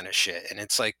this kind of shit. And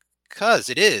it's because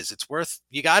it is. It's worth.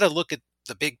 You got to look at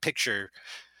the big picture,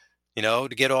 to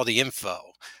get all the info,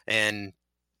 and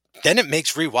then it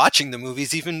makes rewatching the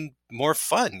movies even more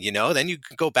fun. Then you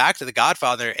can go back to The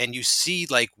Godfather and you see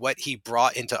what he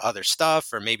brought into other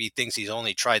stuff, or maybe things he's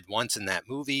only tried once in that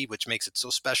movie, which makes it so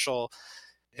special.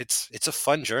 It's a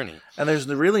fun journey. And there's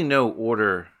really no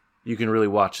order you can really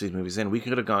watch these movies in. We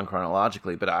could have gone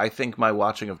chronologically, but I think my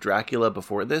watching of Dracula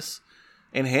before this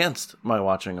enhanced my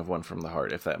watching of One from the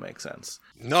Heart, if that makes sense.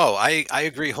 No, I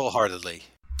agree wholeheartedly.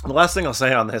 The last thing I'll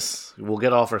say on this, we'll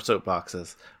get off our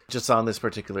soapboxes, just on this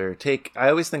particular take, I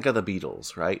always think of the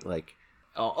Beatles, right?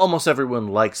 Almost everyone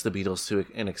likes the Beatles to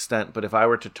an extent, but if I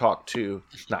were to talk to,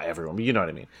 not everyone, but you know what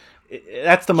I mean.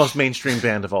 That's the most mainstream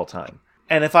band of all time.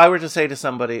 And if I were to say to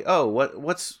somebody,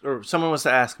 or someone was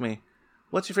to ask me,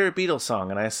 what's your favorite Beatles song?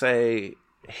 And I say,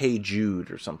 Hey Jude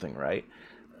or something, right?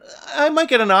 I might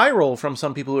get an eye roll from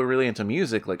some people who are really into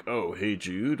music, oh, Hey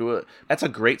Jude. That's a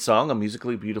great song, a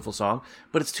musically beautiful song,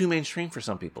 but it's too mainstream for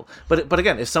some people. But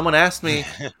again, if someone asked me,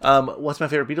 what's my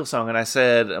favorite Beatles song? And I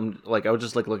said, I was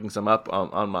just looking some up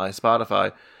on my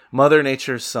Spotify, Mother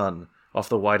Nature's Son off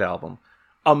the White Album.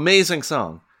 Amazing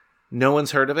song. No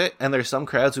one's heard of it, and there's some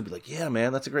crowds who'd be like, yeah,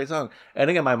 man, that's a great song. And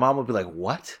again, my mom would be like,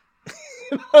 what?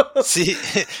 See,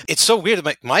 it's so weird.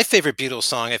 My favorite Beatles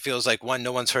song, I feel, is one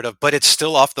no one's heard of, but it's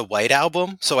still off the White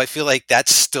Album. So I feel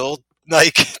that's still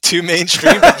too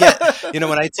mainstream. But yet,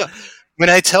 when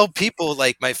I tell people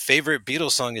my favorite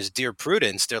Beatles song is Dear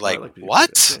Prudence, they're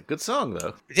what? Yeah, good song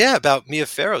though. Yeah, about Mia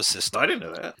Farrow's sister. I didn't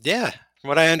know that. Yeah. From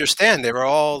what I understand, they were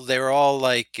all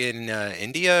in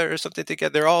India or something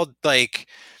together. They're all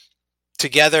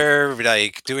together,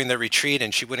 doing the retreat,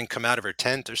 and she wouldn't come out of her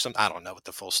tent or something. I don't know what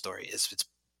the full story is. It's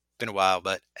been a while,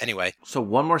 but anyway. So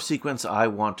one more sequence I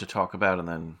want to talk about, and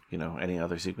then, any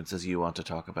other sequences you want to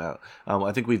talk about.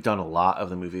 I think we've done a lot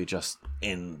of the movie just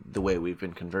in the way we've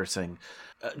been conversing.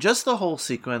 Just the whole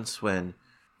sequence when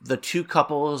the two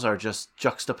couples are just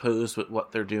juxtaposed with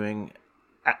what they're doing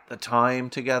at the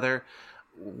time together.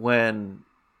 When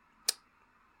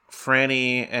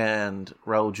Franny and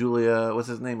Raul Julia, what's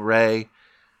his name? Ray.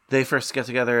 They first get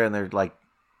together and they're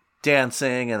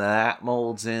dancing, and that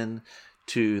molds in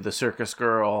to the circus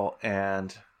girl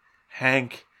and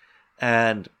Hank.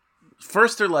 And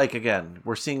first they're again,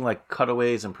 we're seeing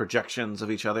cutaways and projections of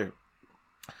each other.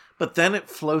 But then it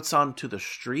floats onto the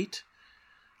street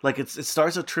Like it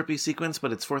starts a trippy sequence,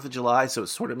 but it's 4th of July, so it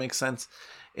sort of makes sense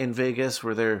in Vegas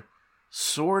where they're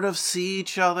sort of see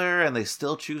each other and they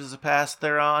still choose the path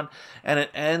they're on. And it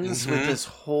ends with this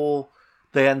whole,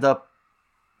 they end up,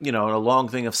 in a long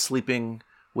thing of sleeping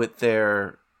with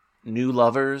their new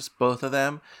lovers, both of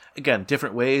them. Again,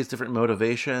 different ways, different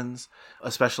motivations,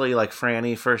 especially like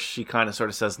Franny. First, she kind of sort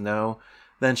of says no.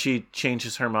 Then she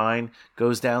changes her mind,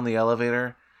 goes down the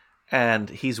elevator, and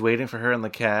he's waiting for her in the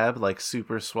cab, like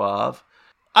super suave.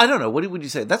 I don't know. What would you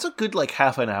say? That's a good like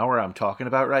half an hour I'm talking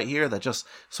about right here that just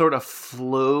sort of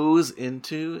flows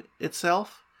into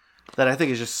itself that I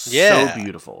think is just so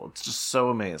beautiful. It's just so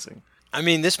amazing. I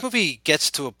mean, this movie gets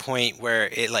to a point where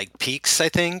it like peaks, I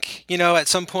think, at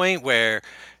some point where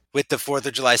with the 4th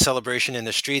of July celebration in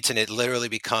the streets, and it literally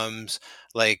becomes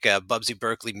like a Bubsy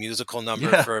Berkeley musical number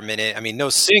for a minute. I mean, no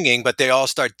singing, but they all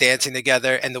start dancing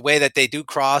together. And the way that they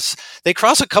cross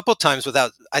a couple times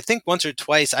without, I think once or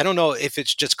twice. I don't know if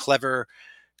it's just clever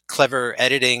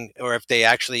editing or if they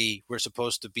actually were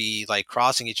supposed to be like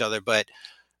crossing each other, but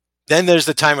then there's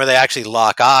the time where they actually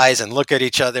lock eyes and look at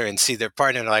each other and see their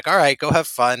partner and they're like, all right, go have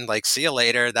fun. Like, see you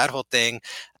later. That whole thing.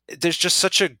 There's just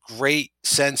such a great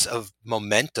sense of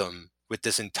momentum with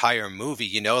this entire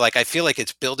movie, like I feel like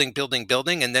it's building,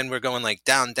 and then we're going like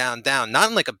down, not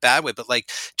in like a bad way, but like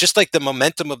just like the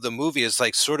momentum of the movie is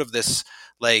like sort of this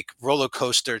like roller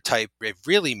coaster type. It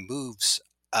really moves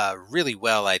really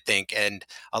well, I think. And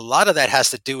a lot of that has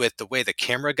to do with the way the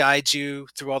camera guides you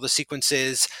through all the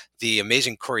sequences, the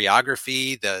amazing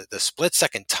choreography, the split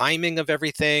second timing of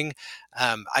everything.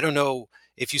 I don't know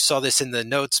if you saw this in the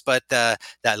notes, but that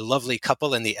lovely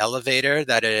couple in the elevator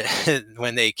that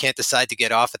when they can't decide to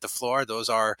get off at the floor, those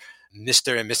are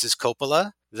Mr. and Mrs.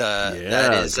 Coppola. That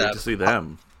is great to see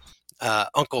them.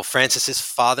 Uncle Francis's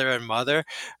father and mother,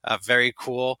 very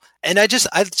cool. And I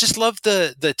just love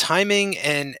the timing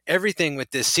and everything with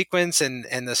this sequence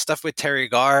and the stuff with Terri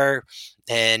Garr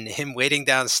and him waiting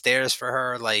downstairs for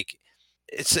her. Like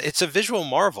it's a visual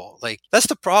marvel. Like that's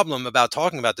the problem about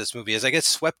talking about this movie is I get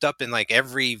swept up in like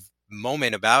every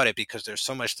moment about it because there's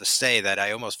so much to say that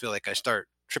I almost feel like I start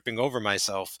tripping over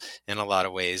myself in a lot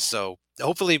of ways. So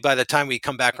hopefully by the time we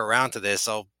come back around to this,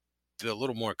 I'll be a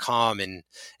little more calm and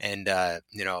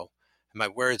my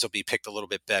words will be picked a little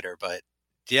bit better. But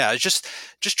yeah, it's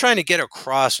just trying to get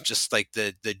across just like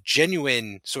the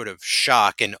genuine sort of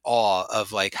shock and awe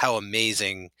of like how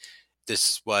amazing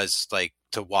this was like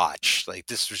to watch. Like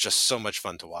this was just so much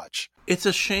fun to watch. It's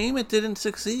a shame it didn't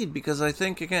succeed because I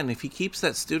think again, if he keeps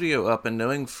that studio up and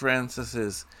knowing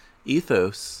Francis's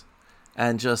ethos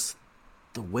and just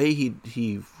the way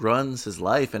he runs his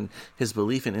life and his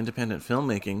belief in independent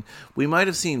filmmaking, we might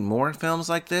have seen more films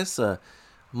like this,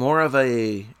 more of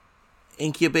a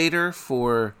incubator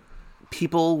for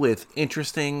people with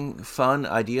interesting, fun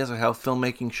ideas of how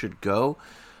filmmaking should go.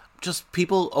 Just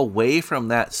people away from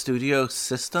that studio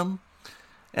system.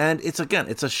 And it's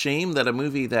a shame that a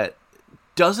movie that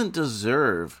doesn't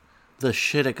deserve the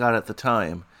shit it got at the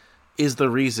time is the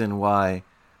reason why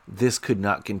this could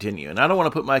not continue. And I don't want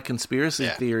to put my conspiracy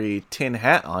theory tin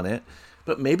hat on it,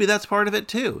 but maybe that's part of it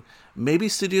too. Maybe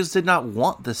studios did not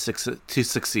want this to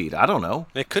succeed. I don't know.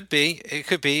 It could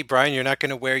be. Brian, you're not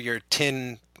going to wear your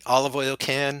tin olive oil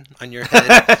can on your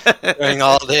head during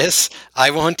all this.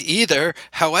 I won't either.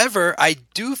 However, I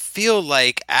do feel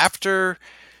like after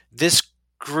this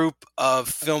group of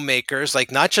filmmakers,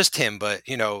 like not just him, but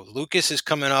Lucas is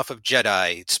coming off of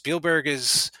Jedi. Spielberg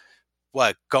is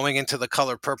going into The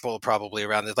Color Purple probably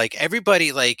around it. Like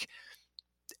everybody, like,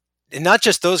 and not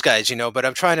just those guys, but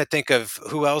I'm trying to think of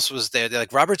who else was there.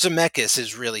 Like Robert Zemeckis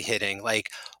is really hitting. Like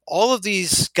all of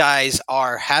these guys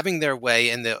are having their way,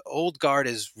 and the old guard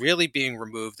is really being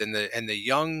removed, and the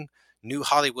young new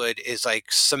Hollywood is like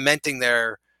cementing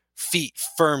their feet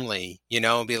firmly,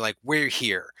 and be like, we're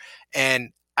here.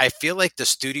 And I feel like the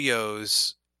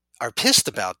studios are pissed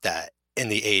about that in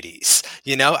the 80s.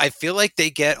 I feel like they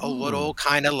get a little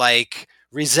kind of like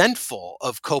resentful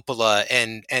of Coppola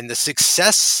and the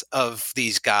success of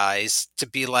these guys to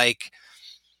be like,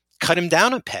 cut him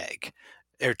down a peg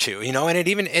or two, and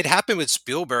it happened with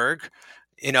Spielberg.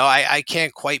 I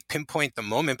can't quite pinpoint the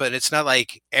moment, but it's not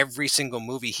like every single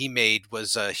movie he made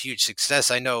was a huge success.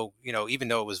 I know, even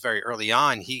though it was very early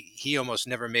on, he almost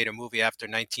never made a movie after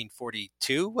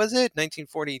 1942, was it?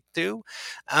 1942?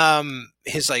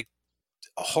 His like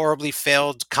horribly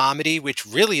failed comedy, which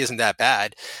really isn't that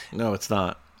bad. No, it's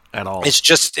not at all. It's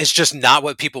just not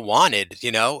what people wanted,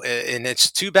 and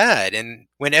it's too bad. And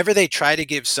whenever they try to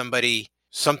give somebody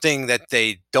something that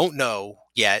they don't know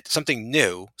yet, something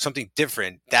new, something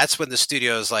different, that's when the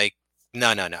studio is like,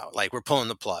 no, no, no. Like, we're pulling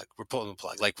the plug. We're pulling the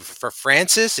plug. Like, for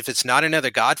Francis, if it's not another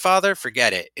Godfather,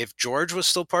 forget it. If George was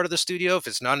still part of the studio, if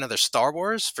it's not another Star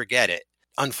Wars, forget it.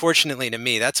 Unfortunately, to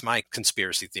me, that's my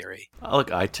conspiracy theory.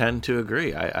 Look, I tend to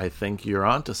agree. I think you're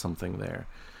onto something there.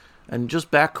 And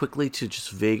just back quickly to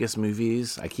just Vegas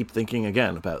movies, I keep thinking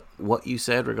again about what you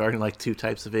said regarding like two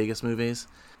types of Vegas movies.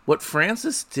 What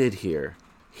Francis did here,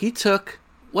 he took,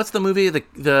 what's the movie,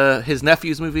 his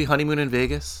nephew's movie, Honeymoon in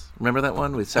Vegas? Remember that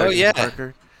one with Sarah Jessica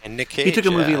Parker? And Nick Cage. He took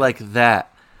a movie like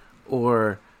that,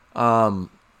 or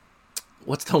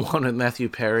what's the one with Matthew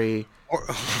Perry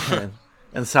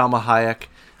and Salma Hayek?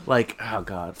 Like, oh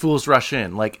god, Fools Rush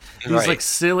In. Like these like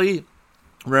silly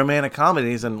romantic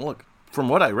comedies, and look, from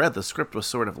what I read, the script was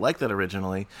sort of like that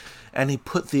originally, and he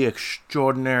put the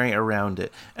extraordinary around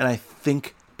it, and I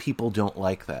think people don't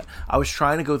like that. I was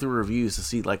trying to go through reviews to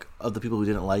see, like, of the people who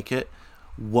didn't like it,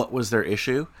 what was their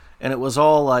issue, and it was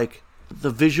all like, the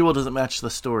visual doesn't match the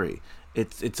story.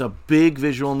 It's a big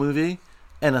visual movie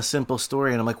and a simple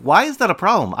story, and I'm like, why is that a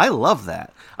problem? I love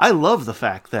that. I love the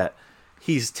fact that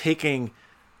he's taking,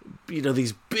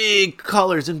 these big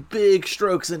colors and big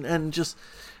strokes and just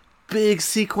big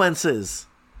sequences,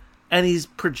 and he's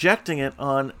projecting it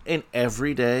on an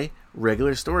everyday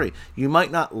regular story. You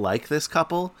might not like this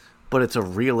couple, but it's a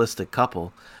realistic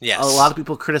couple. Yes. A lot of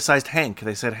people criticized Hank.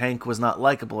 They said Hank was not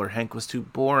likable, or Hank was too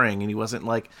boring, and he wasn't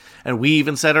like, and we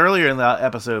even said earlier in the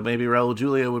episode maybe Raul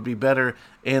Julia would be better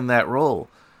in that role.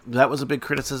 That was a big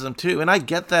criticism too, and I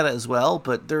get that as well,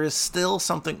 but there is still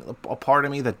something, a part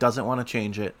of me that doesn't want to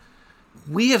change it.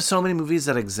 We have so many movies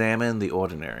that examine the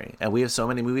ordinary, and we have so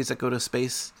many movies that go to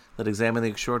space that examine the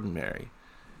extraordinary.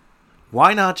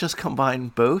 Why not just combine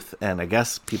both? And I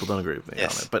guess people don't agree with me on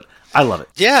it, but I love it.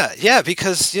 Yeah,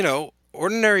 because,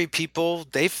 ordinary people,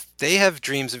 they have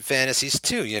dreams and fantasies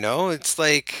too, It's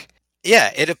like,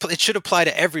 it should apply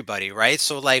to everybody, right?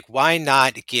 So, like, why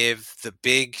not give the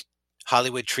big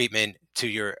Hollywood treatment to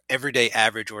your everyday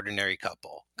average ordinary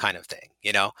couple kind of thing,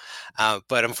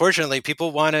 but unfortunately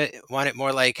people want it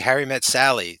more like Harry Met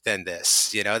Sally than this,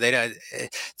 they don't.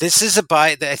 This is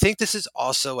I think this is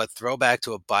also a throwback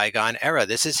to a bygone era.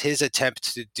 This is his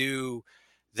attempt to do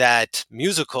that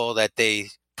musical that they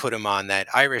put him on, that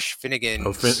Irish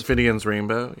Finnegan's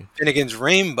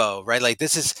Rainbow, right? Like,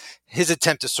 this is his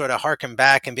attempt to sort of harken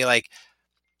back and be like,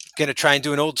 gonna try and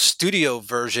do an old studio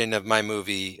version of my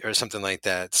movie or something like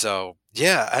that. So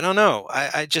yeah, I don't know.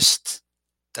 I'm just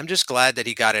glad that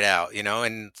he got it out,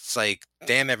 and it's like,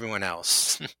 damn everyone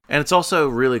else. And it's also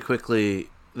really quickly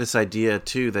this idea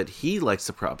too that he likes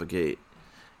to propagate.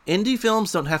 Indie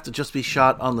films don't have to just be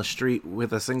shot on the street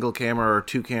with a single camera or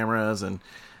two cameras, and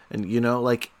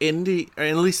like indie, or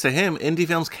at least to him, indie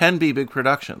films can be big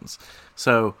productions.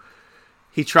 So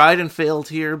he tried and failed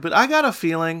here, but I got a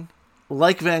feeling,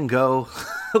 like Van Gogh,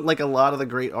 like a lot of the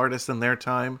great artists in their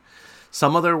time,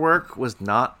 some of their work was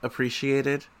not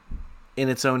appreciated in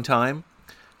its own time.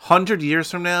 100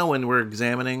 years from now, when we're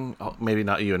examining, maybe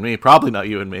not you and me, probably not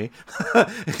you and me,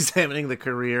 examining the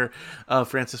career of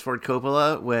Francis Ford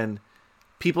Coppola, when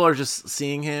people are just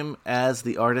seeing him as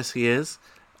the artist he is,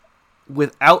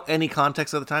 without any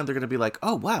context at the time, they're going to be like,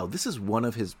 oh, wow, this is one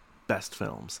of his best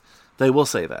films. They will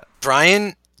say that.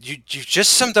 Brian, you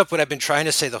just summed up what I've been trying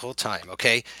to say the whole time,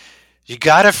 okay? You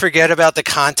got to forget about the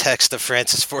context of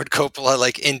Francis Ford Coppola,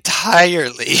 like,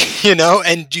 entirely,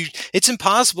 and it's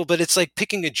impossible, but it's like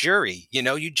picking a jury,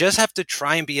 you just have to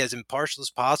try and be as impartial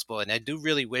as possible. And I do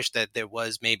really wish that there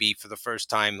was, maybe for the first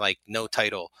time, like, no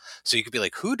title. So you could be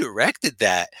like, who directed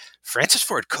that? Francis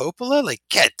Ford Coppola? Like,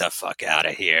 get the fuck out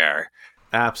of here.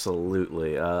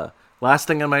 Absolutely. Last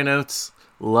thing on my notes.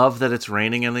 Love that it's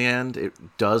raining in the end. It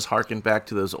does harken back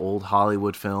to those old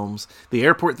Hollywood films. The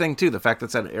airport thing, too. The fact that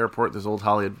it's at an airport, those old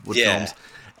Hollywood films.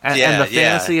 And the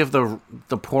fantasy of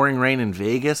the pouring rain in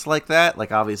Vegas like that.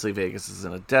 Like, obviously, Vegas is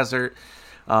in a desert.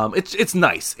 It's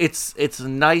nice. It's a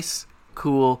nice,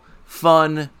 cool,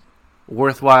 fun,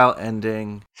 worthwhile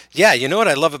ending. Yeah, you know what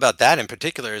I love about that in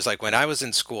particular is, like, when I was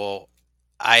in school,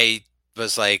 I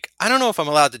was like, I don't know if I'm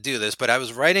allowed to do this, but I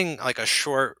was writing, like, a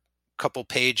short couple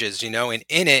pages, and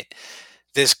in it,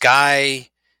 this guy,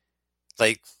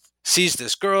 like, sees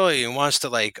this girl, he wants to,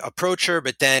 like, approach her,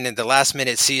 but then in the last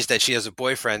minute sees that she has a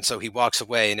boyfriend, so he walks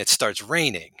away and it starts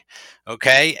raining.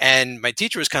 Okay. And my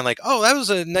teacher was kind of like, oh, that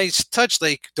was a nice touch.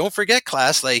 Like, don't forget,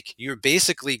 class, like, you're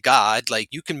basically God. Like,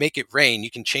 you can make it rain, you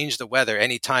can change the weather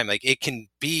anytime. Like, it can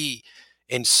be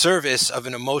in service of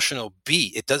an emotional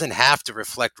beat. It doesn't have to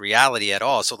reflect reality at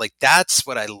all. So, like, that's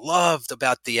what I loved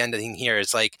about the ending here,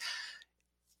 is like,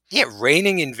 yeah,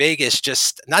 raining in Vegas,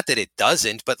 just, not that it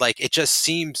doesn't, but, like, it just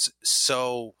seems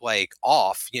so, like,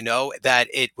 off, that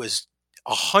it was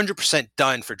 100%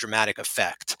 done for dramatic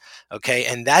effect. Okay.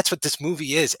 And that's what this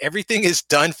movie is. Everything is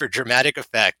done for dramatic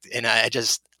effect. And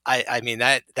I mean,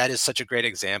 that is such a great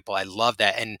example. I love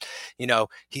that. And,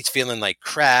 he's feeling like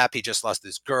crap. He just lost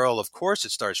his girl. Of course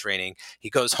it starts raining. He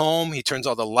goes home. He turns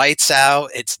all the lights out.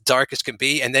 It's dark as can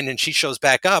be. And then when she shows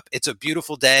back up, it's a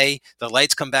beautiful day. The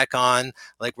lights come back on.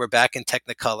 Like we're back in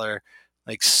Technicolor.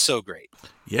 Like so great.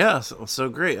 Yeah, so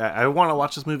great. I want to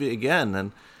watch this movie again.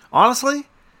 And honestly,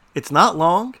 it's not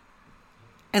long.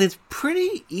 And it's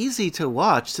pretty easy to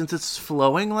watch since it's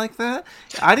flowing like that.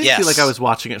 I didn't feel like I was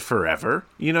watching it forever.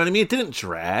 You know what I mean? It didn't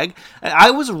drag.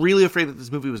 I was really afraid that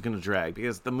this movie was going to drag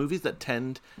because the movies that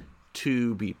tend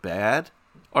to be bad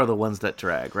are the ones that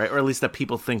drag, right? Or at least that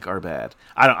people think are bad.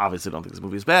 I obviously don't think this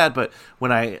movie is bad, but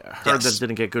when I heard that it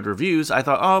didn't get good reviews, I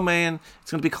thought, oh man,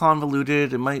 it's going to be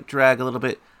convoluted. It might drag a little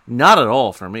bit. Not at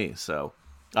all for me. So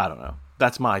I don't know.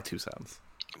 That's my 2 cents.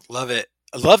 Love it.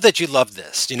 I love that you love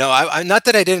this. I not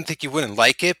that I didn't think you wouldn't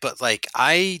like it, but like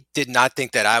I did not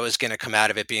think that I was going to come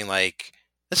out of it being like,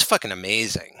 that's fucking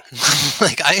amazing.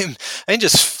 Like I'm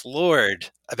just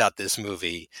floored about this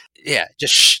movie. Yeah,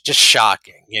 just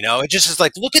shocking. It just is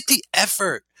like, look at the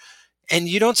effort, and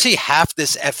you don't see half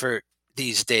this effort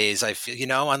these days. I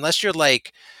feel, unless you're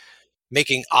like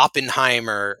making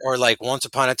Oppenheimer or like Once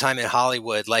Upon a Time in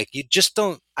Hollywood, like you just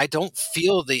don't. I don't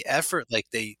feel the effort like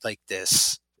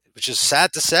this. Which is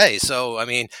sad to say. So, I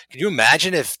mean, can you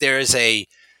imagine if there is a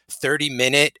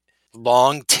 30-minute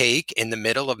long take in the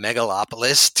middle of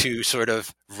Megalopolis to sort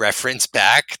of reference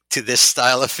back to this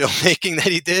style of filmmaking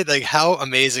that he did? Like, how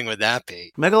amazing would that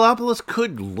be? Megalopolis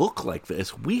could look like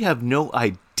this. We have no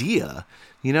idea.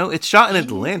 It's shot in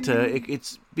Atlanta.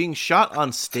 It's being shot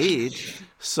on stage.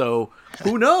 So,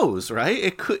 who knows,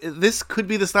 right? This could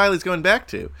be the style he's going back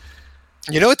to.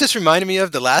 You know what this reminded me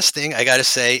of? The last thing I got to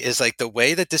say is like the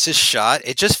way that this is shot,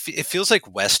 it feels like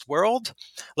Westworld.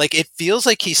 Like it feels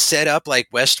like he set up like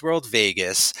Westworld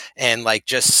Vegas and like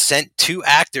just sent 2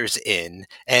 actors in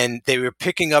and they were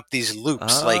picking up these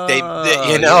loops. Like they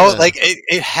like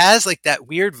it has like that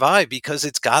weird vibe because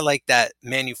it's got like that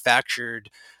manufactured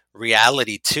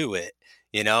reality to it,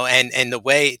 and the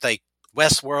way like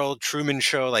Westworld, Truman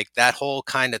Show, like that whole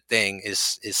kind of thing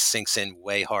is sinks in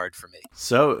way hard for me.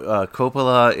 So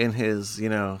Coppola in his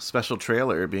special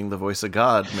trailer being the voice of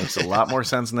God makes a lot more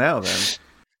sense now. Then,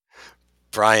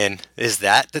 Brian, is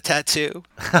that the tattoo?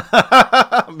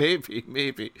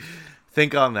 Maybe.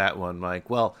 Think on that one, Mike.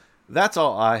 Well, that's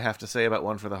all I have to say about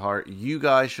One for the Heart. You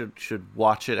guys should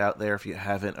watch it out there if you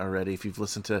haven't already. If you've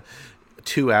listened to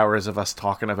 2 hours of us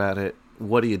talking about it,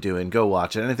 what are you doing? Go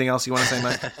watch it. Anything else you want to say,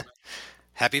 Mike?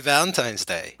 Happy Valentine's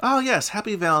Day. Oh, yes.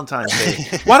 Happy Valentine's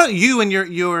Day. Why don't you and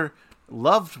your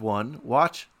loved one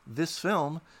watch this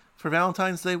film for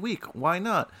Valentine's Day week? Why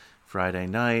not? Friday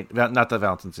night. Not that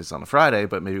Valentine's Day is on a Friday,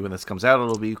 but maybe when this comes out,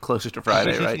 it'll be closer to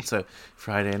Friday, right? So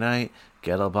Friday night,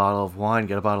 get a bottle of wine,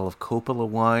 get a bottle of Coppola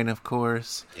wine, of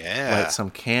course. Yeah. Light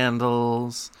some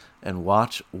candles and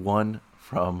watch One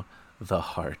from the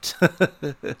Heart.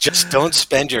 Just don't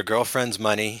spend your girlfriend's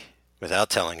money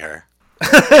without telling her.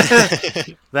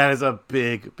 That is a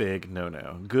big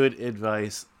no. Good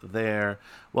advice there.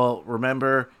 Well,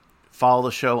 remember, follow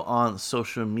the show on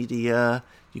social media.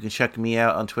 You can check me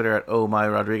out on Twitter at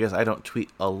ohmyrodriguez. I don't tweet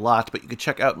a lot, but you can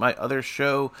check out my other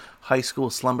show, High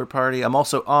School Slumber Party. I'm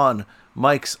also on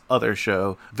Mike's other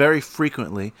show very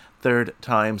frequently, Third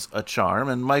Time's a Charm.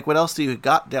 And Mike, what else do you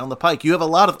got down the pike? You have a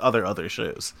lot of other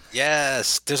shows.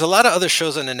 Yes, there's a lot of other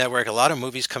shows on the network, a lot of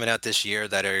movies coming out this year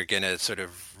that are going to sort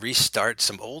of restart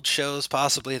some old shows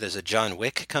possibly. There's a John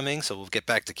Wick coming, so we'll get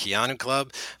back to Keanu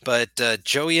Club. But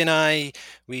Joey and I,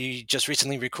 we just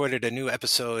recently recorded a new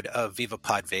episode of Viva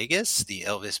Pod Vegas, the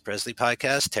Elvis Presley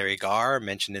podcast. Terri Garr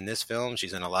mentioned in this film.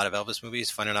 She's in a lot of Elvis movies,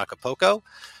 Fun in Acapulco.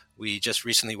 We just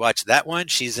recently watched that one.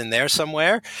 She's in there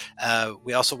somewhere.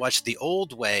 We also watched The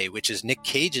Old Way, which is Nick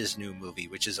Cage's new movie,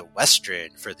 which is a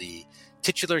Western for the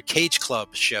titular Cage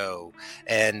Club show.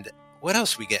 And what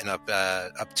else are we getting up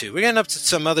to? We're getting up to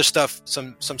some other stuff,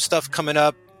 some stuff coming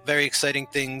up, very exciting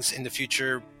things in the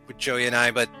future with Joey and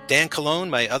I. But Dan Colon,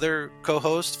 my other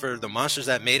co-host for The Monsters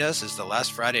That Made Us, is the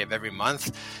last Friday of every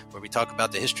month where we talk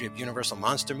about the history of Universal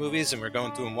monster movies, and we're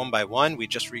going through them one by one. We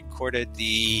just recorded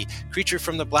the Creature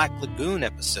from the Black Lagoon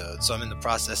episode, so I'm in the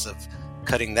process of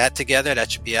cutting that together.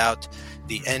 That should be out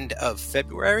the end of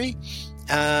February.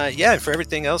 And for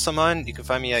everything else I'm on, you can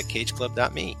find me at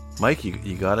cageclub.me. Mike,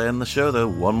 you gotta end the show though.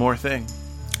 One more thing.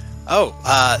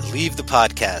 Leave the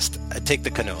podcast. Take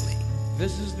the cannoli.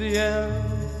 This is the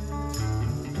end,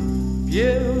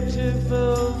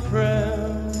 beautiful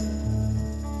friend.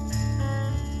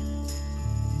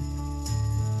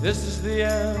 This is the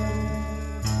end,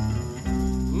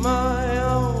 my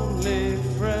only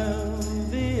friend,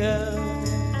 the end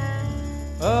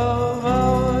of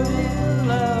our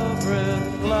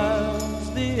elaborate plans,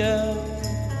 the end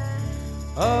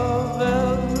of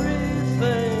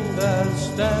everything that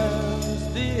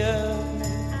stands, the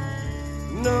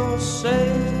end. No say